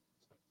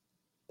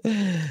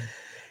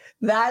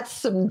 That's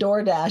some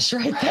DoorDash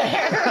right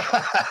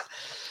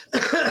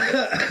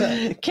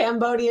there.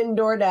 Cambodian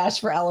DoorDash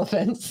for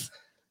elephants.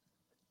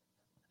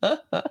 Could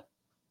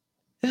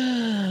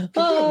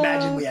you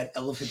imagine we had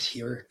elephants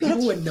here?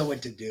 People wouldn't know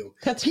what to do.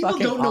 People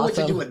don't know what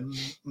to do with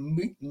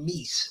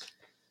meese,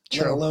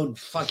 let alone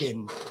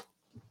fucking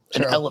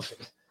an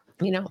elephant.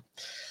 You know,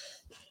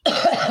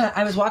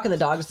 I was walking the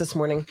dogs this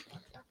morning,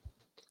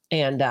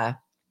 and there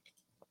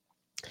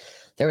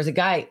was a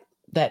guy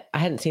that I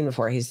hadn't seen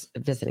before. He's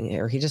visiting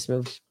here. He just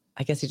moved.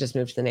 I guess he just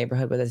moved to the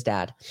neighborhood with his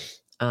dad.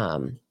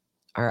 Our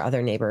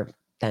other neighbor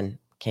then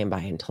came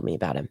by and told me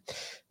about him.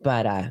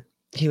 But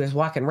he was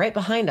walking right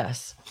behind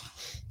us.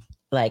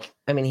 Like,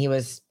 I mean, he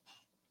was,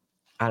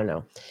 I don't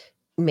know,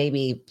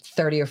 maybe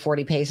 30 or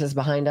 40 paces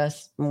behind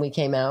us when we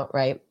came out,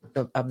 right,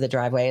 of the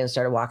driveway and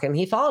started walking.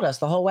 He followed us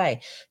the whole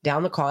way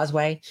down the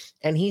causeway,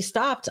 and he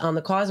stopped on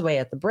the causeway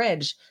at the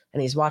bridge,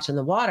 and he's watching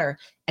the water,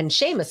 and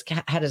Seamus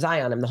had his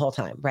eye on him the whole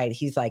time, right?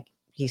 He's like,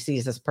 he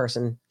sees this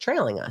person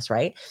trailing us,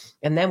 right?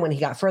 And then when he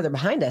got further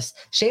behind us,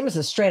 Seamus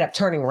is straight up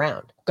turning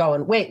around,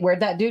 going, wait,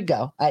 where'd that dude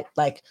go?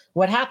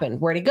 What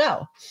happened? Where'd he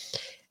go?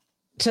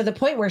 To the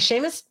point where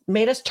Seamus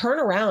made us turn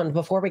around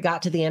before we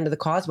got to the end of the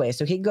causeway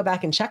so he could go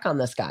back and check on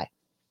this guy.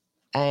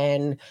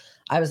 And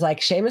I was like,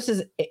 Seamus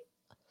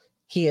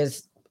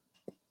is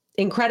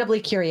incredibly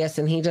curious,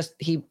 and he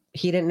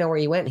didn't know where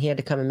you went. He had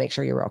to come and make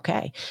sure you were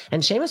okay.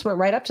 And Seamus went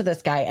right up to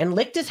this guy and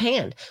licked his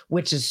hand,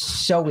 which is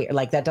so weird.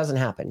 Like, that doesn't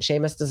happen.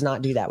 Seamus does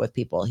not do that with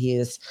people.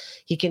 He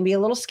can be a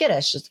little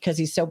skittish just because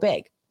he's so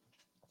big.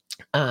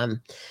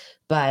 Then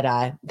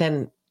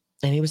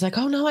he was like,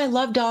 oh no, I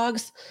love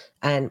dogs.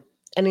 And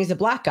he's a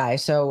black guy.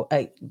 So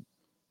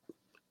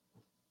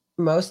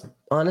most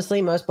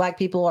black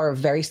people are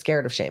very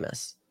scared of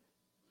Seamus.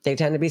 They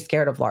tend to be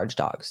scared of large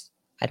dogs.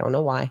 I don't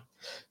know why.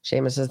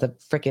 Seamus is the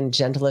freaking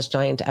gentlest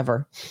giant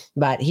ever,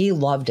 but he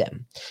loved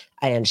him,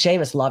 and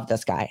Seamus loved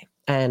this guy.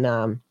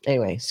 And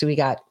anyway, so we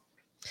got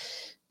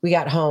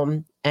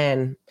home,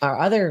 and our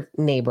other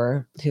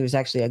neighbor, who's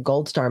actually a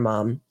Gold Star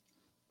mom,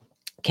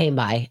 came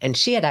by, and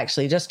she had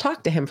actually just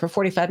talked to him for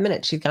 45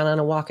 minutes. She'd gone on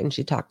a walk and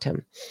she talked to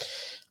him,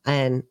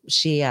 and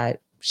she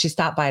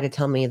stopped by to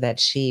tell me that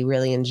she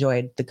really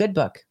enjoyed the good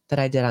book that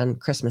I did on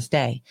Christmas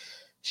Day.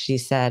 She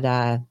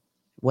said,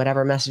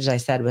 whatever message I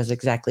said was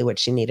exactly what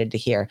she needed to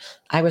hear.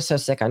 I was so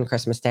sick on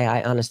Christmas Day.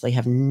 I honestly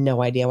have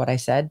no idea what I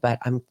said, but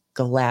I'm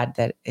glad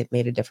that it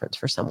made a difference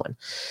for someone.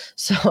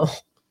 So,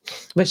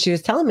 but she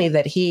was telling me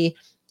that he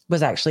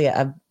was actually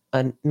a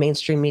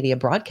mainstream media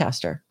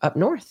broadcaster up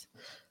north,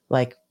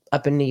 like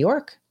up in New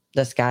York,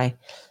 this guy.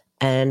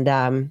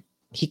 And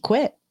he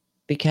quit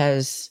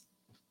because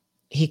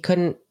he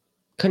couldn't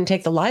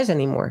take the lies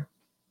anymore.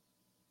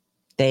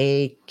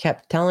 They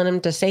kept telling him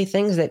to say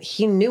things that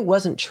he knew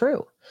wasn't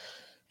true.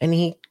 And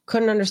he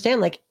couldn't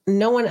understand. Like,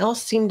 no one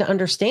else seemed to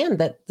understand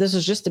that this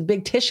was just a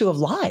big tissue of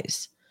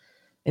lies.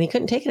 And he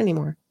couldn't take it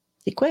anymore.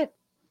 He quit.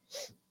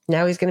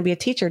 Now he's going to be a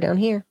teacher down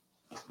here.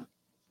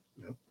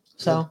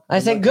 So I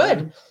say,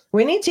 good.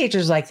 We need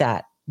teachers like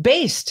that,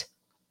 based,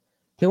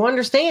 who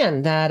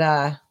understand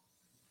that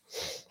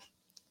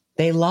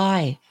they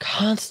lie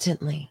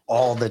constantly.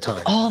 All the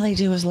time. All they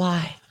do is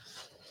lie.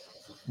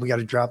 We got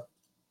to drop.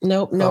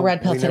 Nope, no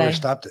red pill we today. Never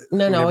stopped it.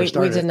 No, we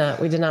did not.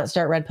 We did not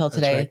start red pill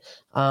today.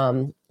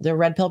 Right. The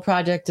red pill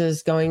project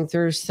is going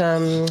through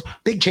some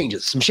big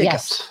changes, some shakeups.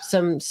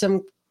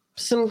 Yes,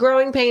 some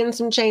growing pains,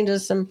 some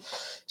changes, some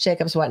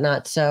shakeups,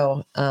 whatnot.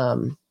 So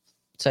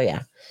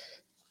yeah,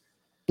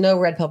 no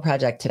red pill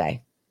project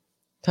today.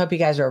 Hope you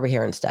guys are over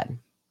here instead.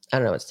 I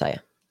don't know what to tell you.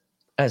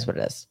 That is what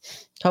it is.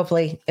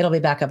 Hopefully it'll be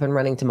back up and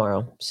running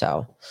tomorrow.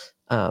 So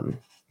I'm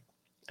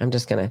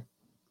just gonna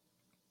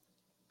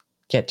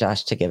get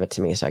Josh to give it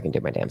to me so I can do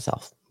my damn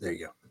self. There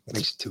you go. It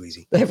makes it too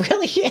easy. It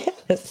really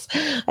is.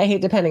 I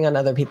hate depending on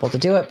other people to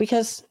do it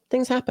because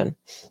things happen.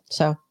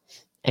 So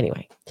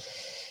anyway,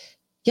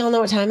 y'all know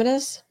what time it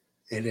is?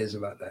 It is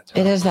about that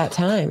time. It is that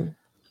time.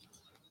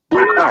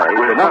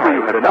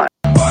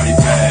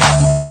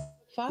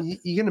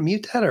 You gonna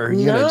mute that, or are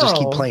you gonna just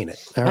keep playing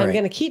it? All right. I'm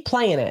gonna keep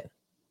playing it.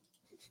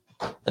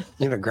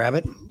 You're gonna grab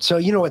it. So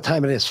you know what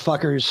time it is,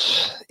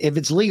 fuckers. If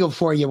it's legal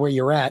for you where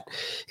you're at,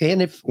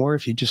 and if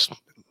you just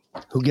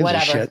who gives a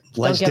shit,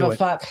 let's do it. Don't give a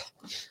fuck.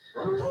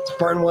 Let's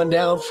burn one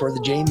down for the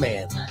J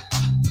Man.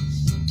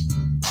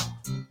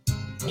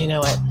 You know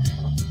what?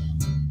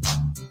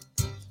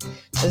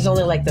 This is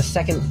only like the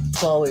second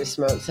bowl we've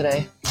smoked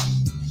today.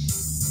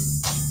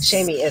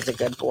 Shamey is a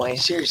good boy.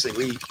 Seriously,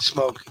 we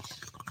smoke.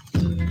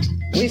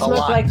 We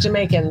smoke like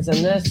Jamaicans, and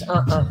this,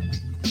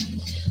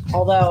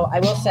 Although I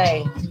will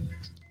say,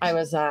 I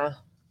was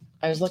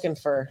looking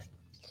for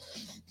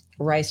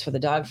rice for the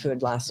dog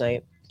food last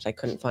night, which I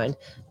couldn't find.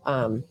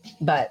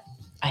 But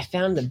I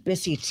found the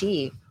Bissy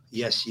tea.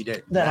 Yes, you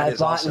did. That I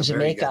bought in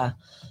Jamaica.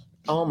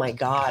 Oh my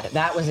God,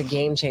 that was a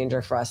game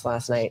changer for us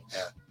last night.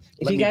 Yeah.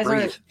 If you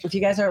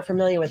guys aren't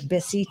familiar with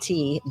Bissy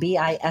tea,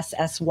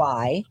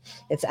 Bissy,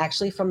 it's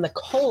actually from the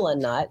cola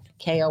nut,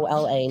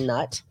 Kola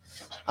nut.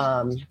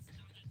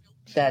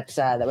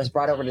 That was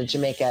brought over to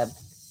Jamaica,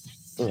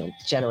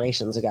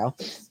 generations ago.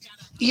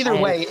 Either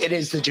way, it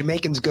is the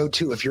Jamaicans'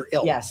 go-to if you're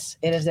ill. Yes,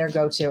 it is their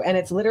go-to, and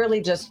it's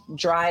literally just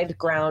dried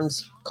ground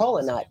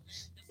cola nut,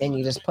 and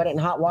you just put it in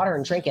hot water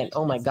and drink it.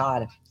 Oh my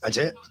God, that's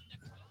it.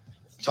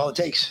 That's all it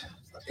takes.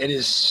 It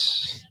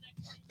is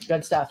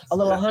good stuff. A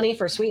little honey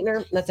for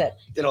sweetener. That's it.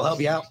 It'll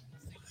help you out.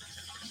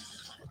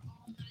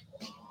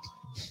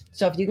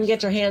 So if you can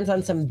get your hands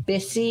on some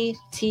Bissy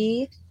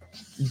tea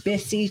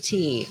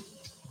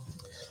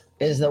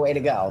is the way to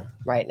go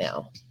right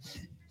now.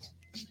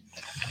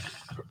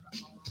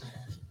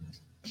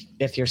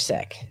 If you're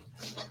sick.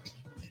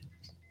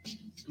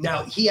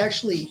 Now, you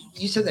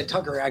said that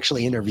Tucker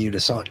actually interviewed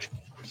Assange.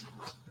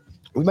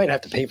 We might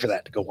have to pay for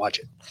that to go watch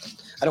it.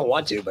 I don't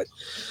want to, but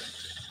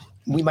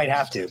we might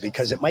have to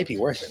because it might be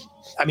worth it.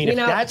 I mean, if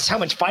that's how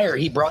much fire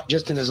he brought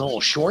just in his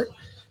little short,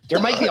 there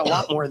might be a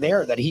lot more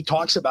there that he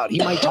talks about. He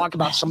might talk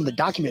about some of the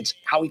documents,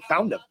 how he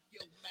found them,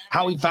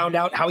 how he found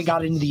out, how he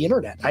got into the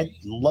internet. I'd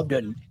love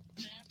to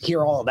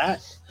hear all of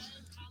that.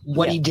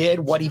 What he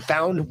did, what he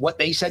found, what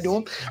they said to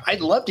him.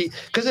 I'd love to,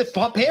 because if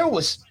Pompeo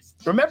was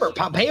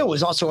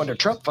also under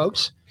Trump,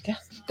 folks. Yeah.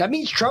 That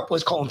means Trump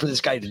was calling for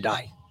this guy to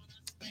die.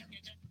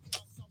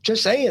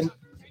 Just saying.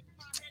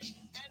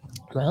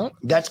 Well,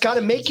 that's got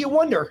to make you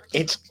wonder.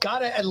 It's got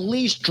to at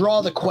least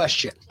draw the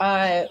question.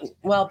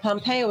 Well,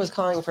 Pompeo was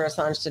calling for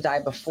Assange to die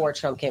before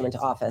Trump came into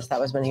office. That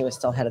was when he was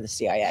still head of the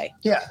CIA.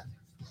 Yeah.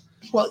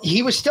 Well,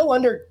 he was still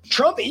under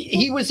Trump.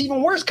 He was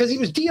even worse because he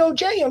was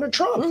DOJ under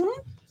Trump.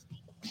 Mm-hmm.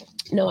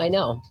 No, I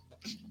know.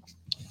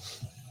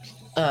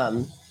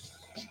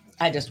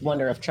 I just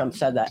wonder if Trump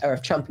said that, or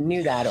if Trump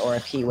knew that, or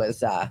if he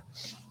was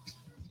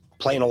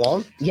playing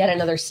along. Yet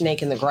another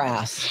snake in the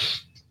grass.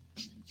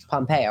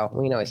 Pompeo,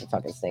 we know he's a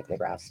fucking snake in the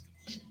grass.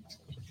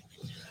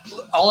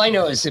 All I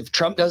know is if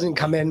Trump doesn't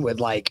come in with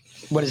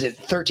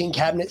 13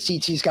 cabinet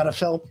seats he's got to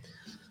fill,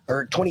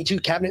 or 22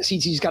 cabinet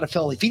seats he's got to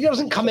fill. If he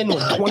doesn't come in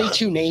with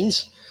 22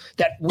 names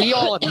that we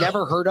all have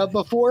never heard of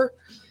before,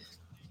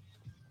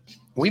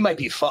 we might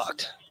be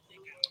fucked.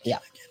 Yeah.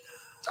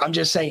 I'm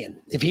just saying,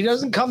 if he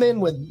doesn't come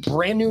in with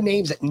brand new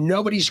names that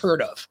nobody's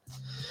heard of,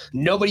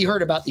 nobody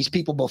heard about these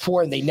people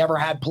before, and they never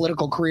had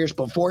political careers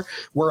before,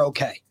 we're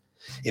okay.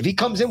 If he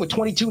comes in with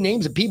 22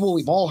 names of people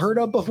we've all heard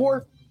of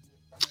before,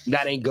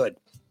 that ain't good.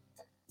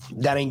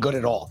 That ain't good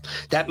at all.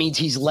 That means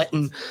he's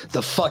letting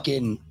the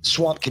fucking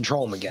swamp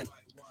control him again.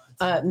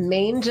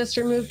 Maine just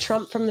removed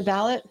Trump from the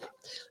ballot.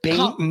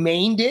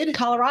 Maine did?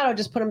 Colorado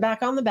just put him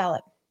back on the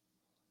ballot.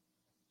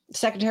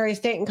 Secretary of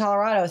State in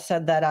Colorado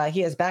said that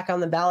he is back on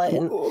the ballot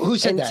Who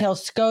said until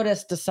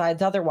SCOTUS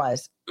decides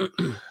otherwise.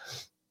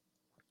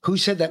 Who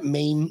said that?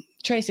 Maine?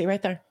 Tracy,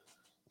 right there.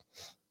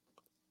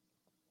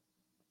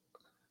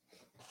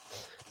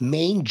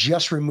 Maine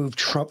just removed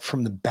Trump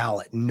from the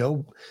ballot.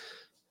 No,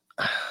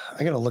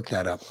 I got to look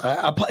that up.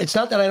 It's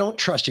not that I don't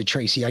trust you,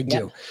 Tracy. I do.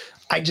 Yep.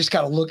 I just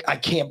got to look. I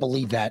can't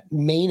believe that.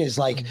 Maine is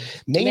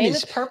Maine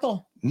is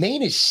purple.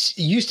 Maine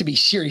used to be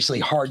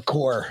seriously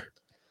hardcore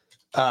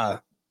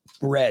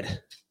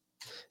red.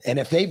 And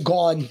if they've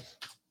gone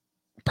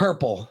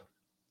purple,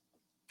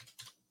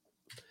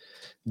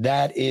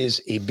 that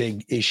is a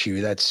big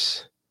issue.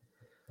 That's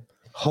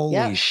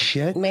holy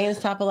shit. Maine's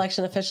top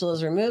election official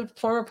has removed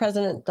former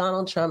President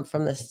Donald Trump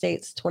from the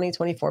state's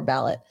 2024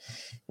 ballot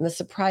in the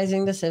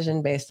surprising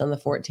decision based on the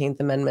 14th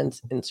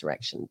Amendment's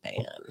insurrection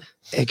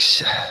ban.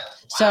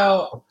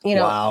 So, you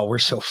know. Wow, we're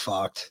so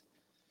fucked.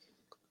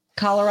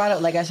 Colorado,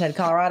 like I said,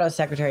 Colorado's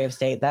Secretary of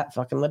State, that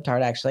fucking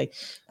libtard actually.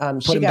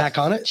 Put him back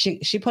on it?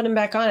 She put him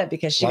back on it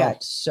because she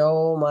got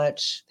so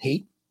much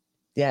hate.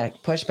 Yeah,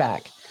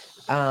 pushback.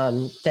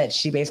 That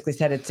she basically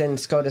said it's in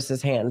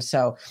SCOTUS's hands.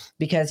 So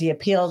because he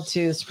appealed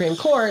to the Supreme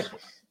Court,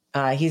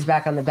 he's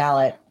back on the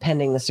ballot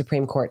pending the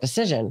Supreme Court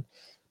decision.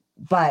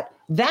 But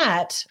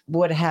that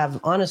would have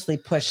honestly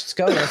pushed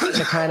SCOTUS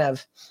to kind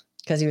of,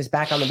 because he was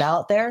back on the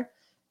ballot there,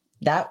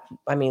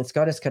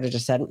 SCOTUS could have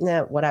just said,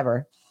 nah,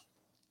 whatever,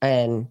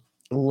 and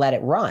let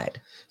it ride.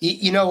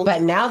 You know,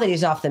 but now that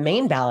he's off the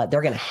main ballot,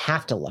 they're going to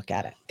have to look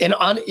at it. In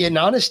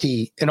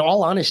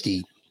all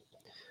honesty,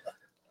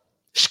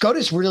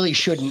 SCOTUS really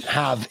shouldn't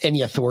have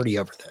any authority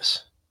over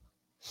this.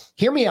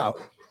 Hear me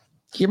out.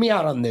 Hear me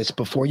out on this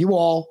before you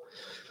all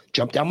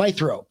jump down my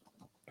throat.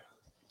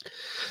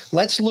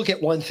 Let's look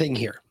at one thing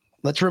here.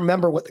 Let's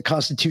remember what the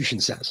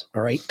Constitution says,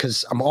 all right?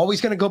 Because I'm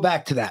always going to go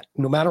back to that.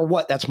 No matter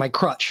what, that's my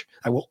crutch.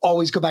 I will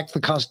always go back to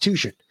the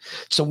Constitution.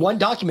 So one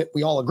document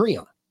we all agree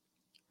on.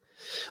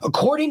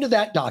 According to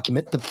that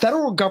document, the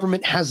federal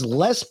government has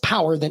less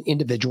power than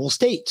individual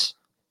states.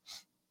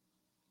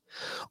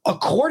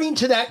 According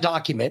to that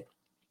document,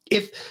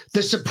 if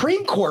the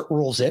Supreme Court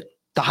rules it,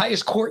 the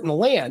highest court in the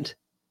land,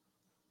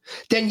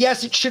 then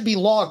yes, it should be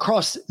law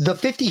across the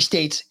 50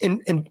 states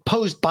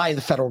imposed by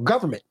the federal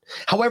government.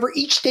 However,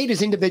 each state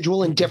is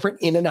individual and different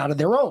in and out of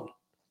their own.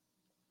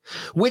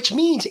 Which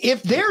means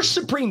if their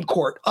Supreme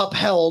Court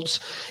upholds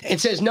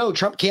and says, no,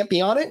 Trump can't be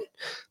on it,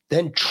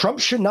 then Trump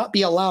should not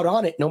be allowed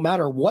on it no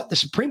matter what the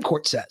Supreme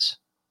Court says.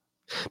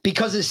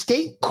 Because the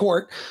state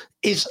court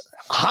is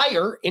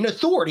higher in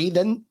authority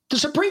than the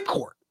Supreme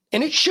Court.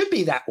 And it should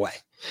be that way.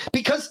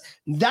 Because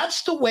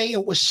that's the way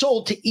it was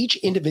sold to each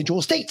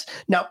individual state.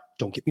 Now,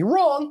 don't get me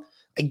wrong.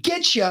 I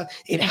get you.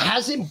 It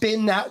hasn't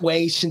been that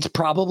way since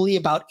probably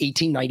about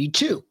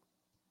 1892.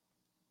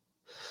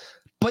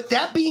 But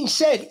that being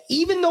said,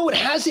 even though it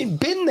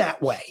hasn't been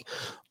that way,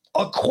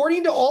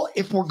 according to all,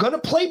 if we're going to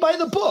play by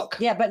the book.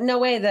 Yeah, but no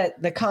way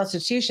that the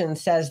Constitution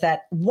says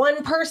that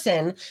one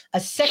person,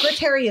 a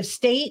Secretary of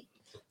State,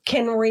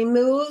 can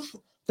remove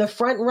the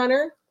front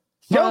runner.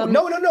 No.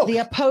 The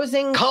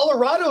opposing.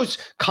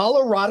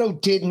 Colorado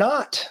did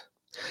not.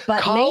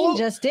 But Maine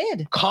just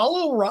did.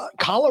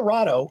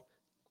 Colorado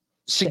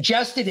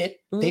suggested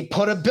it. Mm-hmm. They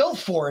put a bill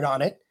for it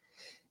on it.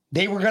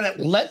 They were going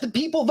to let the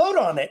people vote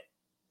on it.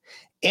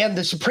 And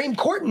the Supreme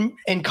Court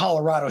in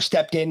Colorado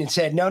stepped in and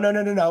said,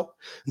 no.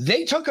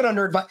 They took it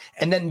under advice,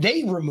 and then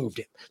they removed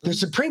it. The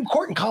Supreme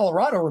Court in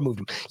Colorado removed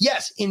him.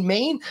 Yes, in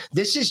Maine,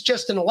 this is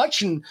just an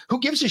election. Who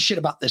gives a shit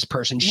about this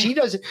person?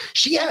 Yeah.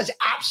 She has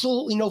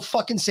absolutely no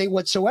fucking say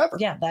whatsoever.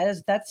 Yeah,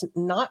 that's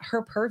not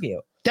her purview.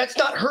 That's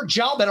not her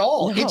job at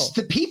all. No. It's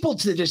the people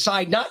to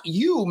decide, not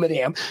you,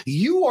 madame.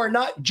 You are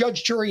not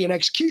judge, jury, and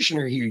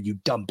executioner here, you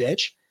dumb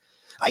bitch.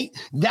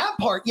 That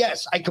part,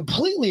 yes, I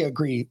completely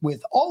agree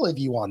with all of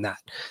you on that.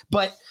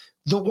 But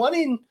the one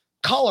in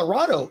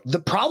Colorado, the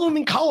problem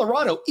in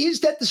Colorado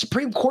is that the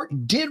Supreme Court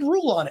did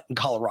rule on it in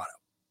Colorado.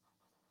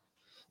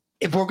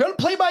 If we're going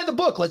to play by the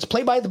book, let's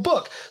play by the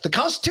book. The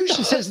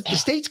Constitution says that the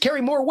states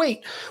carry more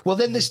weight. Well,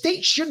 then the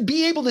state should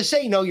be able to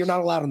say, no, you're not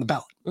allowed on the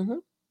ballot. Mm-hmm.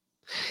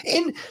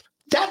 And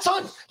that's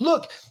on,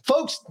 look,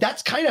 folks,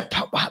 that's kind of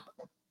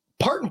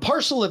part and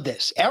parcel of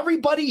this.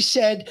 Everybody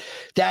said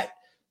that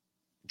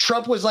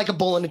Trump was like a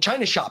bull in a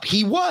china shop.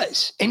 He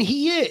was, and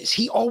he is.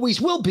 He always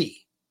will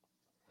be.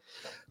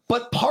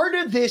 But part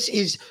of this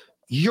is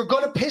you're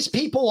going to piss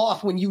people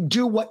off when you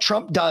do what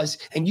Trump does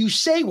and you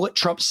say what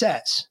Trump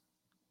says.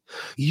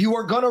 You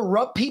are going to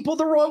rub people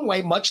the wrong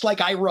way, much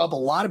like I rub a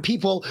lot of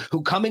people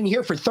who come in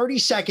here for 30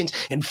 seconds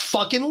and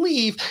fucking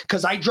leave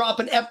because I drop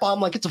an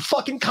F-bomb like it's a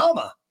fucking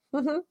comma.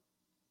 Mm-hmm.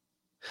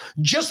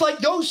 Just like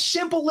those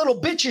simple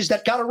little bitches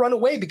that got to run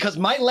away because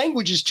my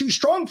language is too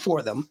strong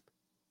for them.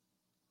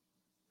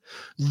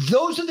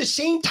 Those are the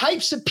same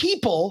types of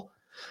people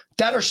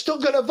that are still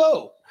going to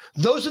vote.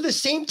 Those are the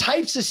same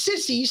types of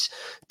sissies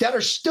that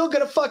are still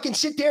going to fucking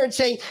sit there and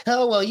say,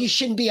 oh, well, you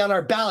shouldn't be on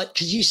our ballot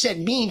because you said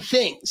mean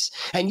things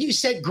and you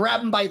said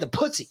grab them by the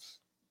pussy.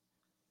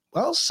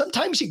 Well,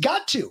 sometimes you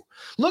got to.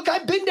 Look,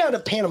 I've been down to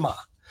Panama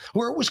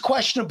where it was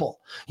questionable.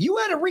 You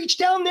had to reach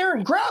down there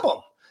and grab them.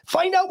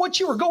 Find out what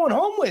you were going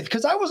home with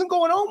because I wasn't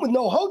going home with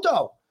no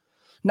hodo.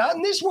 Not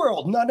in this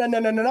world. No.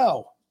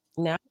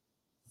 No,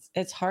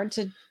 it's hard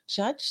to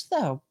judge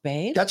though,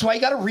 babe. That's why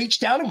you got to reach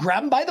down and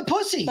grab them by the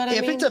pussy. But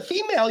if it's a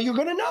female, you're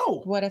going to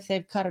know. What if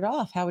they've cut it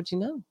off? How would you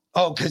know?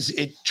 Oh, because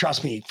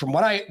trust me, from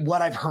what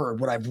I've heard,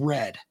 what I've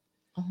read,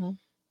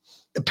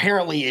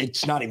 apparently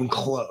it's not even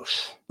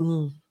close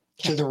to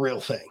the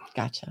real thing.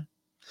 Gotcha.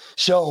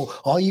 So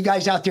all you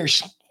guys out there,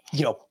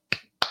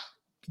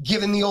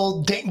 giving the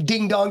old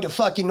ding dong to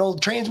fucking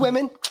old trans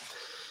women.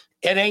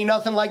 It ain't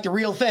nothing like the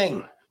real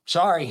thing.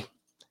 Sorry.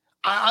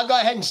 I'll go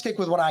ahead and stick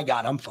with what I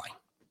got. I'm fine.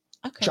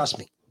 Okay. Trust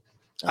me.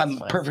 That's I'm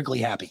fine. perfectly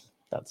happy.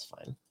 That's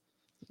fine.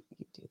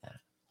 You do that.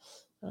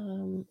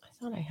 I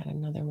thought I had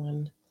another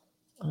one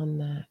on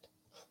that.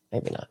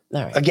 Maybe not.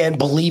 All right. Again,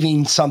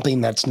 believing something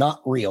that's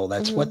not real.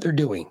 That's what they're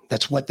doing.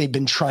 That's what they've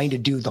been trying to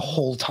do the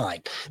whole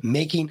time.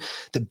 Making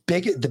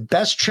the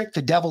best trick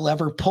the devil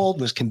ever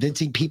pulled was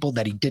convincing people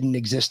that he didn't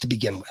exist to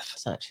begin with.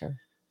 That's not true.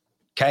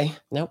 Okay?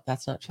 Nope,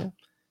 that's not true.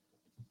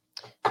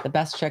 The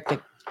best trick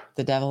that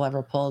the devil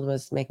ever pulled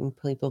was making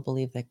people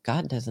believe that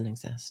God doesn't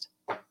exist.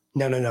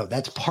 No.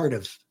 That's part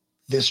of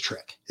this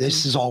trick.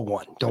 This is all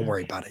one. Don't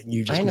worry about it.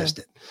 You just missed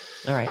it.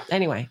 All right.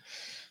 Anyway,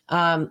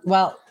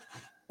 well,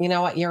 you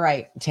know what? You're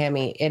right,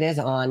 Tammy. It is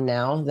on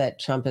now that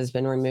Trump has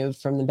been removed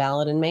from the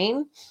ballot in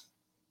Maine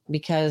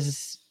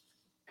because.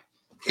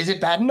 Is it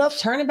bad enough?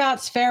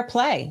 Turnabout's fair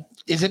play.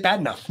 Is it bad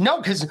enough?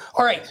 No, because,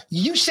 all right,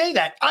 you say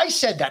that. I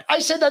said that. I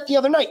said that the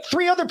other night.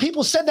 3 other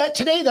people said that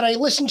today that I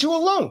listened to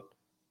alone.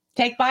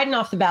 Take Biden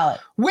off the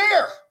ballot.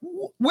 Where?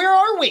 Where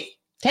are we?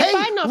 Take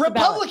Biden off the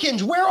ballot.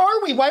 Republicans, where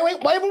are we? Why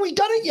haven't we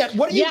done it yet?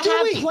 What are you doing?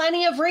 You have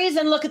plenty of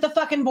reason. Look at the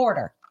fucking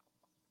border.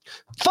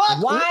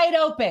 Fuck. Wide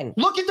open.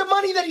 Look at the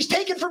money that he's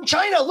taking from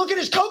China. Look at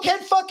his cokehead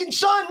fucking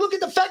son. Look at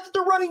the fact that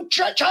they're running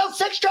child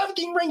sex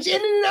trafficking rings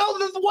in and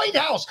out of the White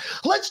House.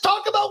 Let's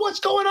talk about what's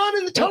going on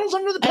in the tunnels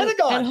under the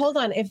Pentagon. And hold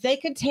on. If they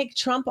could take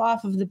Trump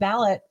off of the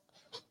ballot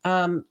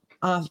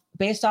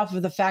based off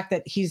of the fact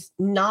that he's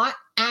not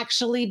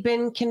actually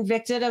been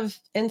convicted of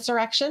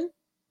insurrection,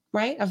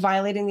 right? Of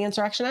violating the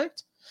Insurrection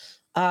Act,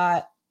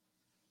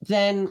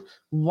 then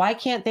why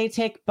can't they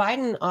take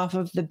Biden off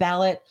of the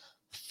ballot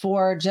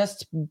for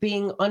just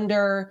being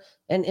under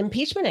an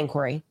impeachment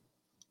inquiry?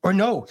 Or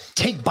no,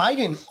 take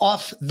Biden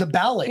off the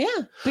ballot.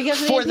 Yeah, because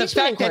for the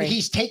fact that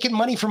he's taken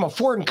money from a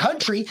foreign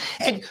country,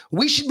 and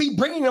we should be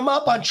bringing him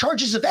up on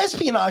charges of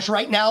espionage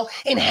right now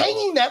and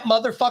hanging that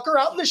motherfucker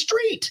out in the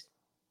street.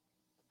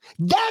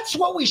 That's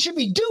what we should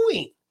be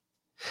doing.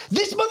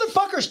 This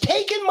motherfucker's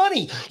taking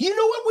money. You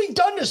know what we've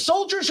done to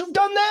soldiers who've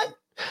done that?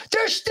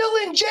 They're still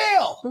in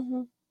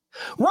jail.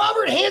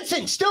 Robert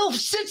Hansen still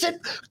sits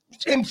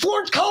in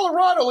Florence,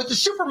 Colorado at the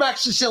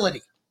Supermax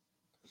facility.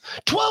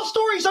 12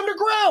 stories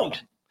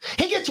underground.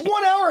 He gets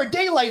 1 hour of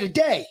daylight a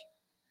day.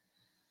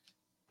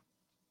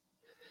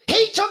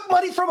 He took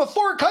money from a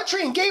foreign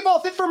country and gave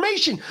off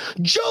information.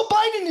 Joe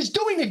Biden is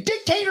doing a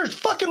dictator's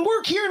fucking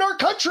work here in our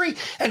country,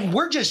 and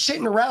we're just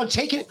sitting around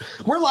taking it.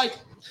 We're like,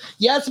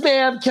 yes,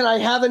 ma'am, can I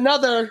have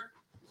another?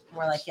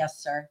 We're like,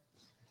 yes, sir.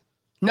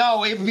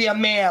 No, it would be a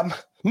ma'am.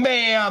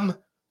 Ma'am.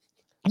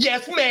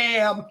 Yes,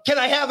 ma'am. Can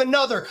I have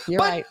another? You're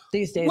right.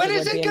 These days, when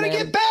is it going to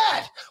get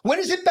bad? When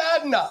is it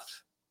bad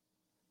enough?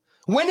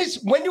 When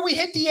do we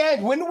hit the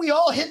end? When do we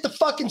all hit the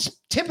fucking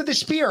tip of the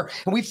spear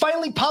and we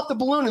finally pop the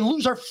balloon and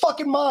lose our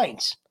fucking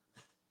minds?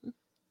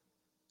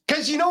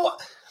 Because you know what?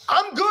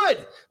 I'm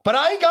good, but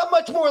I ain't got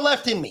much more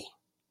left in me.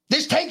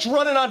 This tank's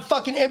running on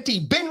fucking empty.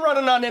 Been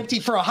running on empty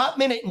for a hot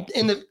minute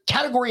in the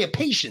category of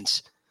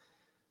patience.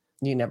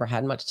 You never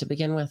had much to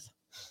begin with.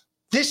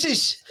 This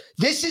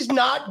is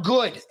not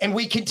good. And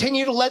we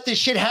continue to let this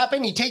shit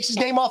happen. He takes his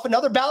name off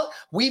another ballot.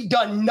 We've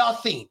done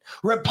nothing.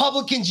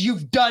 Republicans,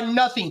 you've done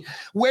nothing.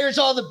 Where's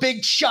all the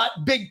big shot,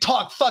 big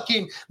talk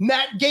fucking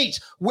Matt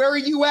Gaetz? Where are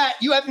you at?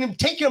 You haven't even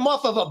taken him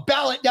off of a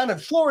ballot down in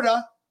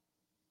Florida.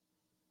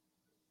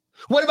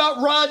 What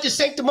about Ron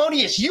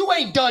DeSanctimonious? You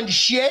ain't done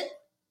shit.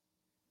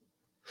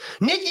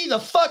 Nikki the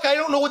fuck, I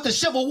don't know what the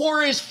Civil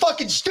War is,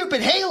 fucking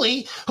stupid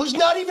Haley, who's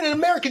not even an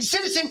American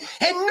citizen,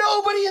 and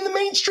nobody in the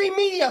mainstream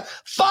media,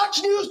 Fox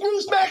News,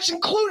 Newsmax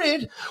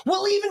included,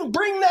 will even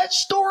bring that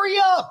story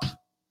up.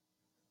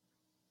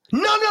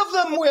 None of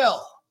them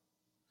will.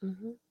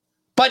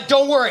 But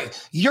don't worry,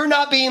 you're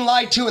not being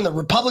lied to, and the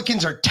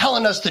Republicans are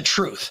telling us the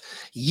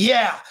truth.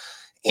 Yeah,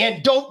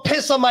 and don't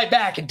piss on my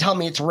back and tell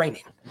me it's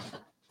raining.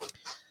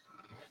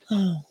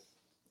 Oh,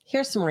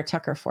 here's some more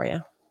Tucker for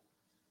you.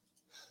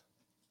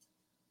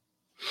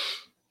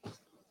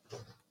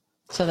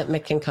 So that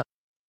Mick can come.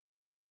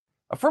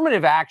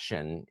 Affirmative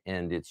action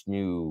and its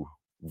new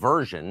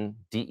version,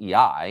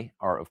 DEI,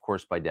 are, of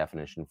course, by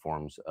definition,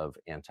 forms of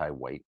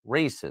anti-white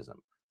racism.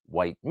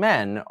 White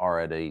men are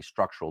at a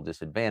structural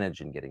disadvantage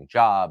in getting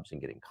jobs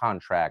and getting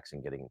contracts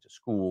and getting into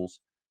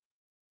schools.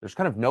 There's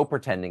kind of no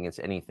pretending it's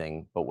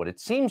anything but what it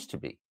seems to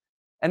be.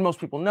 And most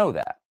people know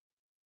that.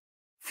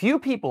 Few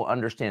people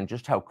understand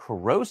just how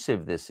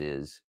corrosive this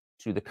is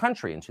to the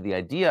country and to the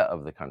idea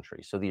of the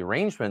country. So the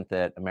arrangement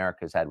that America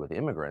has had with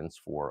immigrants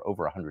for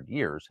over 100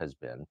 years has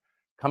been,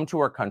 come to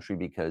our country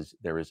because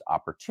there is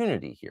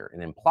opportunity here.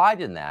 And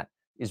implied in that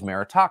is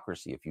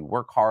meritocracy. If you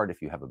work hard,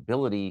 if you have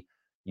ability,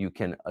 you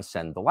can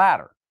ascend the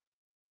ladder.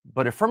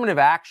 But affirmative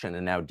action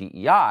and now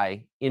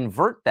DEI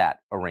invert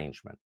that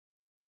arrangement.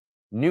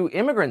 New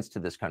immigrants to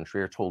this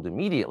country are told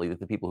immediately that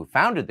the people who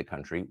founded the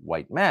country,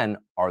 white men,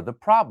 are the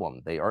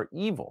problem. They are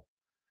evil.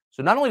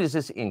 So not only does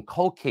this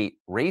inculcate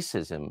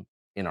racism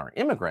in our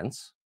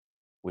immigrants,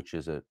 which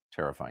is a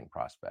terrifying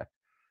prospect,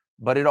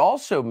 but it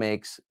also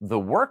makes the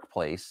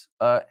workplace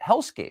a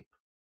hellscape,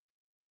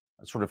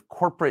 a sort of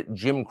corporate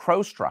Jim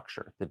Crow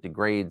structure that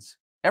degrades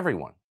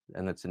everyone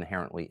and that's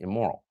inherently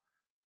immoral.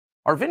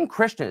 Arvind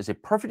Krishna is a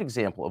perfect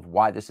example of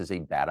why this is a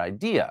bad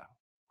idea.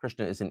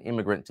 Krishna is an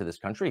immigrant to this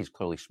country. He's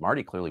clearly smart.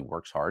 He clearly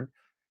works hard.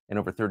 In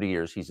over 30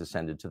 years, he's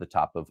ascended to the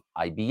top of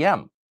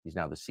IBM. He's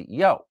now the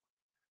CEO.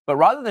 But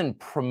rather than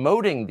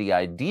promoting the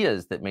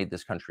ideas that made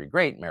this country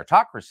great,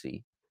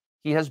 meritocracy,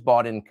 he has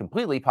bought in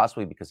completely,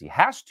 possibly because he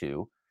has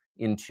to,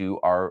 into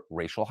our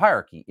racial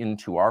hierarchy,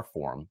 into our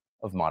form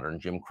of modern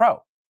Jim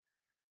Crow.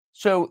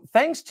 So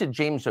thanks to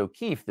James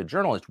O'Keefe, the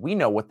journalist, we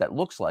know what that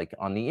looks like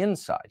on the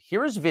inside.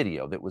 Here is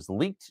video that was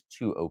leaked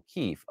to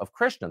O'Keefe of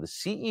Krishna, the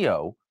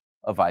CEO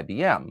of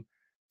IBM,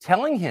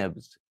 telling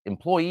his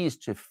employees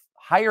to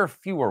hire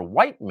fewer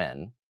white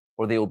men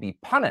or they will be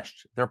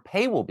punished. Their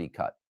pay will be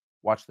cut.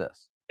 Watch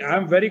this.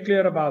 I'm very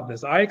clear about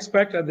this. I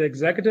expect at the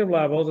executive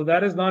level, so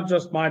that is not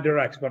just my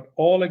directs, but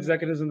all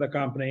executives in the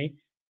company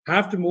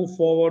have to move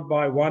forward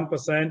by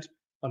 1%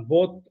 on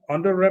both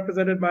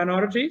underrepresented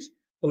minorities.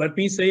 So let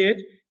me say it.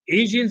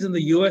 Asians in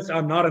the US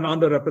are not an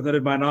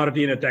underrepresented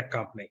minority in a tech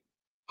company.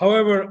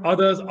 However,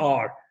 others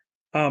are.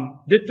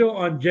 Ditto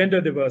on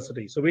gender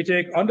diversity. So we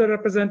take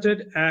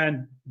underrepresented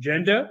and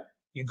gender.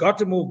 You got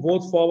to move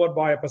both forward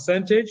by a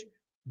percentage.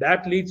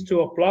 That leads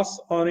to a plus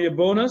on your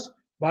bonus.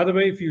 By the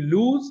way, if you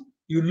lose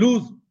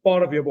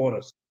part of your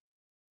bonus.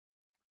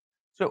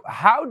 So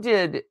how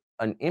did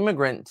an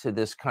immigrant to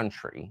this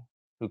country,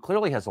 who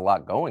clearly has a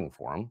lot going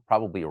for him,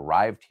 probably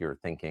arrived here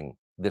thinking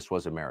this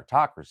was a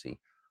meritocracy,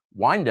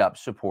 wind up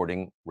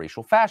supporting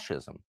racial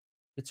fascism?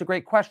 It's a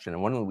great question,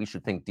 and one that we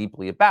should think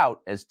deeply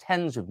about as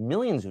tens of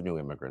millions of new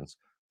immigrants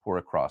pour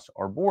across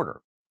our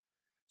border.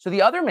 So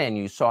the other man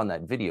you saw in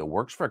that video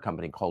works for a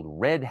company called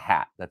Red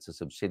Hat. That's a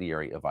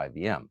subsidiary of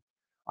IBM.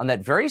 On that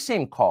very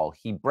same call,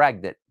 he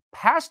bragged that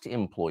past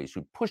employees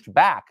who pushed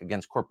back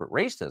against corporate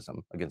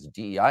racism, against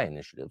DEI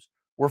initiatives,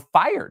 were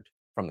fired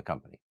from the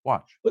company.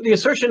 Watch. But the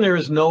assertion there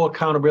is no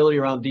accountability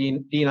around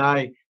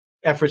D&I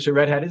efforts at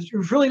Red Hat is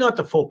really not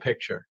the full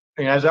picture.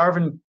 And as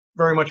Arvind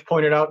very much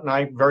pointed out, and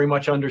I very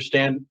much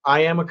understand,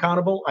 I am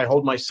accountable. I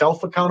hold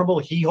myself accountable.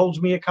 He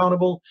holds me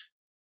accountable,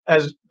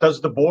 as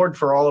does the board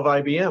for all of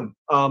IBM.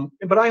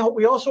 But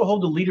we also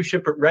hold the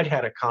leadership at Red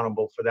Hat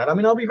accountable for that. I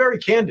mean, I'll be very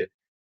candid.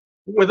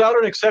 Without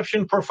an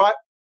exception for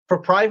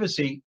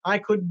privacy, I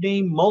could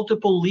name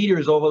multiple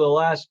leaders over the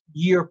last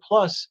year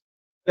plus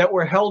that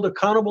were held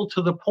accountable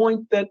to the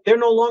point that they're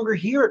no longer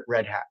here at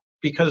Red Hat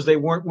because they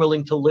weren't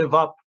willing to live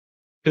up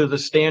to the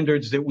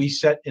standards that we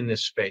set in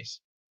this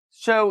space.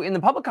 So in the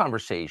public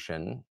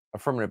conversation,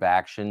 affirmative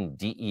action,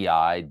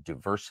 DEI,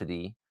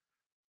 diversity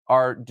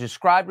are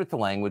described with the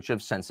language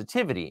of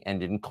sensitivity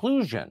and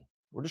inclusion.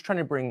 We're just trying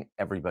to bring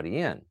everybody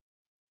in.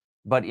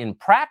 But in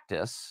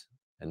practice,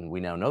 and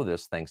we now know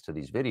this thanks to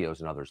these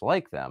videos and others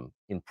like them,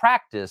 in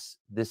practice,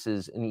 this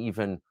is an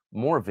even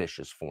more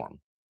vicious form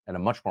and a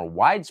much more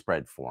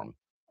widespread form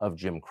of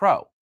Jim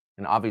Crow.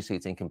 And obviously,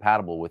 it's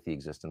incompatible with the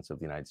existence of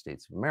the United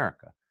States of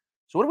America.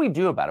 So what do we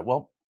do about it? Well,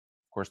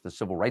 of course, the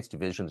Civil Rights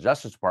Division, the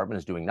Justice Department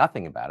is doing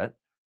nothing about it.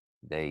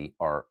 They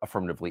are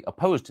affirmatively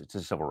opposed to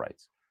civil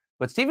rights.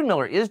 But Stephen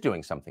Miller is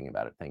doing something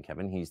about it, thank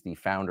heaven. He's the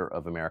founder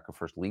of America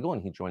First Legal,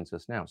 and he joins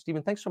us now.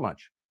 Stephen, thanks so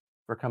much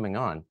for coming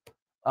on.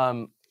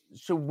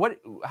 So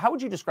how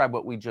would you describe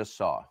what we just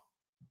saw?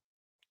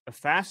 A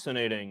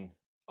fascinating,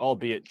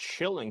 albeit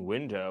chilling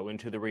window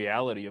into the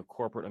reality of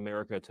corporate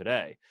America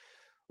today.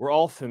 We're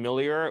all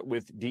familiar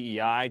with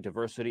DEI,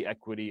 diversity,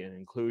 equity, and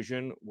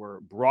inclusion. We're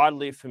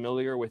broadly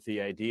familiar with the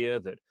idea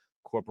that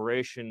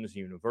corporations,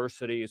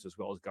 universities, as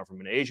well as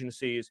government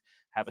agencies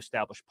have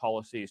established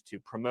policies to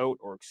promote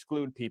or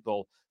exclude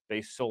people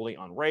based solely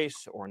on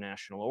race or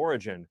national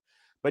origin.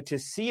 But to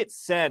see it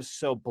said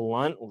so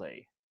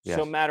bluntly,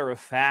 so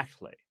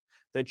matter-of-factly,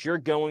 that you're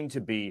going to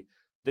be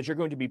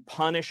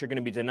punished, you're going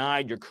to be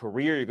denied your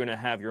career, you're going to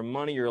have your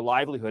money, your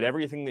livelihood,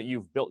 everything that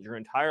you've built your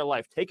entire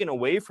life taken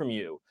away from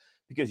you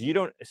because you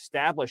don't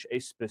establish a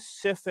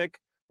specific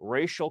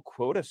racial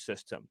quota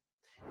system.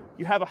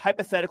 You have a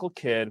hypothetical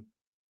kid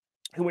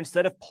who,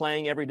 instead of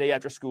playing every day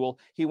after school,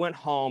 he went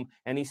home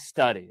and he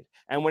studied.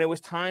 And when it was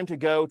time to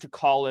go to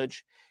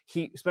college,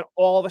 he spent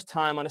all of his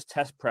time on his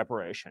test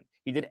preparation.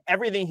 He did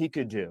everything he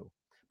could do,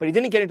 but he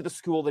didn't get into the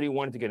school that he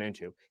wanted to get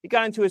into. He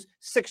got into his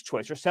 6th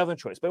choice or 7th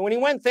choice. But when he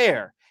went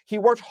there, he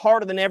worked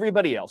harder than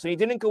everybody else. And he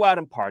didn't go out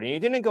and party. And he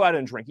didn't go out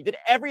and drink. He did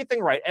everything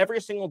right every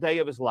single day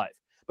of his life.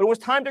 But it was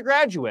time to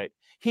graduate.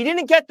 He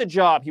didn't get the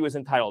job he was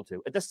entitled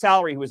to, at the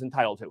salary he was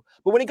entitled to.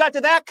 But when he got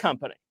to that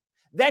company,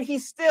 then he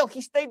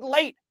stayed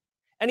late.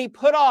 And he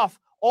put off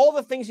all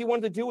the things he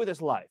wanted to do with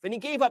his life. And he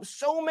gave up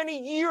so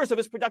many years of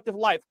his productive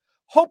life,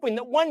 hoping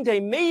that one day,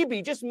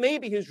 maybe, just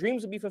maybe, his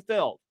dreams would be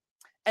fulfilled.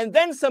 And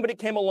then somebody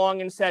came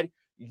along and said,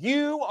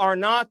 you are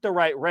not the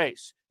right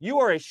race. You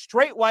are a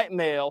straight white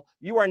male.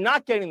 You are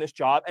not getting this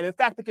job. And in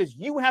fact, because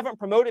you haven't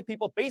promoted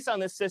people based on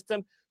this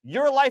system,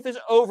 your life is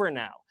over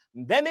now.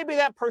 then maybe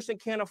that person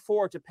can't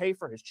afford to pay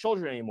for his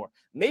children anymore.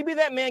 Maybe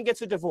that man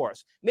gets a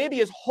divorce. Maybe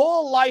his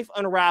whole life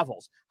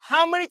unravels.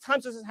 How many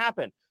times does this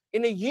happen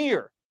in a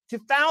year to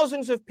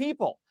thousands of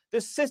people?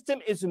 The system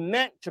is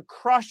meant to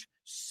crush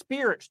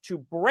spirits, to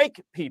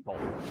break people.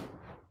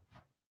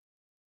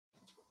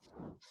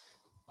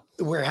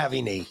 We're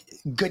having a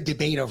good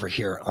debate over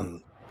here. I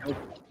hope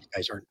you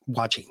guys aren't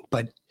watching,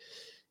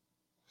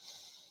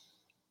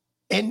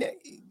 and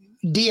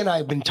Dee and I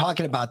have been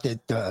talking about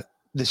the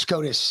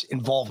SCOTUS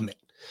involvement,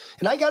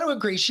 and I got to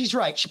agree, she's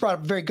right. She brought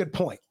up a very good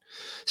point.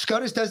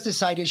 SCOTUS does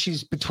decide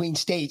issues between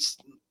states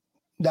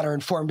that are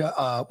informed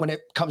when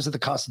it comes to the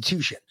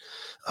Constitution,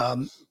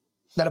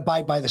 that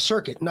abide by the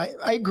circuit, and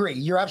I agree.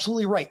 You're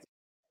absolutely right.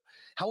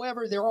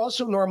 However, there's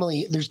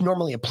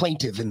normally a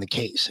plaintiff in the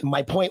case. And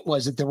my point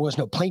was that there was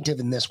no plaintiff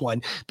in this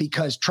one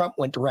because Trump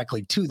went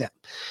directly to them.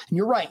 And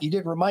you're right. You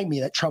did remind me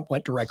that Trump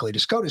went directly to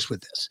SCOTUS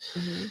with this.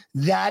 Mm-hmm.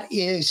 That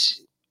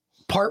is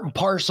part and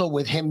parcel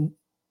with him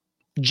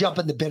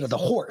jumping the bit of the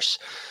horse.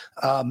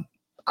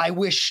 I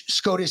wish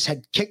SCOTUS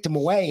had kicked him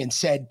away and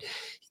said,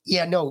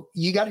 yeah, no,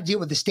 you got to deal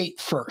with the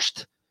state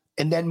first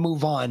and then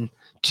move on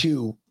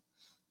to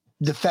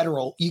the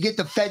federal. You get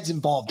the feds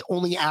involved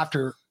only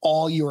after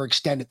all your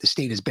extent at the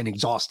state has been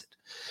exhausted.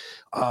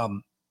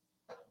 I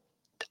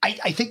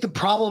think the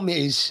problem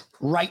is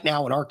right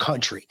now in our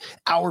country,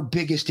 our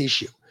biggest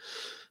issue.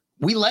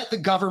 We let the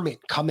government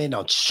come in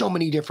on so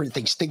many different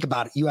things. Think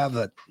about it. You have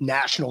a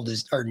natural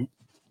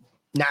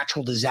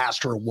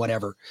disaster or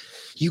whatever.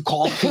 You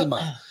call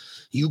FEMA.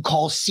 You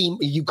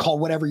call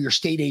whatever your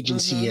state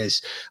agency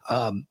is.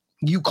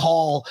 You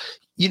call.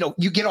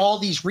 You get all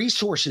these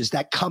resources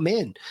that come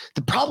in.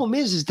 The problem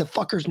is the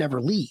fuckers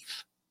never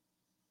leave.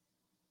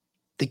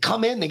 They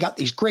come in, they got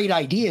these great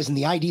ideas, and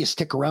the ideas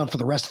stick around for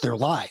the rest of their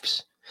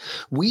lives.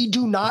 We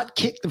do not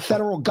kick the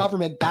federal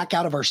government back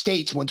out of our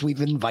states once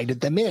we've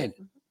invited them in.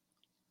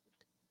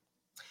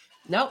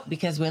 Nope,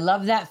 because we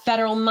love that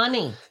federal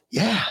money.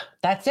 Yeah.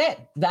 That's it.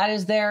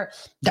 That's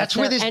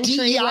where their this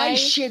DEI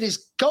shit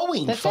is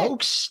going,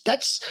 folks.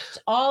 It's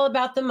all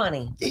about the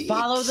money.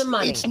 Follow the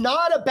money. It's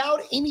not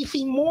about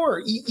anything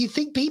more. You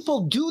think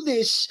people do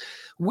this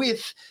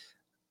with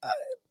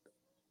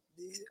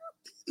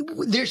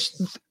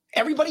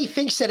everybody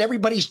thinks that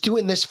everybody's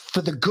doing this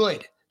for the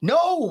good.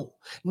 No,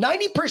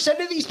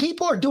 90% of these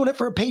people are doing it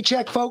for a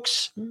paycheck,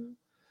 folks.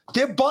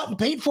 They're bought and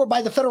paid for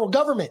by the federal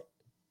government.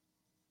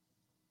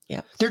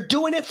 Yeah. They're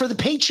doing it for the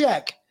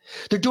paycheck.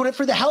 They're doing it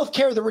for the health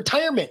care, the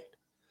retirement,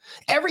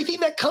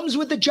 everything that comes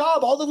with the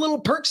job, all the little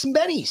perks and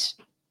bennies.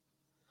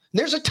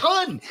 There's a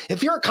ton.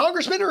 If you're a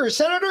congressman or a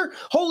senator,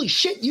 holy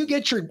shit, you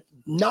get your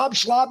knob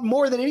schlob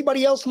more than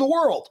anybody else in the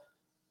world.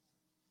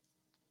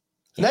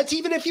 And that's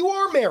even if you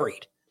are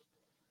married.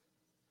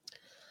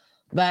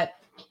 But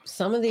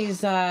some of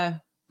these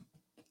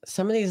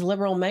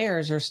liberal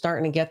mayors are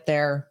starting to get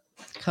their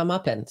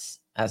comeuppance,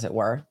 as it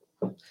were.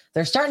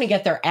 They're starting to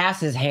get their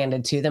asses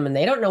handed to them, and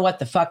they don't know what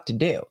the fuck to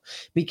do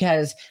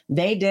because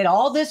they did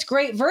all this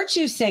great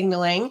virtue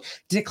signaling,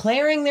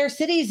 declaring their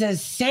cities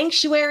as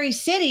sanctuary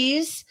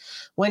cities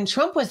when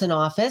Trump was in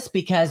office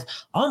because,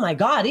 oh my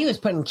God, he was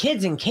putting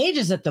kids in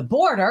cages at the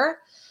border.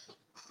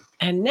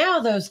 And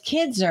now those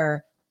kids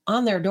are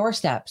on their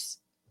doorsteps,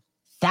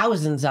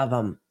 thousands of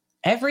them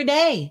every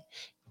day,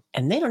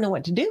 and they don't know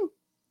what to do.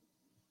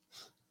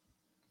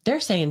 They're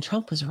saying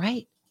Trump was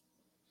right.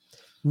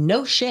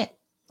 No shit.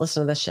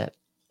 Listen to this shit.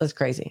 That's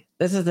crazy.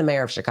 This is the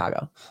mayor of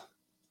Chicago.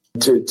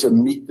 To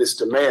meet this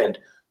demand,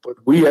 but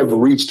we have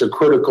reached a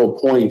critical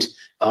point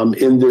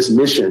in this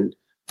mission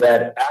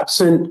that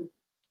absent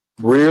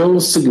real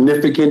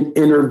significant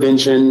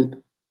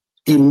intervention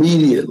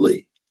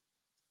immediately,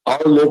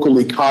 our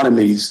local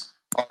economies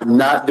are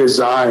not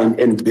designed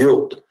and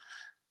built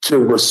to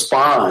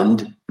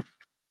respond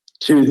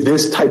to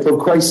this type of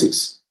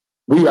crisis.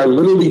 We are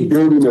literally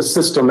building a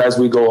system as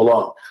we go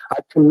along. I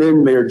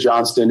commend Mayor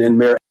Johnston and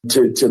Mayor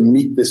to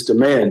meet this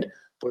demand,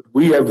 but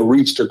we have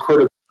reached a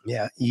critical.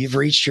 Yeah, you've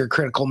reached your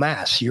critical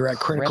mass. You're at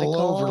critical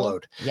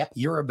overload. Yep.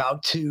 You're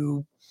about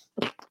to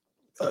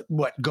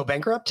go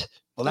bankrupt?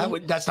 Well,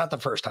 that's not the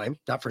first time.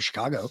 Not for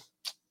Chicago.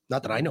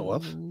 Not that I know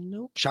of.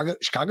 Nope.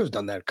 Chicago's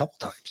done that a couple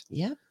times.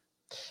 Yeah.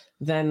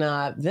 Then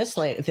this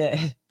lady,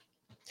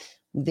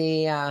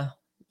 the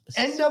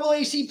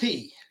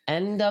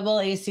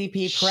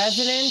NAACP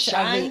president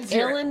of the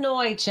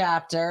Illinois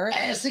chapter.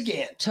 Yes,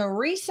 again.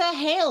 Teresa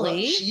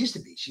Haley. Well, she used to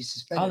be. She's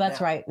suspended. Oh,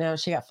 that's right. No,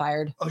 she got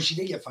fired. Oh, she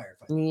did get fired.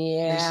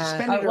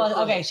 Yeah.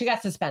 Okay, she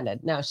got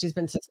suspended. No, she's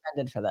been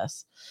suspended for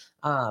this.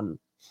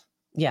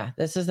 Yeah,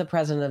 this is the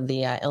president of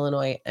the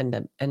Illinois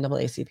and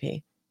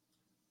NAACP.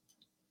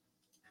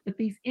 But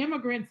these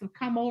immigrants have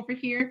come over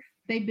here.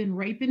 They've been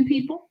raping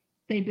people.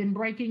 They've been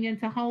breaking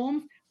into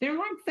homes. They're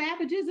like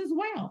savages as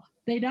well.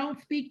 They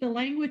don't speak the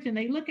language and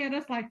they look at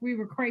us like we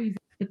were crazy.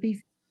 But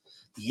these.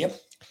 Yep.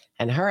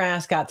 And her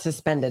ass got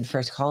suspended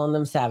for calling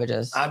them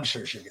savages. I'm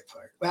sure she'll get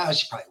fired. Well,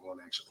 she probably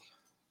won't actually.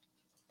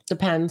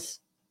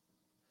 Depends.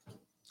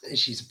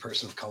 She's a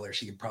person of color.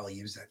 She could probably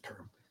use that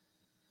term.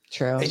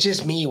 True. It's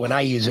just me when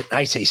I use it.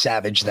 I say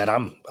savage that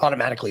I'm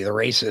automatically the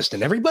racist,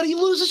 and everybody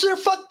loses their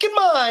fucking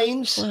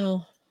minds.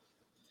 Well,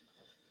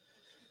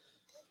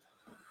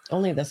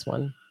 only this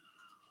one.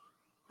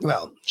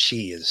 Well,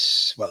 she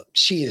is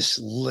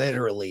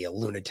literally a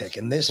lunatic,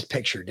 and this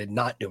picture did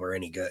not do her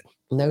any good.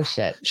 No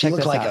shit. She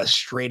looks like a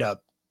straight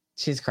up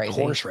she's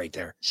crazy horse right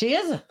there. She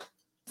is.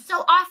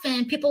 So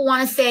often people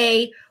want to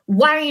say,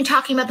 why aren't you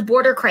talking about the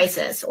border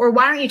crisis? Or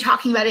why aren't you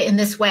talking about it in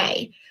this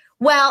way?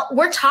 Well,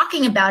 we're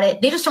talking about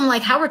it. They just don't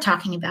like how we're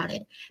talking about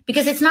it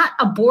because it's not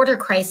a border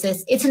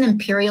crisis. It's an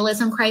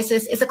imperialism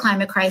crisis. It's a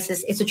climate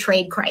crisis. It's a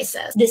trade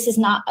crisis. This is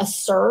not a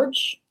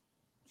surge.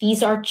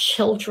 These are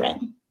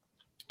children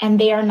and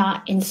they are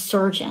not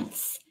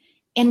insurgents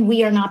and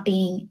we are not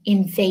being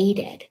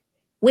invaded,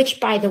 which,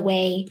 by the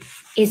way,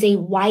 is a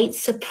white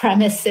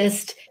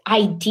supremacist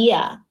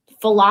idea,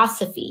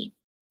 philosophy.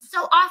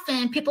 So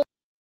often people.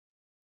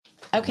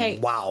 Okay.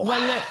 Wow.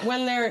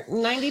 When they're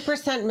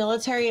 90%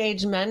 military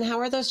age men, how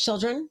are those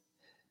children?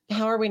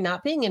 How are we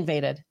not being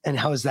invaded? And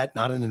how is that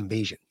not an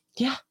invasion?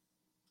 Yeah.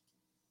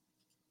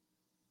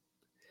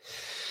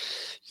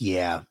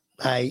 Yeah.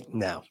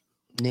 No.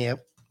 Nope.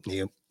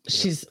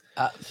 She's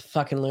a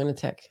fucking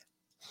lunatic.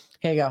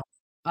 Here you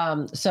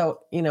go. So,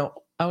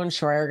 Owen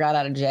Schroyer got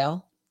out of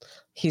jail.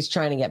 He's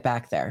trying to get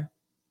back there.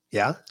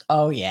 Yeah?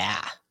 Oh,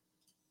 yeah.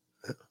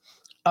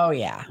 Oh,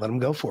 yeah. Let him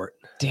go for it.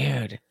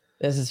 Dude,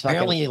 this is fucking...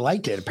 Apparently he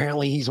liked it.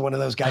 Apparently he's one of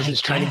those guys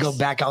who's trying to go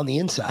back on the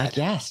inside.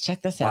 Yes,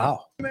 check this out.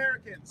 Wow.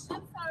 Americans.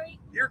 I'm sorry.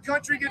 Your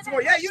country gets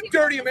more. Yeah, you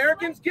dirty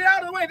Americans. Get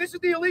out of the way. This is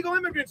the illegal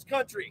immigrants'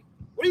 country.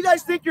 What do you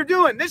guys think you're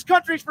doing? This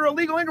country's for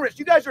illegal immigrants.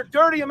 You guys are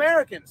dirty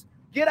Americans.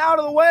 Get out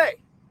of the way.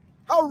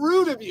 How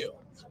rude of you.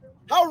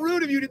 How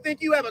rude of you to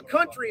think you have a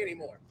country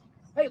anymore.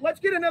 Hey, let's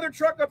get another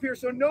truck up here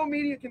so no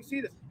media can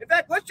see this. In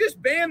fact, let's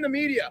just ban the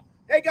media.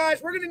 Hey,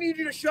 guys, we're going to need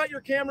you to shut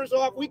your cameras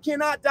off. We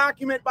cannot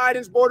document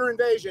Biden's border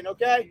invasion,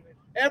 okay?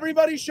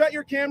 Everybody shut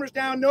your cameras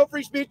down. No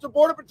free speech. The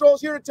Border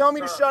Patrol's here to tell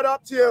me to shut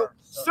up, too.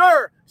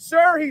 Sir,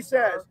 he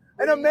says,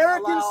 an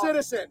American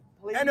citizen.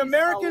 An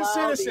American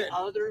citizen.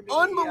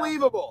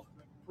 Unbelievable.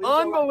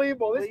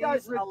 Unbelievable. This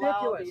guy's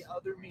ridiculous. The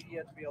other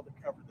media to be able to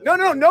cover this.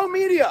 No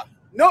media.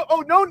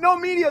 No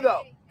media,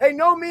 though. Hey,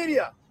 no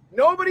media.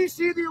 Nobody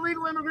see the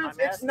illegal immigrants.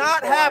 It's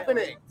not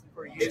happening.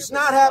 It's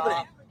not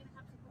happening.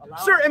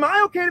 Sir, am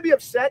I okay to be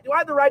upset? Do I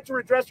have the right to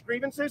redress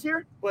grievances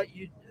here? But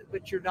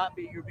you're not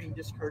being. You're being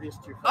discourteous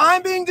to your friends.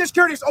 I'm being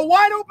discourteous. A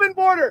wide open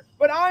border,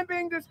 but I'm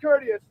being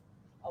discourteous.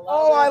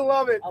 I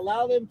love it.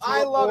 Allow them to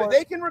I love it.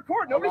 They can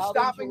record. Nobody's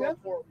stopping them.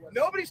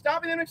 Nobody's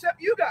stopping them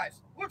except you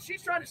guys. Look,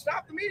 she's trying to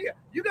stop the media.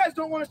 You guys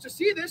don't want us to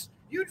see this.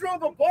 You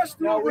drove a bus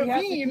through a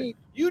ravine.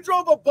 You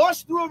drove a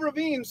bus through a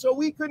ravine so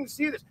we couldn't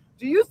see this.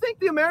 Do you think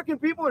the American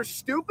people are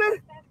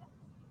stupid?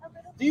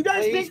 Do you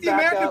guys think the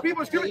American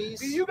people are stupid?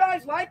 Do you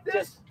guys like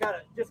this?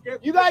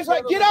 You guys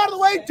get out of the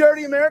way,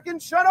 dirty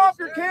Americans. Shut off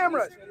your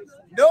cameras.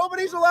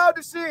 Nobody's allowed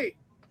to see.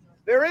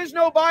 There is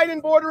no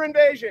Biden border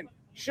invasion.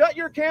 Shut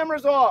your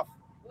cameras off.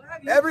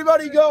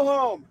 Everybody go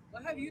home.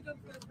 What have you done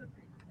for this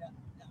country?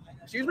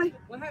 Excuse me?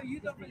 What have you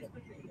done for this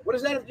country? What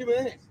does that have to do with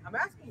anything? I'm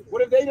asking you.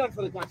 What have they done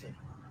for the country?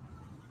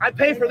 I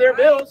pay for their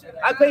bills.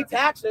 I pay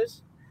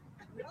taxes.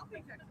 We don't pay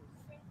taxes.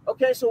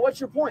 Okay, so what's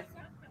your point?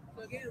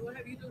 So again, what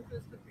have you done for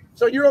this country?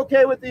 So you're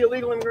okay with the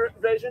illegal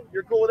invasion?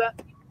 You're cool with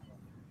that?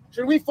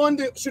 Should we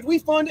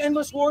fund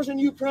endless wars in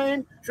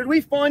Ukraine? Should we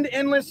fund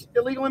endless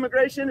illegal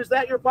immigration? Is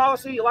that your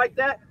policy? You like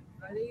that?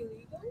 Are they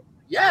illegal?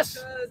 Yes.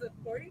 Because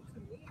according to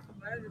me, from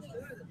what I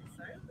understood,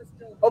 the asylum is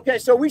still. Okay,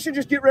 so we should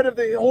just get rid of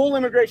the whole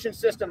immigration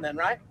system then,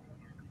 right?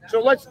 So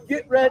let's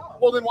get rid.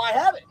 Well, then why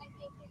have it?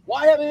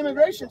 Why have an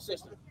immigration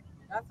system?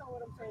 That's not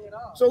what I'm saying at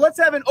all. So let's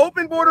have an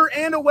open border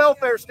and a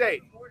welfare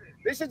state.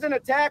 This is an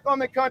attack on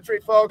the country,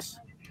 folks.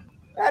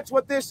 That's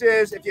what this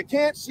is. If you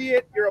can't see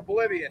it, you're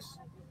oblivious.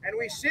 And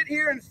we sit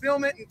here and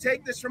film it and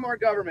take this from our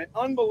government.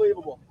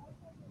 Unbelievable.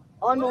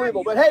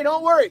 Unbelievable. But hey,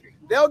 don't worry.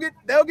 They'll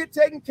get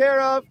taken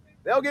care of.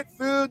 They'll get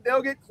food.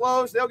 They'll get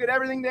clothes. They'll get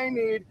everything they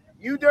need.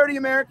 You dirty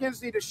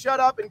Americans need to shut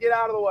up and get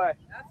out of the way.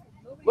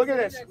 Look at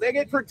this. They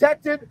get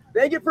protected.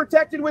 They get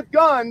protected with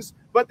guns,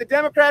 but the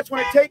Democrats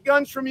want to take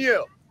guns from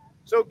you.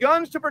 So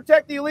guns to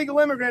protect the illegal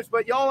immigrants,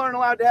 but y'all aren't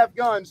allowed to have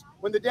guns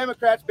when the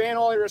Democrats ban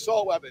all your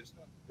assault weapons.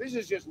 This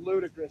is just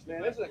ludicrous,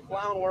 man. This is a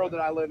clown world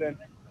that I live in.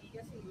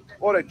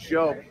 What a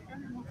joke.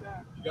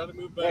 You gotta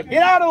move back.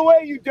 Get out of the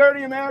way, you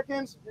dirty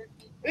Americans.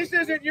 This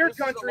isn't your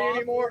country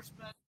anymore.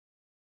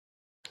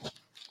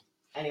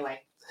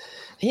 Anyway,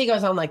 he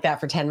goes on like that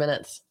for 10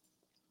 minutes.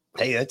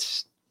 Hey,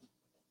 that's...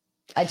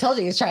 I told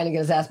you he's trying to get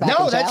his ass back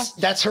No, in jail.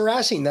 that's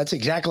harassing. That's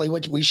exactly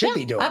what we should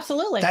be doing.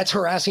 Absolutely. That's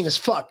harassing as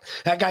fuck.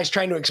 That guy's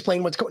trying to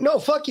explain what's going on. No,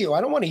 fuck you.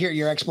 I don't want to hear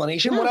your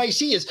explanation. What I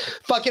see is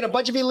fucking a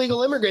bunch of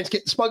illegal immigrants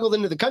getting smuggled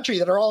into the country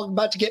that are all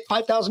about to get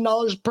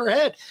 $5,000 per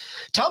head.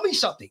 Tell me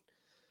something.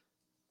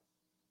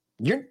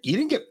 Did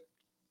you get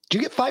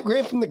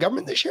 $5,000 from the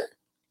government this year?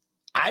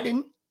 I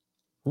didn't.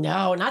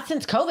 No, not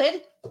since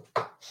COVID.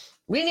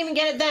 We didn't even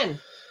get it then.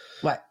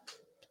 What?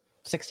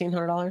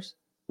 $1,600?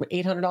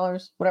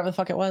 $800? Whatever the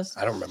fuck it was.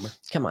 I don't remember.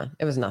 Come on.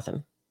 It was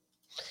nothing.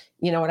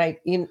 You know what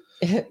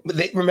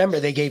But remember,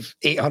 they gave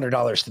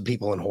 $800 to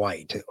people in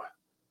Hawaii too.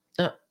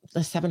 The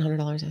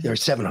 $700.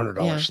 There's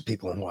 $700 Yeah. to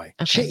people in Hawaii.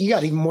 Okay. Shit, you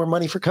got even more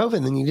money for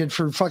COVID than you did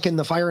for fucking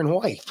the fire in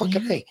Hawaii.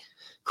 Fucking hey,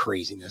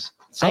 craziness.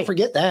 So don't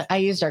forget that. I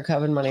used our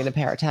COVID money to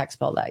pay our tax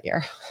bill that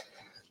year.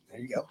 There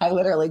you go. I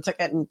literally took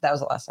it, and that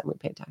was the last time we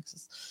paid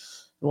taxes.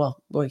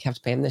 Well, we have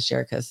to pay them this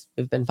year because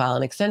we've been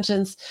filing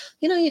extensions.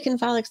 You know, you can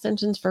file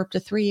extensions for up to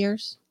 3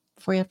 years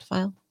before you have to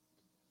file.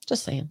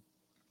 Just saying.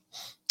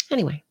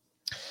 Anyway.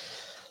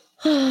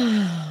 We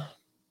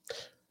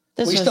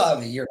still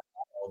have a year,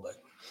 but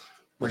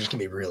we're just gonna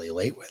be really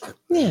late with it.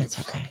 Yeah, it's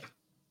okay.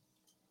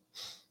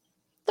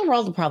 The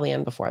world will probably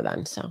end before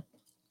then, so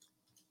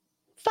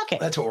fuck it.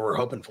 That's what we're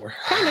hoping for.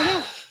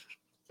 I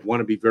want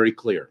to be very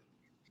clear.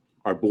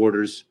 Our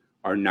borders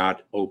are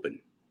not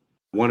open.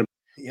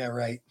 Yeah,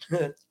 right.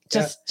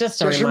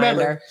 Just a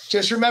reminder.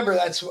 Just remember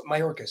that's what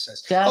Mayorkas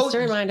says. Just a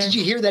reminder. Did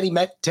you hear that he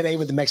met today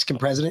with the Mexican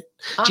president?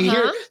 Did you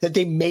hear that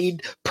they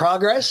made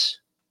progress?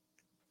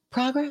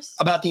 Progress?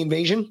 About the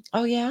invasion?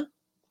 Oh, yeah.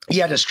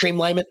 Yeah, to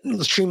streamline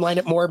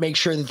it more, make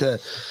sure that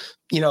the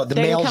They can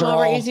mails come are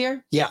over all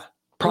easier? Yeah,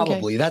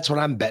 probably. That's what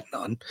I'm betting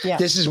on. Yeah.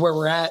 This is where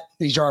we're at.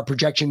 These are our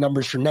projection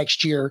numbers for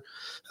next year.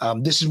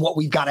 This is what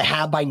we've got to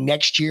have by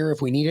next year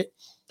if we need it.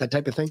 That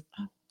type of thing.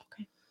 Oh,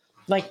 okay.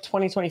 Like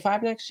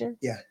 2025 next year?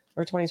 Yeah.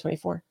 Or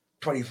 2024?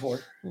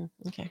 24.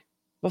 Okay.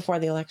 Before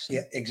the election.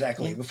 Yeah,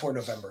 exactly. Yeah. Before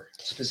November,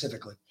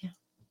 specifically.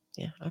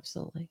 Yeah,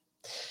 absolutely.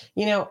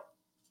 You know,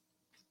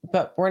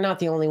 but we're not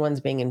the only ones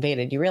being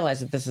invaded. You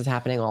realize that this is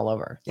happening all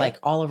over, like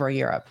all over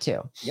Europe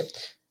too. Yep.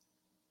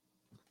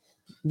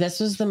 This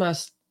was the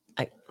most,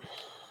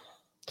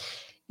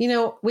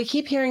 we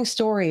keep hearing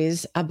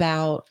stories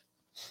about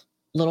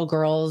little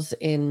girls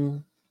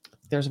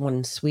there's one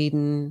in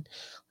Sweden,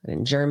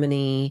 in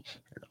Germany,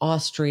 in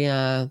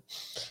Austria,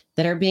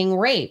 that are being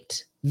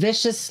raped,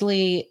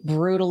 viciously,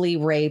 brutally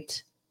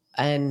raped,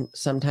 and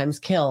sometimes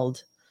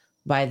killed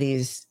by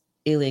these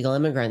illegal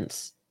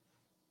immigrants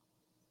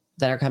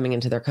that are coming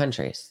into their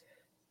countries.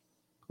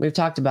 We've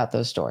talked about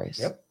those stories.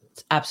 Yep.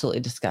 It's absolutely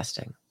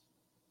disgusting.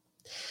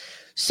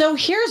 So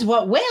here's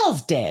what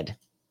Wales did.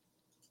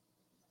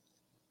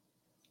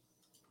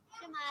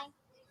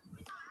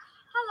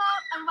 Hello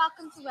and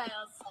welcome to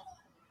Wales.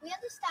 We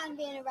understand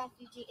being a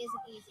refugee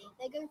isn't easy.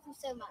 They go through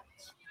so much.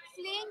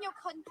 Fleeing your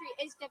country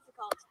is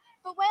difficult,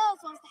 but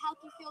Wales wants to help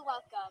you feel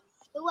welcome.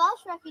 The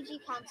Welsh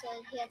Refugee Council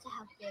is here to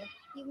help you.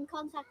 You can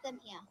contact them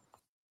here.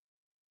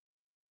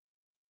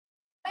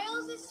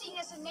 Wales is seen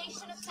as a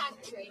nation of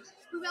sanctuary.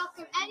 We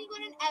welcome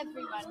anyone and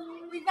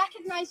everyone. We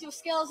recognise your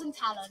skills and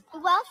talent.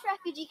 The Welsh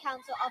Refugee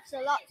Council offers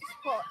a lot of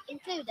support,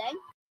 including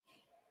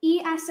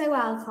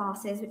ESOL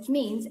classes, which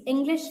means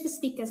English for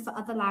speakers for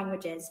other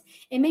languages.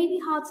 It may be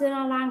hard to learn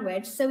our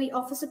language, so we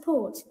offer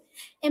support.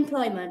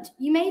 Employment.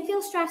 You may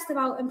feel stressed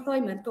about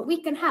employment, but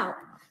we can help.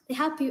 They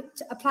help you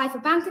to apply for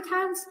bank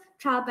accounts,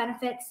 child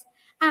benefits,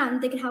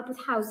 and they can help with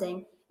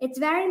housing. It's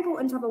very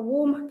important to have a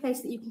warm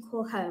place that you can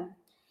call home.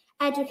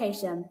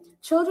 Education.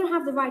 Children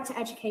have the right to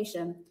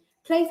education.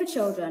 Play for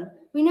children.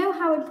 We know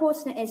how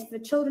important it is for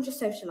children to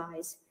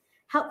socialise.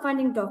 Help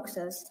finding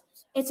doctors.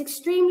 It's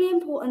extremely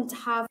important to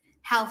have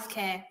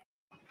healthcare.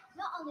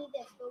 Not only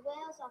this, but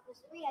Wales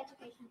offers free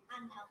education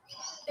and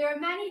healthcare. There are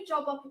many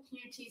job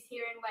opportunities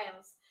here in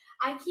Wales.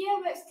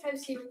 IKEA works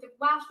closely with the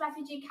Welsh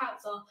Refugee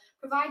Council,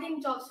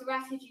 providing jobs for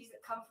refugees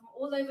that come from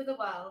all over the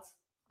world.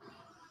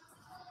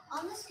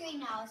 On the screen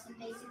now are some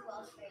basic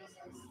Welsh phrases.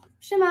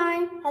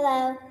 Shemai.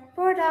 Hello.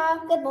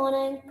 Borda. Good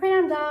morning.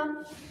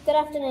 Prenanda. Good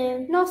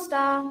afternoon.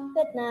 Nosta.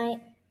 Good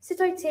night.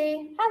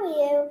 Sitoiti. How are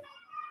you?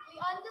 We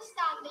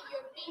understand that you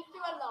have been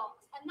through a lot,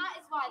 and that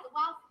is why the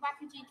Welsh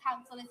Refugee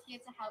Council is here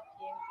to help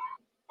you.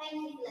 Thank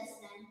you for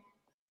listening.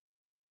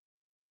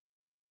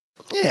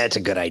 Yeah, it's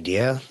a good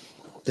idea.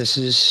 This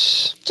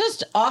is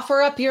Just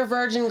offer up your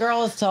virgin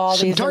girls to all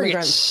some these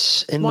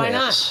targets immigrants. in Why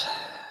Wales.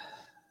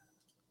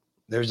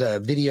 There's a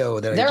video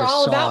that I They're just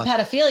all saw. about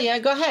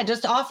pedophilia. Go ahead.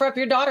 Just offer up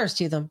your daughters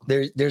to them.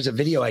 There's a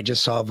video I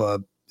just saw of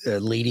a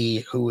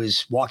lady who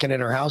was walking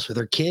in her house with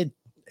her kid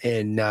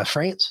in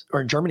France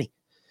or in Germany.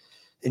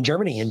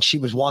 And she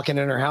was walking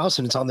in her house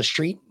and it's on the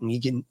street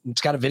and it's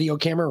got a video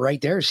camera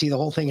right there. See the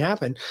whole thing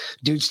happen.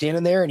 Dude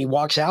standing there and he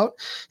walks out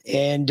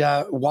and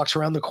walks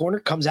around the corner,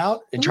 comes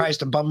out and tries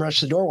to bum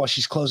rush the door while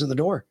she's closing the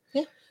door.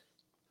 Yeah.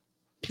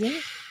 Yeah.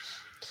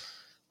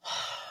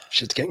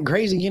 Shit's getting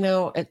crazy. You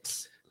know,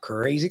 it's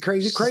crazy.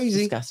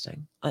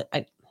 Disgusting. Yeah.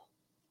 I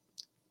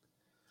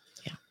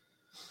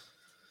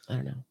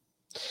don't know.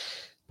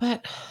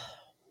 But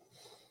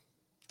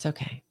it's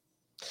okay.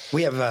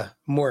 We have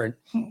more,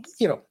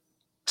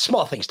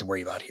 small things to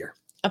worry about here.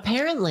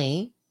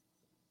 Apparently.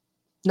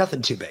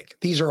 Nothing too big.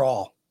 These are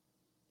all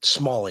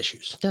small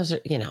issues. Those are,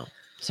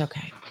 it's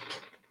okay.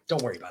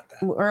 Don't worry about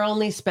that. We're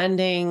only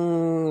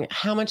spending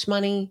how much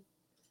money?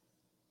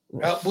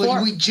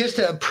 We just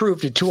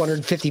approved a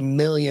 $250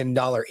 million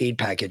aid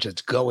package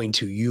that's going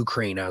to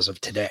Ukraine as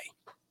of today.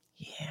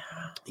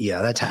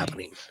 Yeah, that's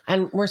happening.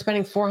 And we're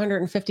spending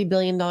 $450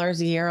 billion a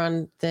year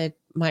on the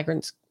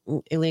migrants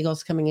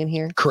illegals coming in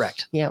here.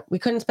 Correct. Yeah, we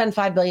couldn't spend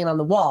 $5 billion on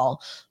the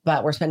wall,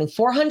 but we're spending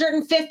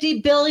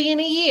 $450 billion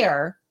a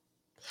year.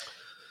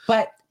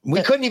 But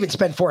we couldn't even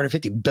spend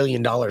 $450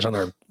 billion on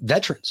our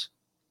veterans.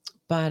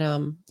 But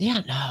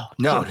yeah,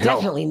 no,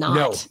 definitely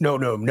not. No.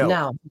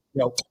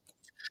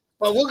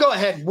 Well, we'll go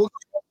ahead. We'll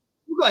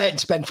go ahead and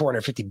spend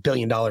 $450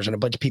 billion on a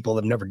bunch of people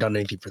that have never done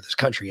anything for this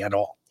country at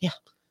all. Yeah,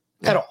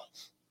 at all.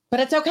 But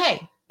it's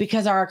okay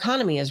because our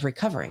economy is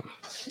recovering.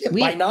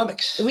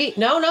 Bidenomics.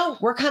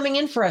 We're coming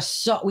in for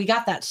we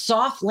got that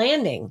soft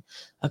landing,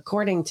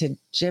 according to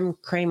Jim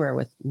Cramer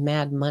with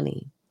Mad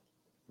Money.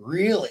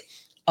 Really?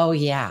 Oh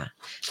yeah,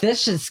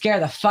 this should scare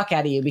the fuck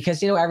out of you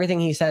because everything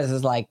he says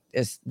is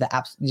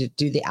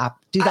do the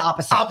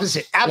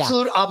opposite.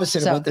 Absolute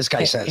opposite of what this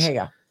guy says. Here you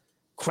go.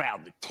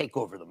 Crowd to take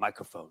over the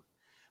microphone.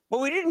 But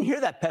we didn't hear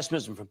that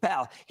pessimism from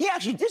Powell. He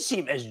actually did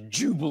seem as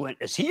jubilant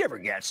as he ever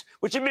gets,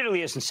 which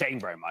admittedly isn't saying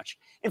very much.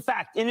 In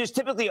fact, in his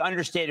typically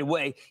understated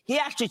way, he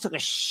actually took a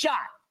shot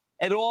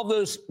at all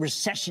those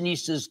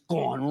recessionistas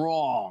gone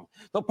wrong.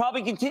 They'll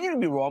probably continue to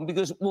be wrong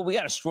because, we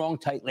got a strong,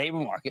 tight labor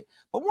market,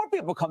 but more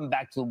people coming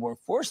back to the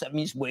workforce. That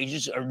means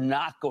wages are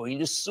not going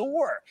to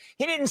soar.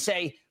 He didn't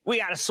say, we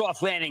got a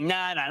soft landing.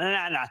 Nah.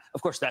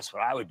 Of course, that's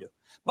what I would do.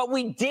 But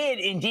we did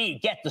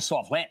indeed get the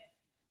soft landing.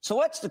 So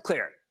let's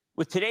declare it.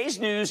 With today's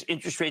news,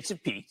 interest rates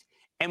have peaked,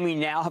 and we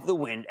now have the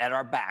wind at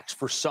our backs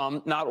for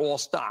some, not all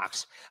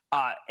stocks,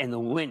 and the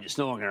wind is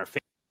no longer in our favor.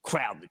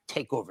 Crowd to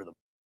take over the.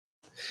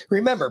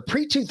 Remember,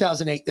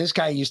 pre-2008, this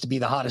guy used to be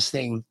the hottest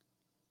thing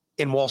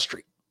in Wall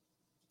Street.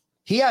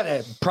 He had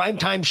a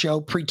primetime show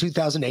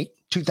pre-2008,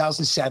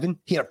 2007.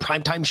 He had a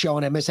primetime show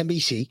on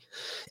MSNBC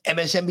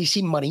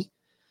Money.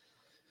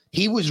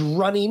 He was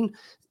running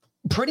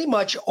pretty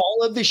much all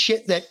of the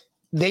shit that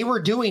they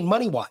were doing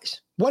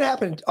money-wise. What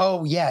happened?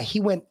 Oh, yeah, he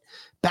went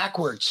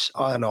backwards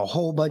on a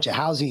whole bunch of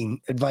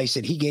housing advice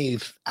that he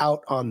gave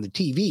out on the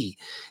TV.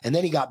 And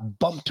then he got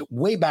bumped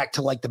way back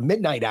to like the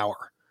midnight hour.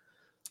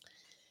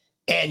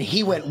 And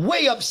he went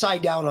way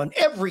upside down on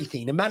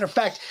everything. As a matter of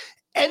fact,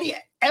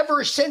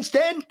 ever since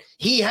then,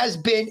 he has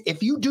been,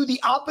 if you do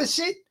the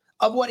opposite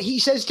of what he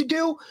says to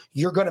do,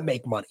 you're going to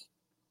make money.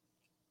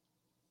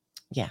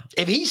 Yeah.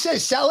 If he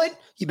says sell it,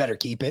 you better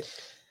keep it.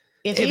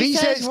 If he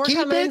says we're keep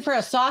coming in it, for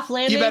a soft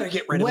landing, you better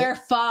get rid of it. We're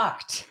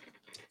fucked.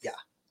 Yeah.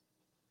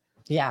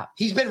 Yeah.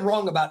 He's been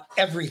wrong about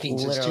everything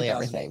since Literally 2008.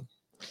 everything.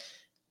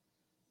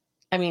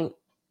 I mean,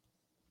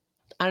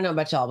 I don't know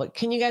about y'all, but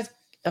can you guys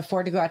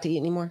afford to go out to eat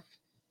anymore?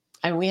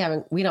 I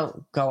mean, we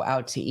don't go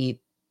out to eat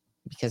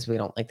because we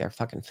don't like their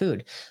fucking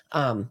food.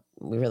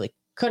 We really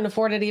couldn't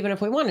afford it even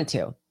if we wanted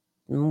to.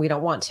 We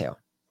don't want to.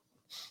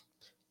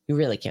 We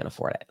really can't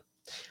afford it.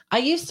 I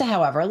used to,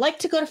 however, like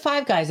to go to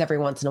Five Guys every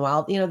once in a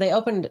while. They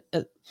opened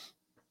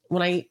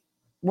when I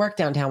worked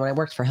downtown, when I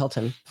worked for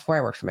Hilton, before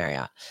I worked for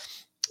Marriott,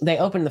 they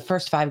opened the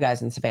first Five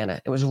Guys in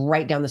Savannah. It was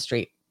right down the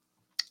street.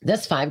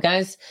 This Five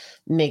Guys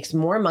makes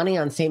more money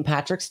on St.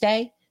 Patrick's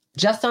Day,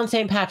 just on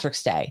St.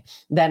 Patrick's Day,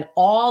 than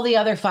all the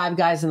other Five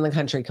Guys in the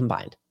country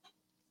combined.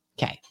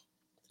 Okay.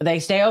 They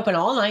stay open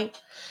all night.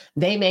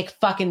 They make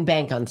fucking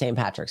bank on St.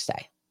 Patrick's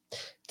Day.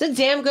 It's a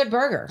damn good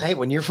burger. Hey,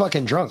 when you're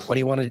fucking drunk, what do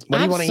you want to eat?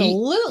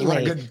 Absolutely. You want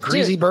a good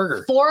greasy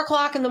burger.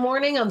 4:00 in the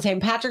morning on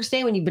St. Patrick's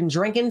Day, when you've been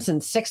drinking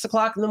since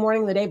 6:00 in the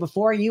morning the day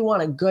before, you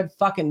want a good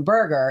fucking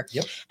burger.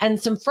 Yep.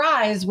 And some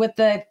fries with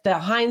the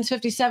Heinz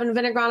 57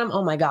 vinegar on them.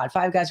 Oh my God.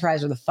 Five Guys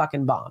fries are the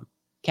fucking bomb.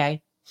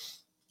 Okay.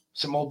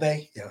 Some Old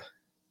Bay. Yeah.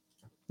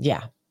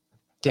 Yeah.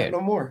 Dude.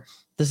 No more.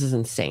 This is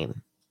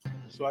insane.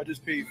 So I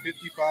just paid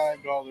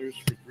 $55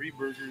 for 3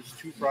 burgers,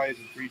 2 fries,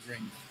 and 3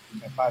 drinks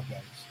at Five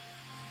Guys.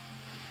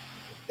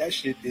 That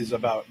shit is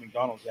about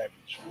McDonald's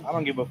average. I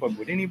don't give a fuck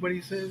what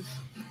anybody says.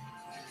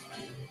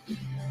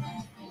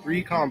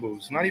 3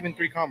 combos, not even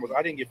 3 combos.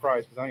 I didn't get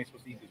fries because I ain't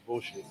supposed to eat this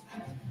bullshit.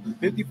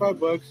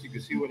 $55, you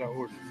can see what I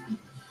ordered.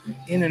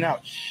 In and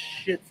Out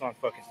shits on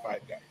fucking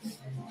Five Guys.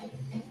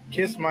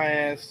 Kiss my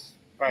ass,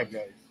 Five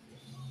Guys.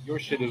 Your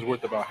shit is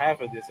worth about half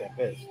of this at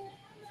best.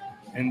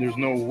 And there's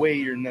no way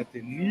you're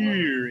nothing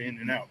near In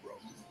and Out,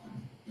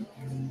 bro.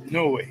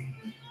 No way.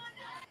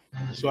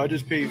 So I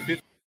just paid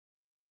 $50.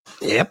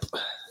 Yep.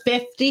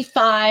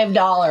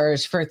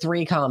 $55 for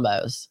 3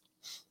 combos.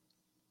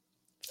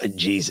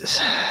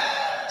 Jesus.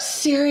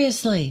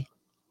 Seriously.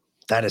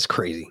 That is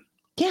crazy.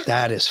 Yeah.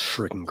 That is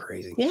freaking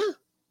crazy. Yeah.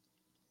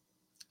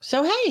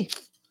 So, hey,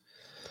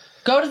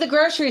 go to the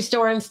grocery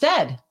store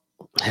instead.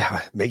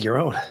 Yeah, make your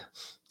own.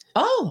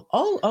 Oh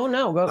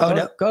no.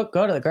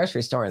 Go to the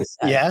grocery store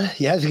instead.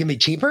 Yeah. Is it gonna be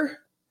cheaper?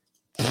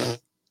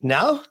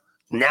 No,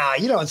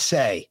 you don't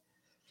say.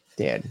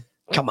 Dude.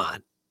 Come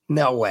on.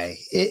 No way.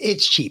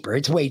 It's cheaper.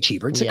 It's way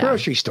cheaper. It's a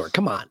grocery store.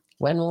 Come on.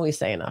 When will we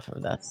say enough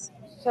of this?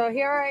 So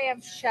here I am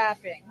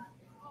shopping,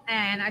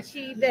 and I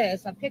see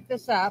this. I picked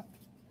this up.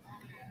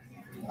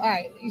 All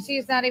right, you see,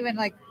 it's not even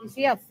like, you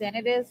see how thin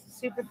it is?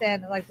 Super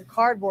thin. Like the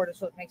cardboard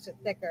is what makes it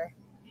thicker.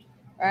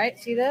 All right,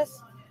 see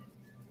this?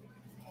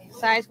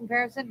 Size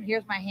comparison.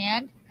 Here's my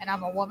hand, and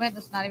I'm a woman.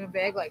 It's not even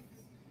big. Like,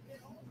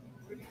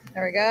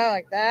 there we go,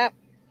 like that.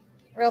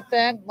 Real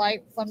thin,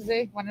 light,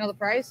 flimsy. Want to know the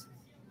price?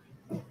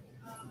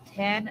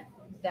 $10.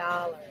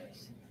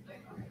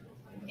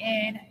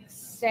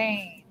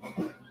 Insane.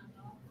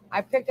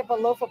 I picked up a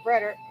loaf of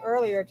bread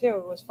earlier too.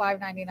 It was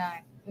 $5.99.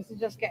 This is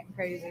just getting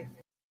crazy.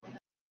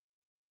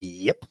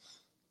 Yep.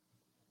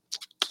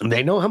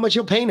 They know how much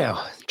you'll pay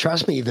now.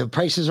 Trust me, the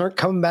prices aren't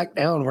coming back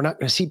down. We're not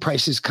going to see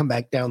prices come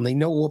back down. They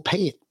know we'll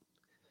pay it.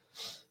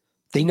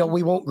 They know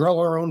we won't grow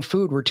our own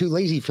food. We're too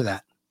lazy for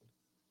that.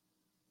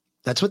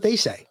 That's what they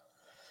say.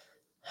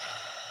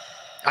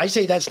 I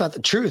say that's not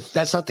the truth.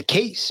 That's not the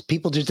case.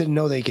 People just didn't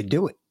know they could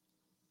do it.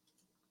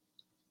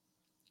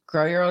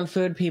 Grow your own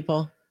food,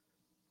 people.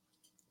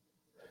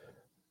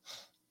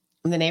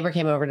 The neighbor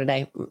came over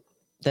today,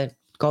 the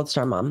Gold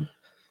Star mom.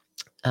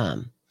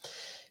 I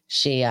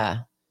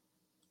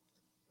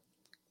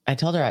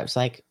told her, I was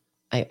like,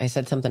 I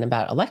said something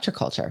about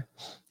electroculture.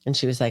 And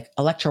she was like,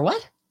 Electro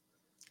what?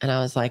 And I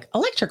was like,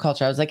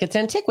 electroculture. I was like, it's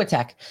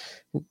Antiquitech.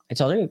 I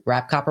told her, you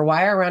wrap copper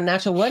wire around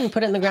natural wood and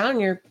put it in the ground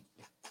and your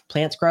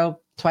plants grow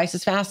twice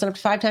as fast and up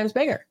to 5 times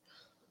bigger.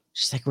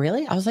 She's like,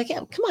 really? I was like, yeah,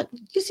 come on.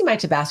 You see my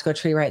Tabasco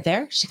tree right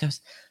there? She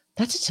goes,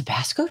 that's a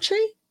Tabasco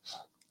tree?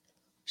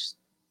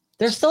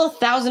 There's still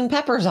 1,000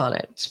 peppers on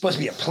it. It's supposed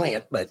to be a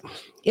plant, but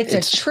it's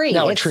a tree.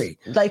 Now it's a tree.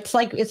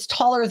 It's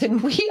taller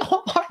than we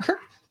are.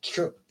 It's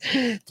true.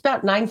 It's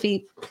about 9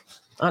 feet,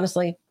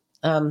 honestly.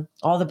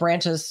 All the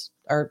branches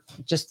are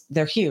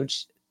they're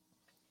huge.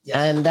 Yes.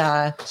 And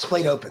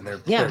splayed open. They're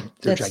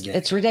gigantic.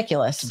 It's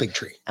ridiculous. It's a big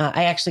tree.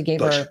 I actually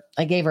gave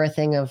her a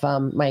thing of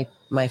my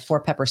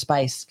 4-pepper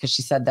spice because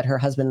she said that her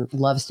husband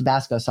loves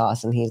Tabasco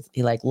sauce and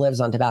he like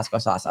lives on Tabasco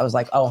sauce. I was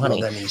like, oh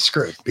honey, well, then he's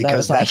screwed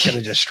because that's going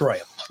to destroy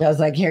him. I was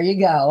like, here you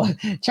go.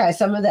 Try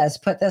some of this.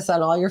 Put this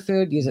on all your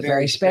food. Use it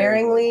very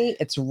sparingly.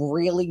 It's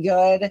really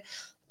good.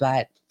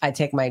 But I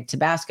take my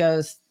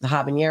Tabascos, the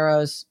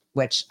habaneros,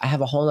 which I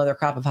have a whole other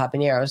crop of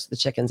habaneros. The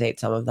chickens ate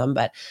some of them,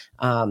 but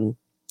and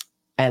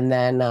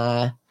then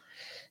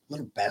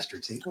little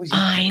bastards.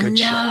 I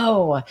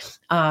know.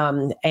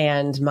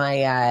 And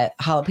my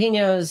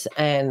jalapenos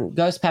and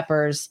ghost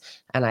peppers,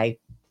 and I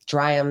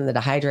dry them in the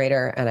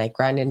dehydrator and I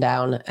grind them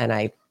down and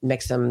I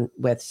mix them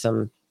with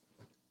some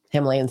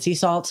Himalayan sea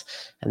salt,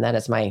 and that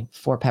is my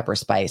 4-pepper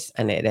spice,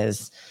 and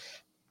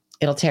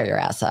it'll tear your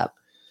ass up.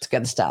 It's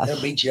good stuff. It'll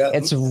beat you up.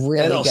 It's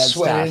really It'll good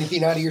sweat stuff.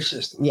 anything out of your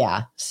system.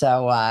 Yeah.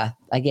 So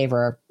I gave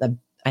her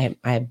I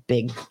had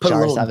big Put a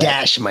jars little of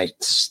dash in my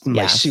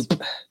Yes.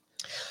 soup.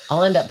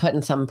 I'll end up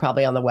putting some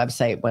probably on the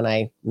website when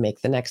I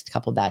make the next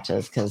couple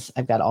batches because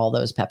I've got all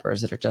those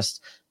peppers that are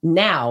just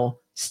now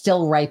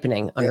still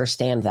ripening.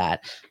 Understand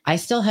that. I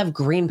still have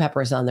green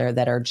peppers on there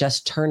that are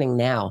just turning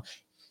now.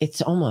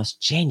 It's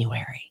almost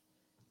January.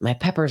 My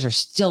peppers are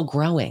still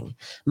growing.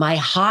 My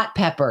hot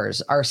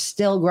peppers are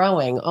still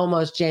growing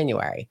almost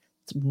January.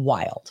 It's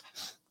wild.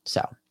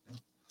 So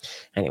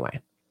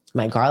anyway,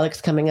 my garlic's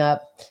coming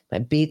up. My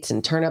beets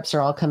and turnips are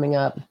all coming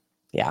up.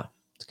 Yeah,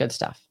 it's good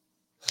stuff.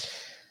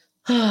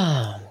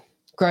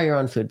 Grow your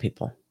own food,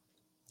 people.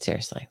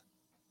 Seriously.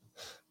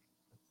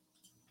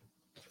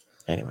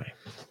 Anyway.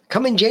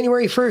 Coming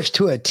January 1st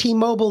to a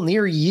T-Mobile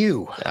near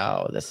you.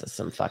 Oh, this is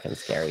some fucking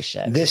scary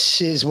shit.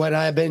 This is what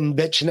I've been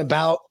bitching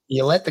about.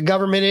 You let the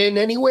government in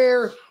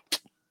anywhere.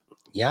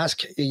 You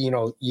ask,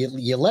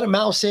 you let a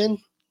mouse in.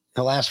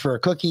 He'll ask for a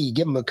cookie. You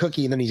give him a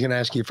cookie, and then he's going to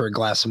ask you for a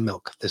glass of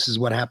milk. This is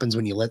what happens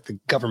when you let the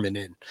government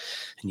in.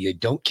 And you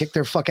don't kick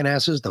their fucking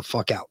asses the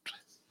fuck out.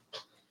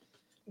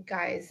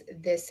 Guys,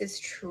 this is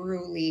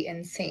truly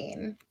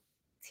insane.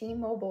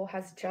 T-Mobile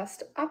has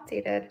just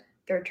updated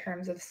their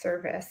terms of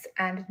service,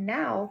 and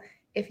now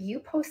if you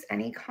post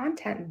any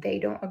content they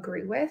don't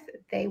agree with,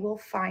 they will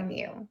fine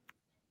you.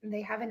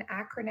 They have an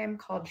acronym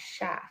called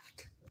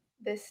SHAFT.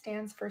 This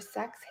stands for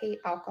Sex, Hate,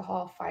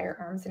 Alcohol,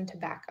 Firearms, and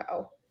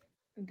Tobacco.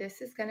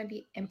 This is going to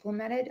be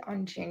implemented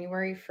on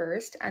January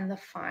 1st, and the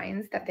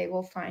fines that they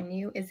will fine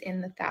you is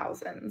in the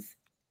thousands.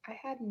 I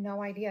had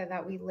no idea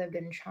that we lived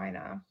in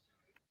China.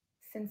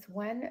 Since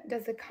when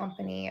does a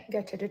company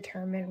get to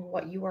determine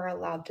what you are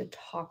allowed to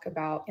talk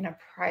about in a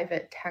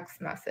private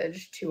text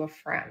message to a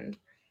friend?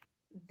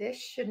 This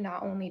should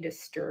not only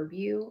disturb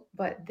you,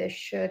 but this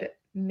should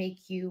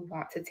make you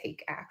want to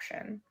take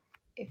action.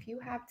 If you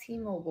have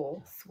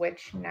T-Mobile,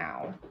 switch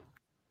now.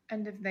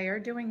 And if they are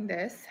doing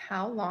this,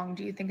 how long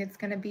do you think it's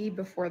going to be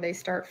before they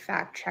start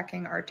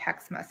fact-checking our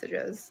text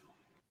messages?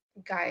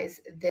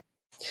 Guys,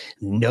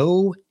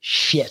 No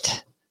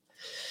shit.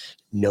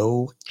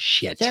 No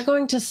shit. They're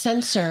going to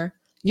censor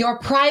your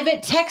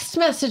private text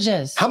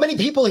messages. How many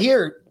people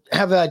here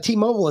have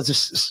T-Mobile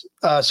as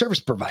a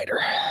service provider?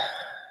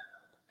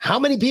 How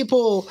many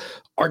people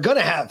are going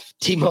to have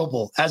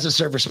T-Mobile as a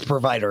service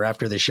provider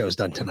after the show's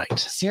done tonight?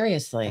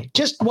 Seriously.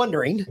 Just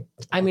wondering.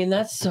 I mean,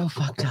 that's so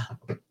fucked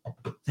up.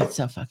 That's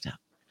so fucked up.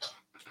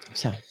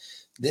 So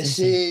this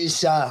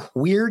is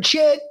weird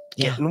shit.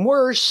 Getting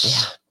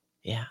worse.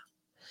 Yeah.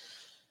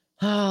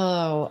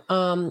 Oh,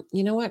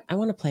 you know what? I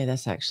want to play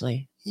this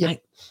actually. Yeah,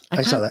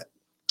 I saw that.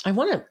 I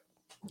want to.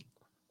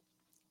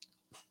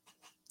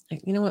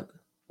 You know what?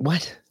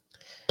 What?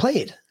 Play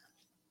it.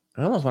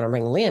 I almost want to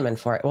bring Liam in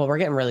for it. Well, we're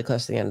getting really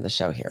close to the end of the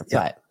show here,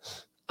 but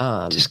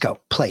just go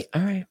play it.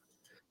 All right.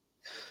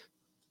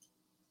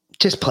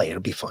 Just play it.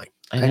 It'll be fine.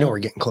 I know we're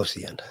getting close to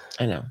the end.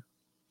 I know.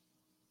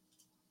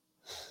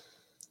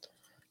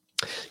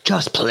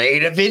 Just play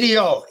the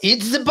video.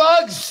 It's the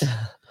bugs.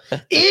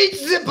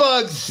 It's the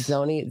bugs.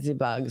 Don't eat the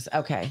bugs.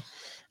 Okay.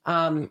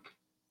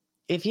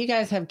 If you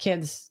guys have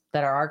kids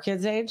that are our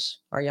kids' age,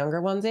 our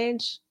younger ones'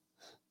 age,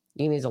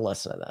 you need to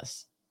listen to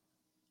this.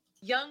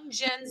 Young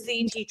Gen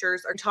Z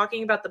teachers are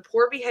talking about the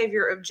poor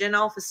behavior of Gen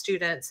Alpha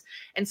students,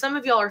 and some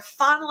of y'all are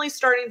finally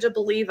starting to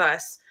believe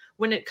us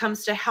when it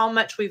comes to how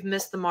much we've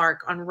missed the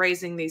mark on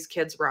raising these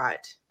kids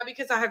right.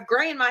 Because I have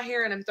gray in my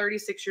hair and I'm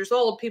 36 years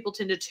old, people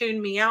tend to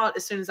tune me out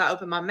as soon as I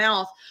open my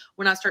mouth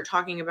when I start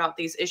talking about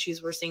these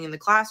issues we're seeing in the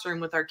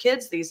classroom with our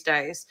kids these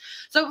days.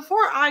 So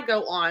before I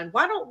go on,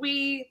 why don't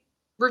we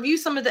review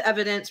some of the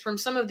evidence from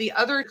some of the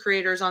other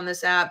creators on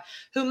this app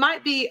who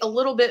might be a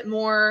little bit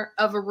more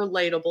of a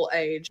relatable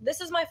age. This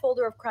is my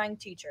folder of crying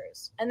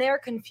teachers, and they are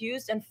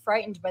confused and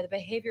frightened by the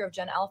behavior of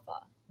Gen Alpha.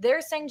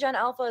 They're saying Gen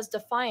Alpha is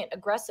defiant,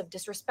 aggressive,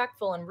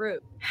 disrespectful, and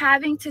rude.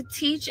 Having to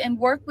teach and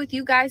work with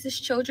you guys as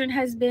children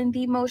has been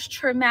the most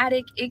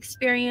traumatic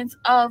experience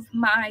of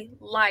my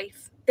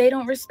life. They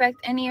don't respect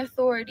any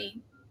authority.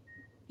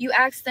 You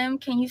ask them,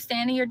 can you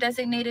stand in your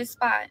designated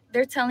spot?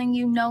 They're telling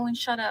you no and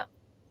shut up.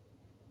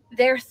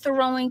 They're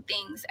throwing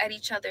things at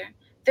each other.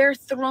 They're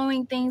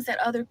throwing things at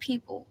other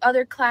people,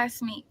 other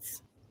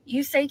classmates.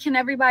 You say, can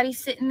everybody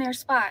sit in their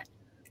spot?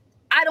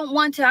 I don't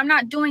want to. I'm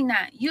not doing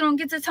that. You don't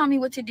get to tell me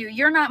what to do.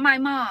 You're not my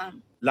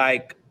mom.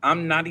 Like,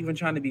 I'm not even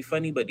trying to be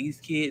funny, but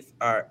these kids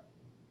are,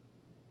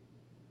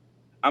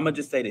 I'm going to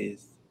just say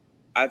this.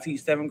 I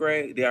teach 7th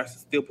grade. They are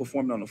still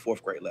performing on the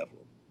 4th grade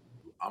level.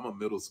 I'm a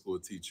middle school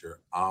teacher.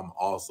 I'm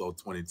also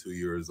 22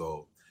 years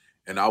old.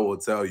 And I will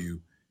tell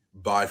you,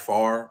 by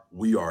far,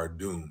 we are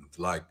doomed.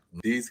 Like,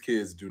 these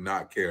kids do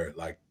not care.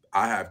 Like,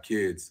 I have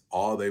kids,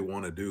 all they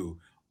want to do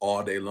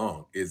all day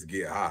long is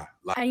get high.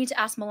 Like, I need to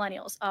ask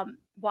millennials,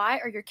 why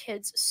are your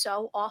kids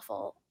so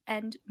awful?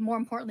 And more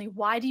importantly,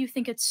 why do you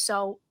think it's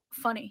so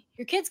funny?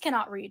 Your kids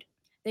cannot read.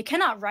 They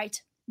cannot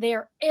write. They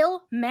are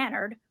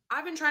ill-mannered.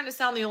 I've been trying to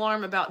sound the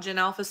alarm about Gen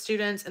Alpha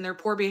students and their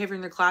poor behavior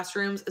in their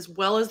classrooms, as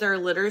well as their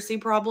literacy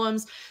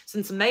problems,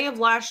 since May of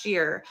last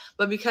year.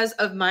 But because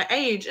of my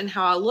age and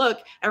how I look,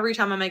 every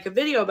time I make a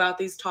video about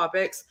these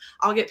topics,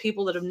 I'll get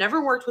people that have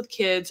never worked with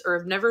kids or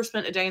have never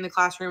spent a day in the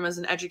classroom as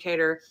an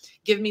educator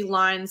give me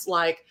lines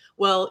like,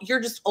 well, you're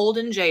just old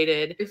and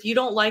jaded. If you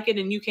don't like it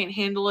and you can't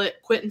handle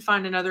it, quit and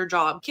find another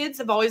job. Kids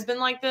have always been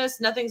like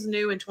this. Nothing's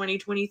new in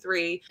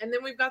 2023. And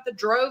then we've got the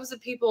droves of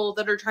people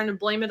that are trying to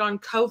blame it on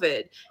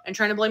COVID and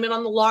trying to blame it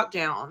on the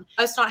lockdown.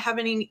 Us not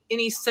having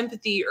any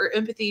sympathy or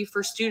empathy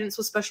for students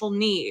with special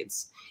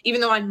needs,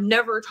 even though I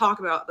never talk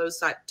about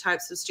those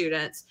types of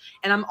students.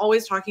 And I'm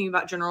always talking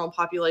about general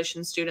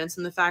population students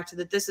and the fact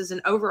that this is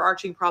an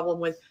overarching problem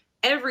with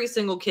every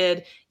single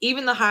kid,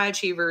 even the high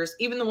achievers,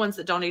 even the ones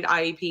that don't need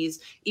IEPs,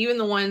 even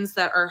the ones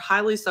that are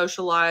highly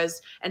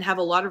socialized and have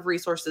a lot of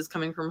resources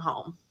coming from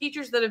home.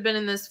 Teachers that have been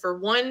in this for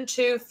 1,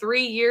 2,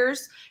 3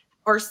 years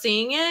are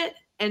seeing it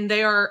and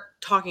they are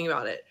talking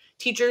about it.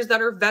 Teachers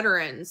that are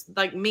veterans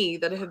like me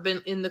that have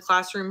been in the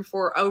classroom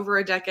for over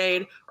a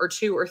decade or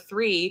 2 or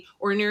 3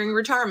 or nearing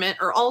retirement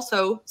are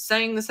also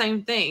saying the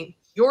same thing.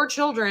 Your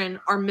children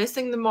are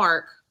missing the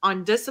mark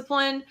on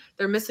discipline.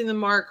 They're missing the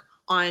mark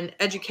on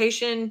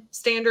education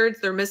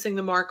standards. They're missing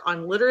the mark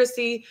on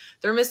literacy.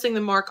 They're missing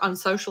the mark on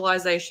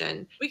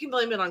socialization. We can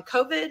blame it on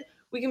COVID.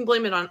 We can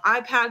blame it on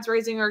iPads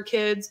raising our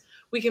kids.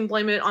 We can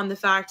blame it on the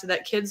fact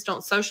that kids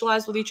don't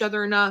socialize with each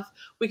other enough.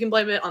 We can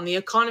blame it on the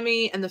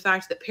economy and the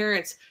fact that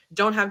parents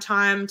don't have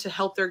time to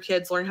help their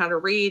kids learn how to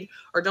read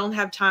or don't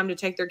have time to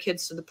take their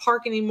kids to the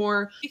park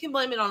anymore. We can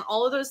blame it on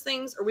all of those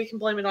things, or we can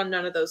blame it on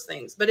none of those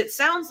things. But it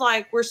sounds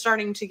like we're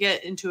starting to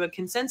get into a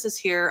consensus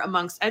here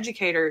amongst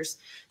educators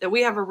that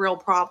we have a real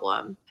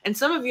problem. And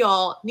some of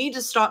y'all need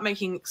to stop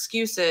making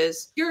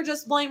excuses. You're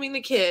just blaming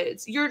the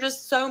kids. You're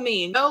just so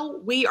mean.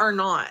 No, we are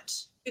not.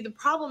 The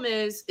problem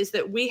is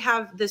that we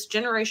have this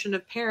generation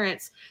of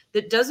parents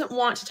that doesn't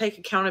want to take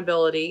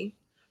accountability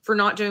for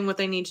not doing what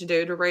they need to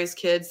do to raise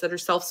kids that are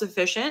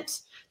self-sufficient,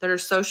 that are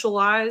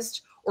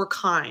socialized, or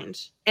kind.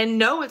 And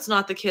no, it's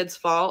not the kids'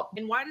 fault.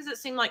 And why does it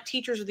seem like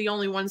teachers are the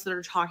only ones that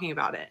are talking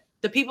about it?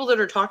 The people that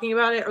are talking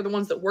about it are the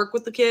ones that work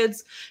with the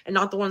kids and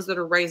not the ones that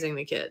are raising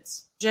the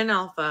kids. Gen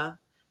Alpha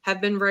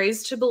have been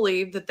raised to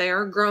believe that they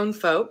are grown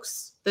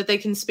folks, that they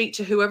can speak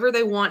to whoever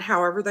they want,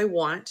 however they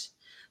want,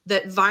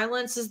 that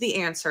violence is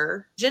the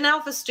answer. Gen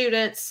Alpha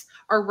students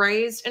are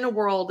raised in a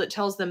world that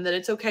tells them that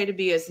it's okay to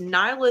be as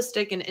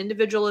nihilistic and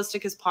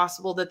individualistic as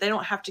possible, that they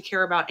don't have to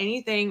care about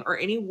anything or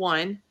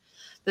anyone,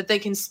 that they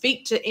can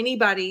speak to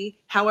anybody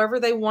however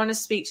they want to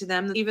speak to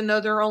them, even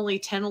though they're only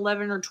 10,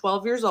 11, or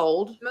 12 years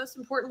old. Most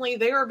importantly,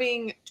 they are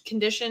being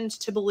conditioned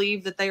to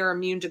believe that they are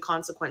immune to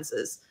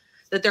consequences,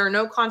 that there are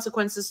no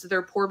consequences to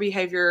their poor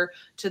behavior,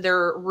 to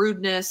their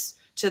rudeness,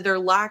 to their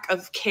lack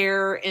of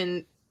care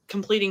in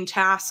completing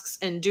tasks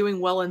and doing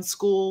well in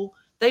school.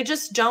 They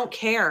just don't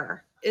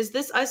care. Is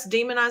this us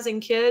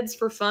demonizing kids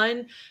for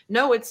fun?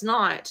 No, it's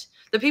not.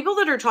 The people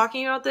that are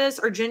talking about this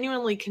are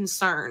genuinely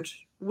concerned.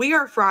 We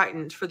are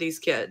frightened for these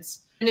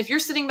kids. And if you're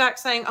sitting back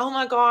saying, oh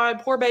my God,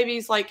 poor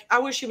babies, like, I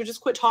wish you would just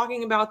quit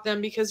talking about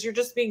them because you're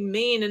just being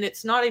mean and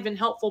it's not even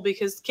helpful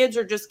because kids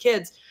are just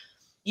kids,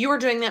 you are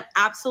doing them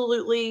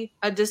absolutely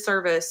a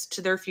disservice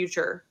to their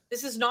future.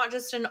 This is not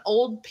just an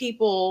old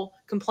people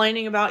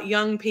complaining about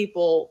young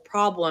people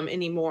problem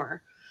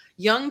anymore.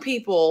 Young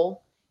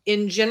people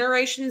in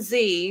Generation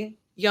Z,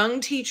 young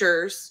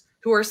teachers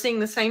who are seeing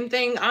the same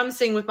thing I'm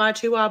seeing with my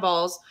 2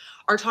 eyeballs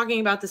are talking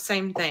about the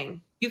same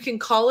thing. You can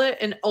call it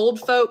an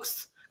old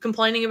folks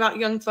complaining about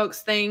young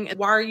folks thing.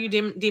 Why are you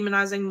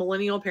demonizing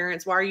millennial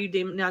parents? Why are you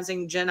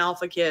demonizing Gen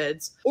Alpha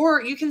kids?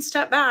 Or you can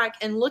step back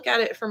and look at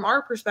it from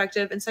our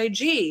perspective and say,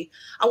 gee,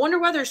 I wonder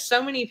why there's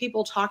so many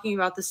people talking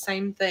about the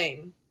same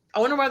thing. I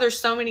wonder why there's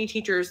so many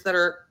teachers that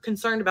are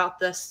concerned about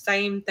the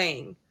same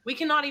thing. We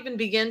cannot even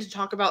begin to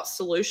talk about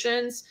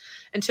solutions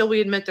until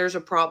we admit there's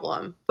a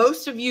problem.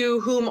 Most of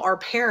you whom are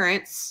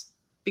parents,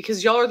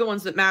 because y'all are the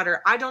ones that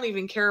matter. I don't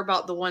even care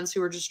about the ones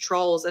who are just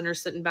trolls and are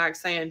sitting back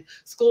saying,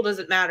 school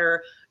doesn't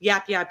matter,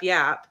 yap, yap,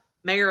 yap,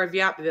 mayor of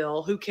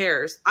Yapville, who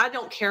cares? I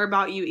don't care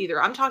about you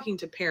either. I'm talking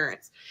to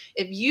parents.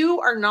 If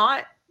you are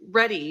not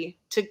ready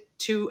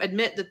to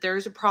admit that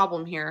there's a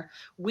problem here,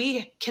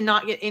 we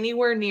cannot get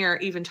anywhere near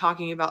even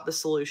talking about the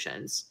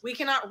solutions. We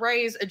cannot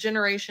raise a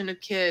generation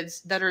of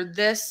kids that are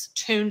this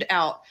tuned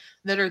out,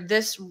 that are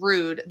this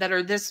rude, that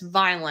are this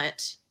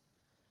violent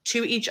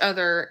to each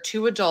other,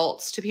 to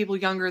adults, to people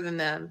younger than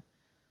them.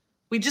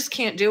 We just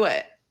can't do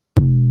it.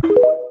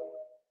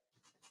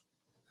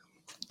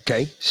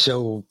 Okay,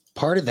 so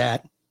part of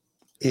that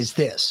is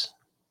this.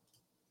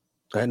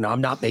 And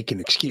I'm not making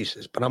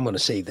excuses, but I'm going to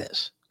say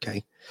this,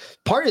 okay?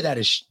 Part of that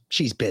is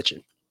she's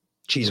bitching.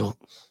 She's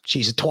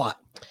a twat.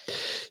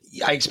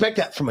 I expect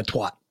that from a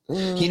twat.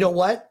 You know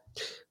what?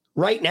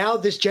 Right now,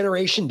 this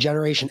Generation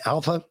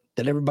Alpha,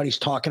 that everybody's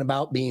talking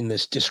about being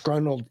this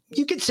disgruntled,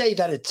 you could say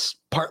that it's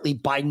partly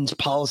Biden's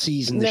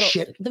policies and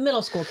the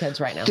middle school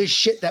kids right now. The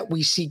shit that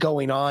we see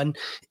going on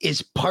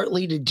is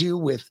partly to do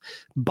with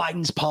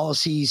Biden's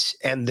policies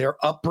and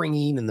their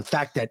upbringing and the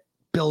fact that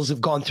bills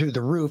have gone through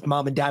the roof.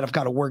 Mom and dad have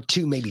got to work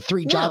 2, maybe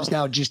 3 jobs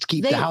now just to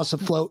keep the house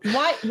afloat.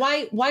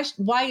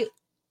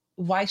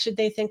 Why should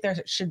they think there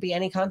should be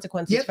any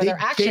consequences for their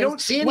actions? They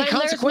don't see any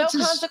consequences.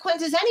 There's no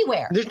consequences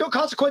anywhere. There's no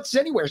consequences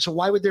anywhere. So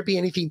why would there be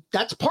anything?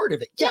 That's part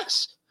of it.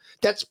 Yes.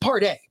 That's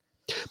part A.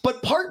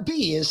 But part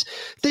B is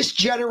this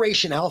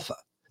Generation Alpha.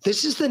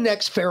 This is the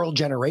next feral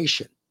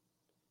generation.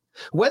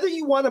 Whether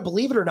you want to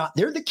believe it or not,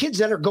 they're the kids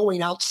that are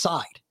going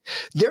outside.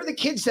 They're the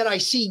kids that I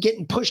see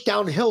getting pushed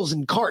down hills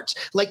in carts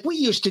like we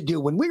used to do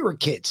when we were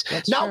kids.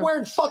 Not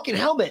wearing fucking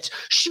helmets,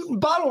 shooting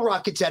bottle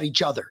rockets at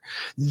each other.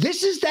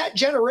 This is that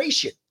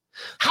generation.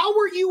 How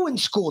were you in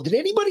school? Did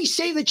anybody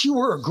say that you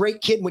were a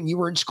great kid when you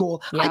were in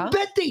school? Yeah. I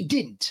bet they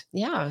didn't.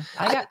 Yeah,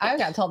 I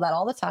got told that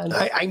all the time.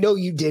 I know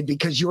you did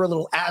because you were a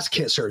little ass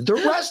kisser. The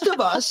rest of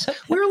us,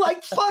 we were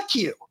like, fuck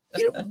you.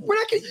 You know, we're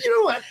not gonna, you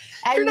know what?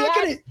 You're not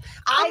gonna,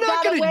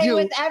 I got away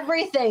with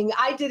everything.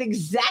 I did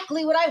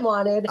exactly what I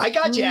wanted. I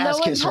got you, ass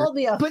kisser. No one told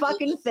me a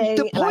fucking thing,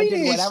 and I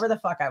did whatever the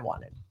fuck I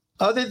wanted.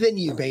 Other than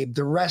you, babe,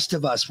 the rest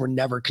of us were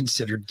never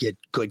considered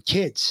good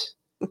kids.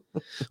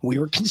 We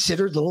were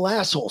considered little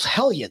assholes,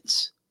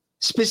 hellions,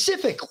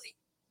 specifically.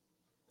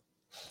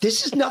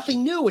 This is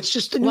nothing new. It's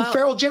just the new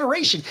feral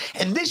generation.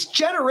 And this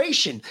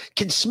generation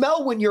can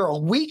smell when you're a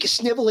weak,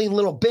 sniveling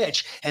little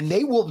bitch, and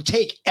they will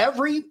make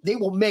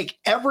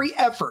every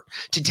effort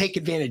to take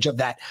advantage of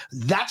that.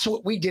 That's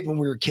what we did when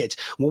we were kids.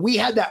 When we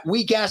had that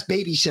weak ass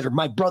babysitter,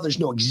 my brothers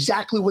know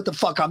exactly what the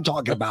fuck I'm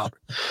talking about.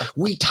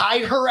 We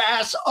tied her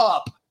ass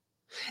up.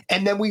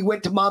 And then we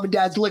went to mom and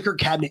dad's liquor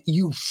cabinet.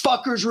 You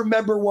fuckers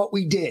remember what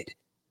we did.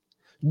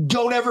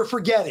 Don't ever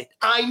forget it.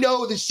 I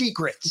know the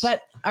secrets.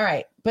 But all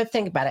right, but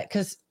think about it,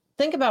 because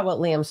think about what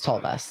Liam's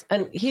told us.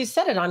 And he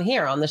said it on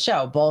here on the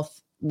show,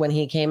 both when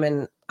he came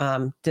and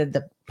did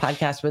the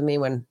podcast with me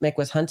when Mick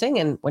was hunting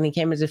and when he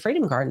came into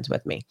Freedom Gardens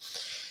with me.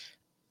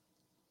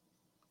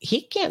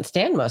 He can't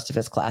stand most of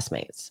his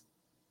classmates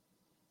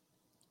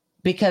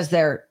because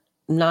they're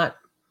not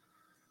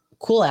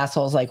cool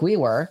assholes like we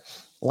were.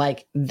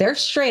 Like, they're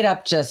straight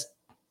up just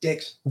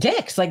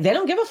dicks. Like, they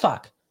don't give a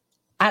fuck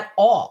at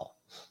all.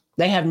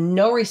 They have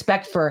no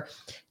respect for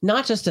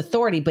not just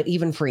authority, but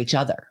even for each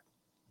other.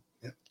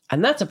 Yep.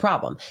 And that's a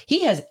problem.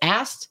 He has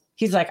asked,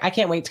 he's like, I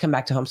can't wait to come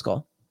back to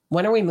homeschool.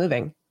 When are we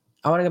moving?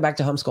 I want to go back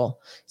to homeschool.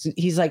 So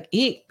he's like,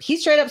 he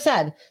straight up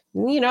said,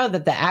 you know,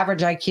 that the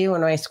average IQ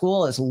in my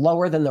school is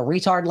lower than the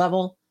retard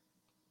level.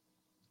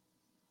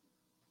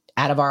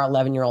 Out of our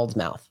 11-year-old's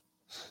mouth.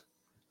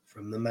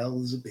 From the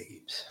mouths of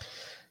babes.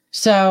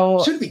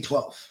 So should be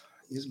 12.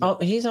 He'll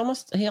be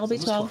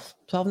 12.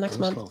 12 next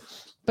month. 12.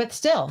 But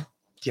still,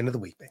 at the end of the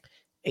week,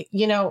 babe.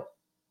 You know,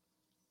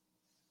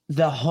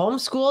 the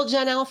homeschool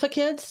Gen Alpha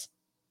kids.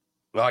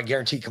 Well, I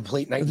guarantee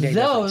complete night and day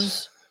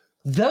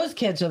those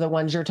kids are the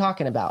ones you're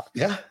talking about.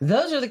 Yeah.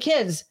 Those are the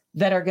kids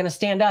that are going to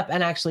stand up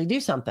and actually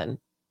do something.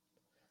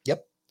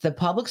 Yep. the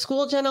public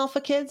school Gen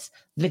Alpha kids,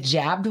 the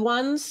jabbed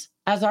ones,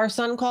 as our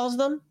son calls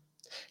them,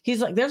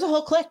 he's like, there's a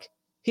whole clique.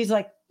 He's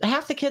like,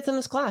 half the kids in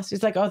this class.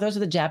 He's like, oh, those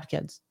are the jabbed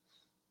kids.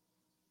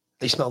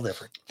 They smell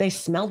different. They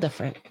smell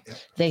different. Yep.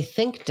 They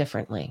think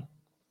differently.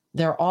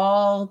 They're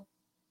all,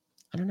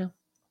 I don't know,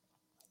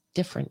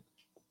 different.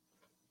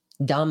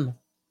 Dumb.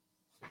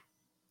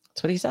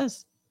 That's what he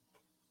says.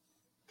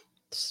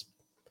 So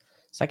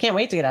I can't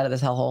wait to get out of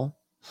this hellhole.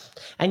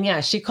 And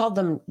yeah, she called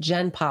them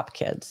Gen Pop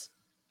kids.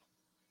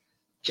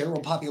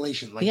 General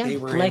population, like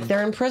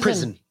they're in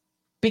prison.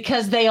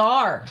 Because they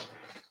are.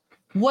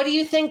 What do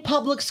you think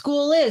public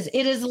school is?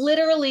 It is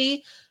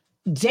literally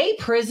day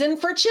prison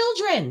for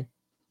children.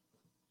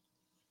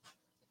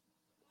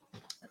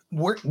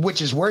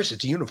 Which is worse,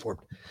 it's a uniform.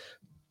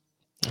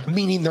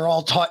 Meaning they're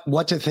all taught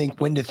what to think,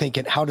 when to think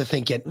it, how to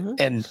think it,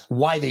 and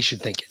why they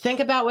should think it. Think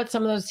about what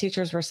some of those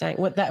teachers were saying.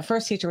 What that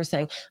first teacher was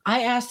saying.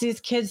 I asked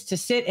these kids to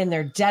sit in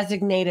their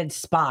designated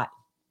spot.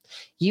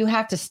 You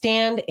have to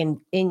stand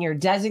in your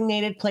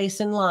designated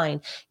place in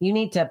line. You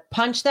need to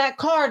punch that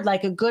card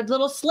like a good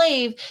little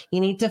slave.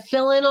 You need to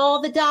fill in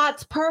all the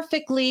dots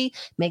perfectly.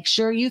 Make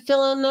sure you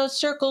fill in those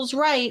circles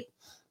right.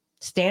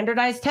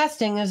 Standardized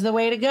testing is the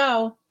way to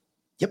go.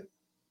 Yep.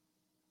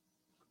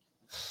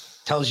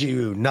 Tells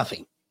you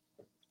nothing.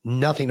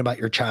 Nothing about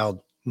your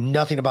child.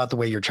 Nothing about the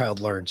way your child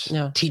learns.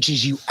 No.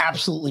 Teaches you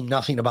absolutely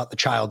nothing about the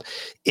child.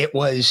 It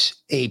was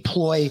a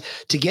ploy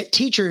to get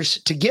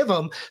teachers to give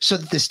them so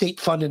that the state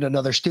funded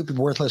another stupid,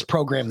 worthless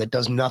program that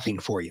does nothing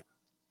for you.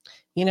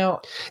 You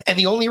know, and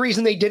the only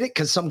reason they did it,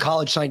 because some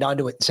college signed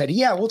onto it and said,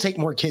 yeah, we'll take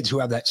more kids who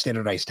have that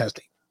standardized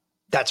testing.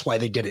 That's why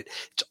they did it.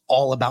 It's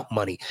all about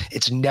money.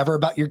 It's never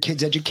about your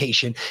kid's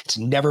education. It's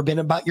never been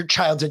about your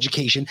child's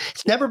education.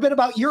 It's never been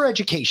about your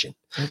education.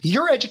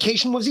 Your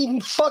education was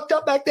even fucked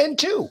up back then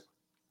too.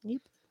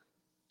 Yep.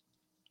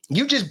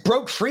 You just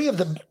broke free of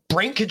the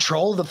brain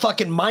control, the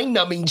fucking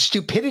mind-numbing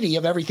stupidity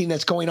of everything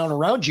that's going on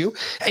around you.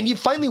 And you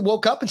finally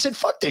woke up and said,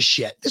 fuck this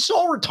shit. This is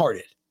all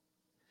retarded.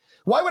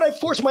 Why would I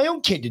force my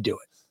own kid to do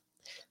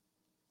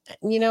it?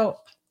 You know,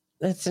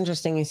 it's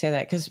interesting you say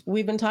that because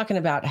we've been talking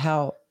about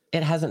how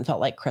it hasn't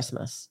felt like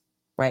Christmas,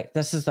 right?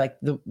 This is like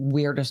the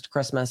weirdest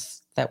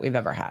Christmas that we've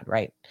ever had,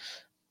 right?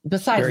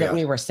 Besides that,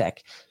 we were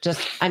sick.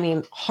 Just, I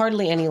mean,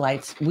 hardly any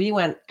lights. We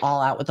went all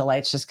out with the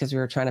lights just because we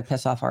were trying to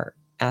piss off our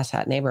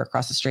asshat neighbor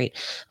across the street.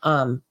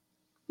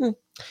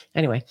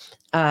 Anyway,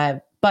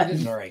 but you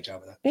did an all right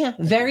job of that. Yeah,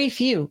 very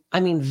few. I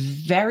mean,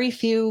 very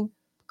few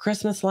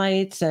Christmas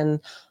lights, and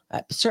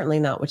certainly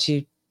not what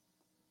you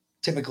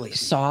typically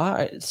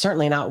saw.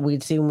 Certainly not what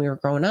we'd see when we were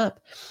growing up.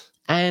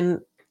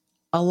 And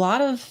a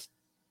lot of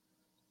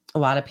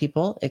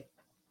people.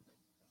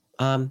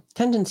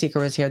 Tension Seeker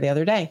was here the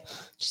other day.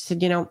 She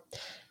said, you know,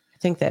 I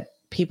think that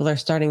people are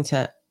starting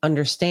to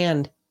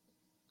understand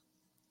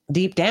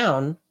deep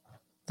down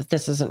that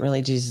this isn't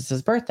really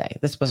Jesus's birthday.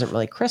 This wasn't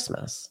really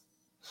Christmas.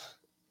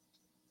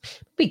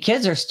 Maybe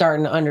kids are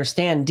starting to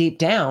understand deep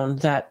down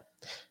that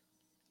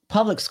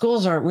public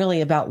schools aren't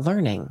really about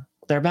learning.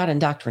 They're about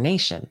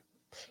indoctrination.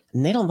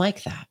 And they don't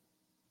like that.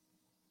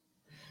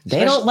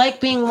 They don't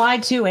like being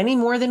lied to any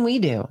more than we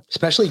do.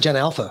 Especially Gen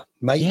Alpha.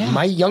 My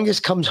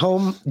youngest comes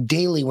home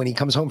daily. When he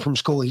comes home from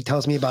school, he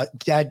tells me about,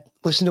 Dad,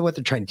 listen to what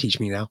they're trying to teach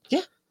me now. Yeah.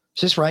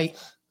 Is this right?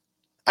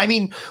 I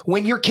mean,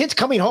 when your kid's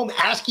coming home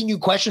asking you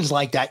questions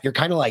like that, you're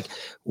kind of like,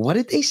 what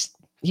did they?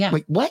 Yeah.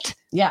 Wait, what?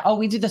 Yeah. Oh,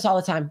 we do this all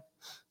the time.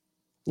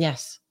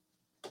 Yes.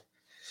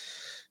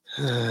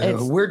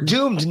 We're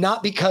doomed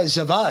not because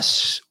of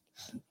us.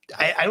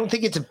 I don't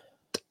think it's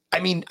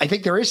I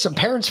think there is some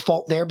parents'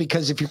 fault there,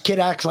 because if your kid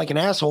acts like an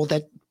asshole,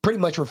 that pretty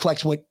much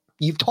reflects what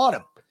you've taught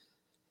him.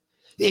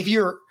 If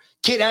your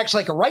kid acts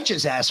like a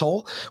righteous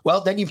asshole,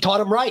 well, then you've taught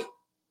him right.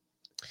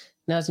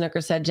 Now, Snooker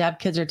said, jab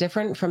kids are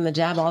different from the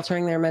jab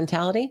altering their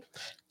mentality.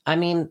 I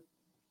mean,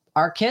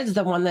 our kid's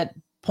the one that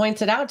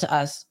points it out to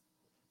us.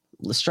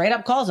 Straight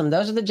up calls them.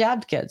 Those are the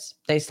jabbed kids.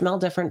 They smell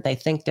different. They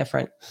think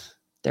different.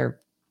 They're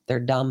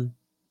dumb.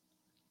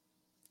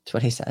 That's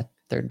what he said.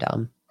 They're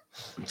dumb.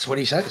 That's what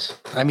he says.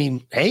 I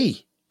mean,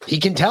 hey, he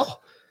can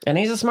tell. And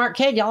he's a smart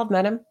kid. Y'all have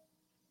met him.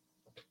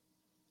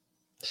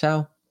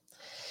 So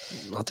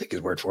I'll take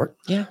his word for it.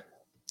 Yeah.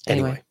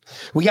 Anyway,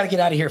 we got to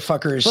get out of here,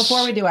 fuckers.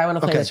 Before we do, I want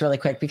to play this really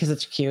quick because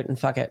it's cute and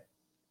fuck it.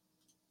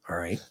 All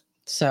right.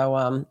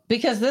 So,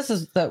 because this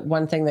is the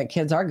one thing that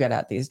kids are good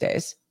at these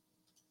days.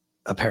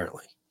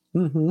 Apparently.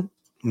 Mm-hmm.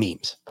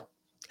 Memes.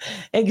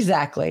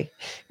 Exactly.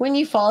 When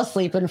you fall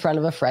asleep in front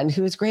of a friend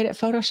who is great at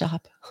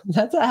Photoshop.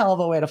 That's a hell of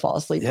a way to fall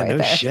asleep right no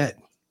there. Shit.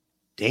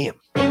 Damn.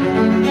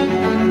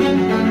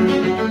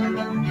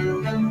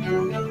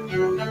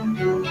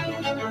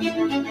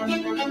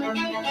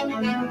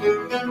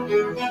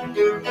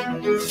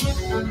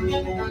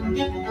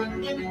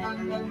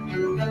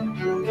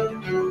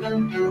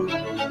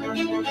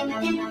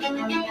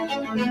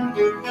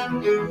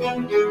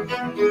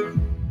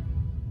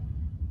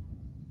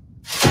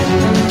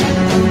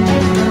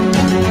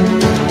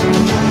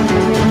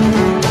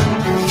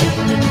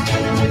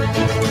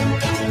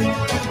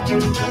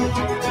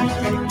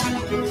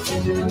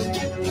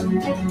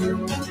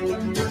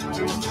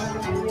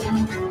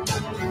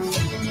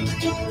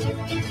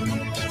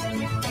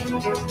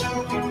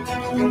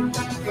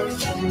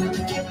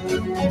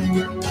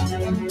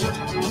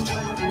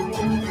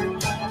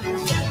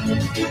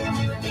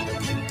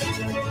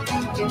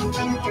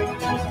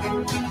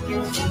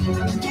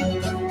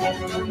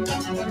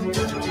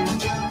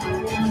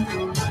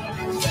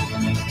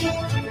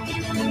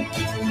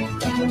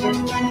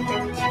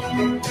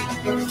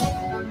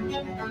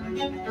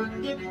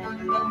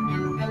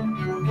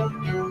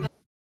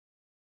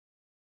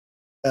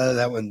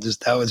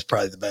 That was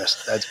probably the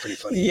best. That's pretty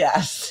funny.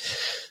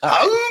 Yes.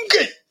 I'm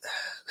good.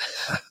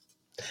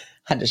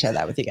 Had to share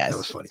that with you guys. That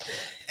was funny.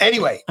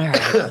 Anyway, all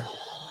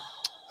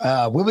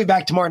right. We'll be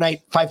back tomorrow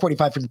night,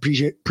 5:45 for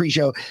the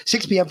pre-show,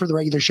 6 p.m. for the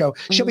regular show.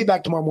 She'll be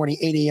back tomorrow morning,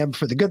 8 a.m.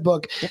 for the good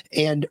book. Yep.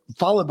 And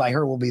followed by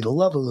her will be the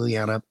lovely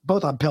Liliana,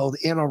 both on Pilled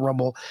and on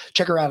Rumble.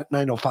 Check her out at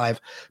 9:05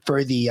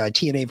 for the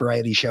TNA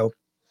variety show.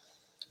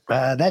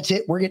 That's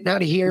it. We're getting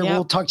out of here. Yep.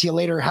 We'll talk to you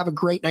later. Have a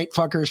great night,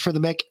 fuckers. For the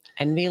Mick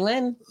and V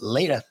Lynn.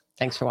 Later.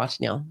 Thanks for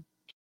watching, y'all.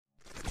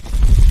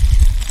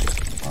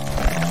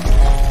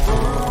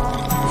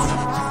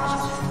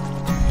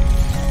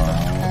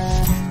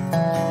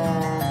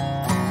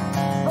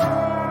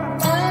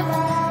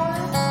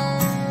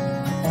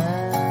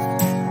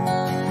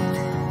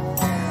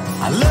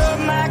 I love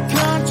my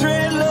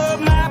country, love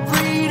my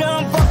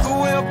freedom, fuck a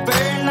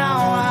welfare,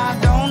 now I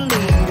don't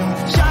need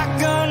them.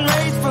 Shotgun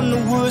race from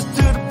the woods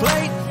to the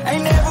plate,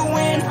 ain't never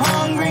went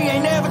hungry,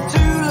 ain't never too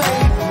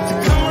late. So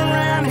come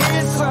around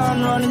here,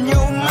 son, running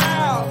your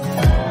mouth.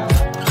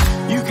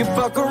 You can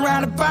fuck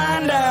around and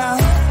find out.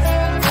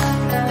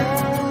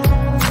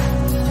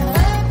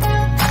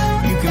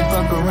 You can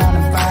fuck around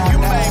and find out. You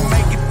may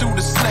make it through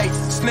the snakes,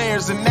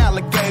 snares, and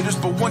alligators,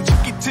 but once you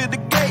get to the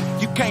gate,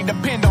 you can't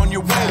depend on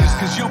your waiters,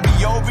 cause you'll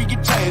be over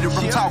your tater.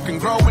 I'm talking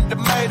growing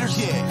tomatoes,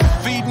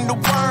 feeding the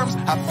worms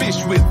I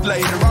fish with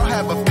later. I'll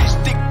have a fish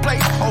stick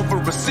plate over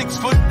a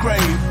 6-foot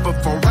grave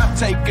before I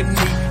take a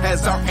knee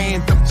as our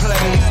anthem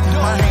plays.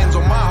 My hands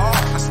on my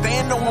heart, I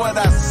stand on what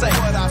I say,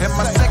 and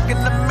my Second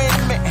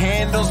Amendment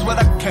handles what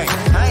I can't.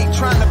 I ain't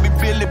trying to be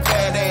Billy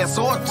Badass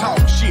or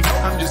talk shit,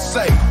 I'm just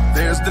saying,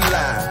 there's the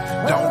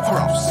line, don't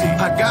cross it.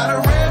 I got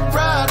a Red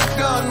Ryder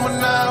gun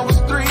when I was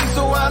 3,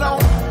 so I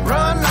don't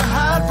run or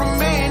hide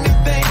from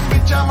anything,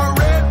 bitch. I'm a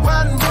red,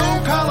 white, and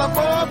blue collar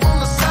boy from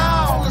the South.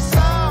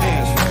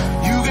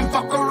 You can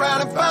fuck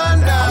around and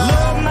find out. I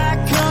love my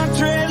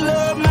country,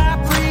 love my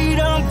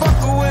freedom,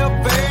 fuck a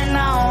welfare,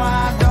 now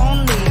I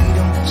don't need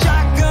them.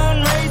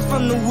 Shotgun race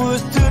from the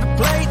woods to the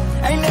plate,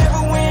 ain't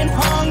never went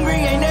hungry,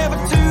 ain't never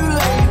too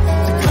late.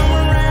 So come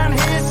around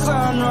here,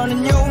 son,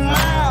 running your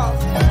mouth.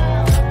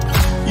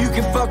 You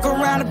can fuck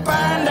around and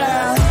find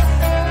out.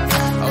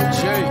 Oh,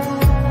 gee.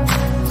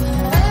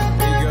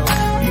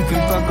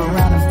 Fuck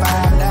around and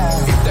find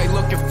out. If they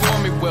looking for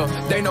me, well,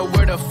 they know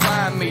where to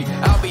find me.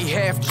 I'll be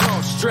half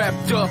drunk,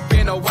 strapped up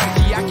in a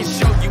whitey. I can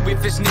show you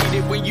if it's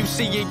needed. When you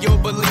see it, you'll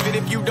believe it.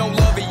 If you don't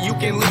love it, you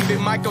can leave it.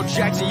 Michael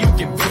Jackson, you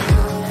can beat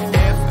it.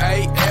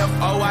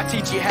 F-A-F-O, I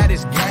teach you how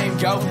this game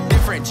go.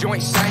 Different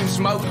joints, same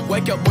smoke.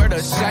 Wake up, wear the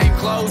same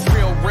clothes.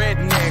 Real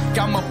redneck,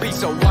 I'm a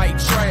piece of white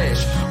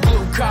trash.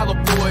 Blue collar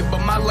boy,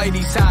 but my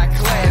lady's high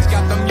class.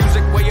 Got the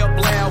music way up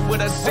loud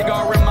with a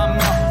cigar in my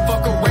mouth.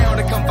 Fuck around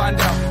and come find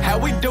out how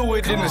we do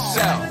it in the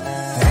South.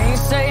 I ain't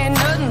saying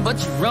nothing, but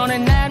you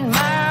running that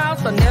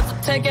mouth. I never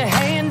take a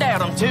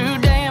handout, I'm too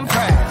damn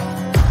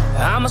proud.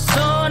 I'm a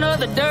son of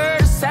the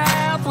dirty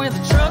South with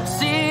a truck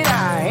seat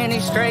high and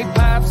these straight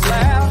pipes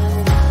loud.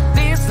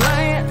 This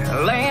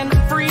land, land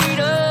of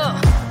freedom,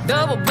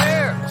 double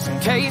barrels in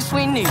case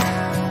we need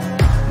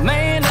it.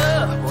 Man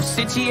up, we'll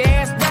sit your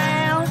ass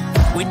down.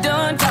 We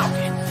done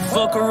talking,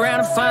 fuck around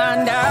and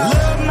find out.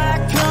 Love my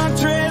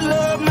country,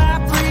 love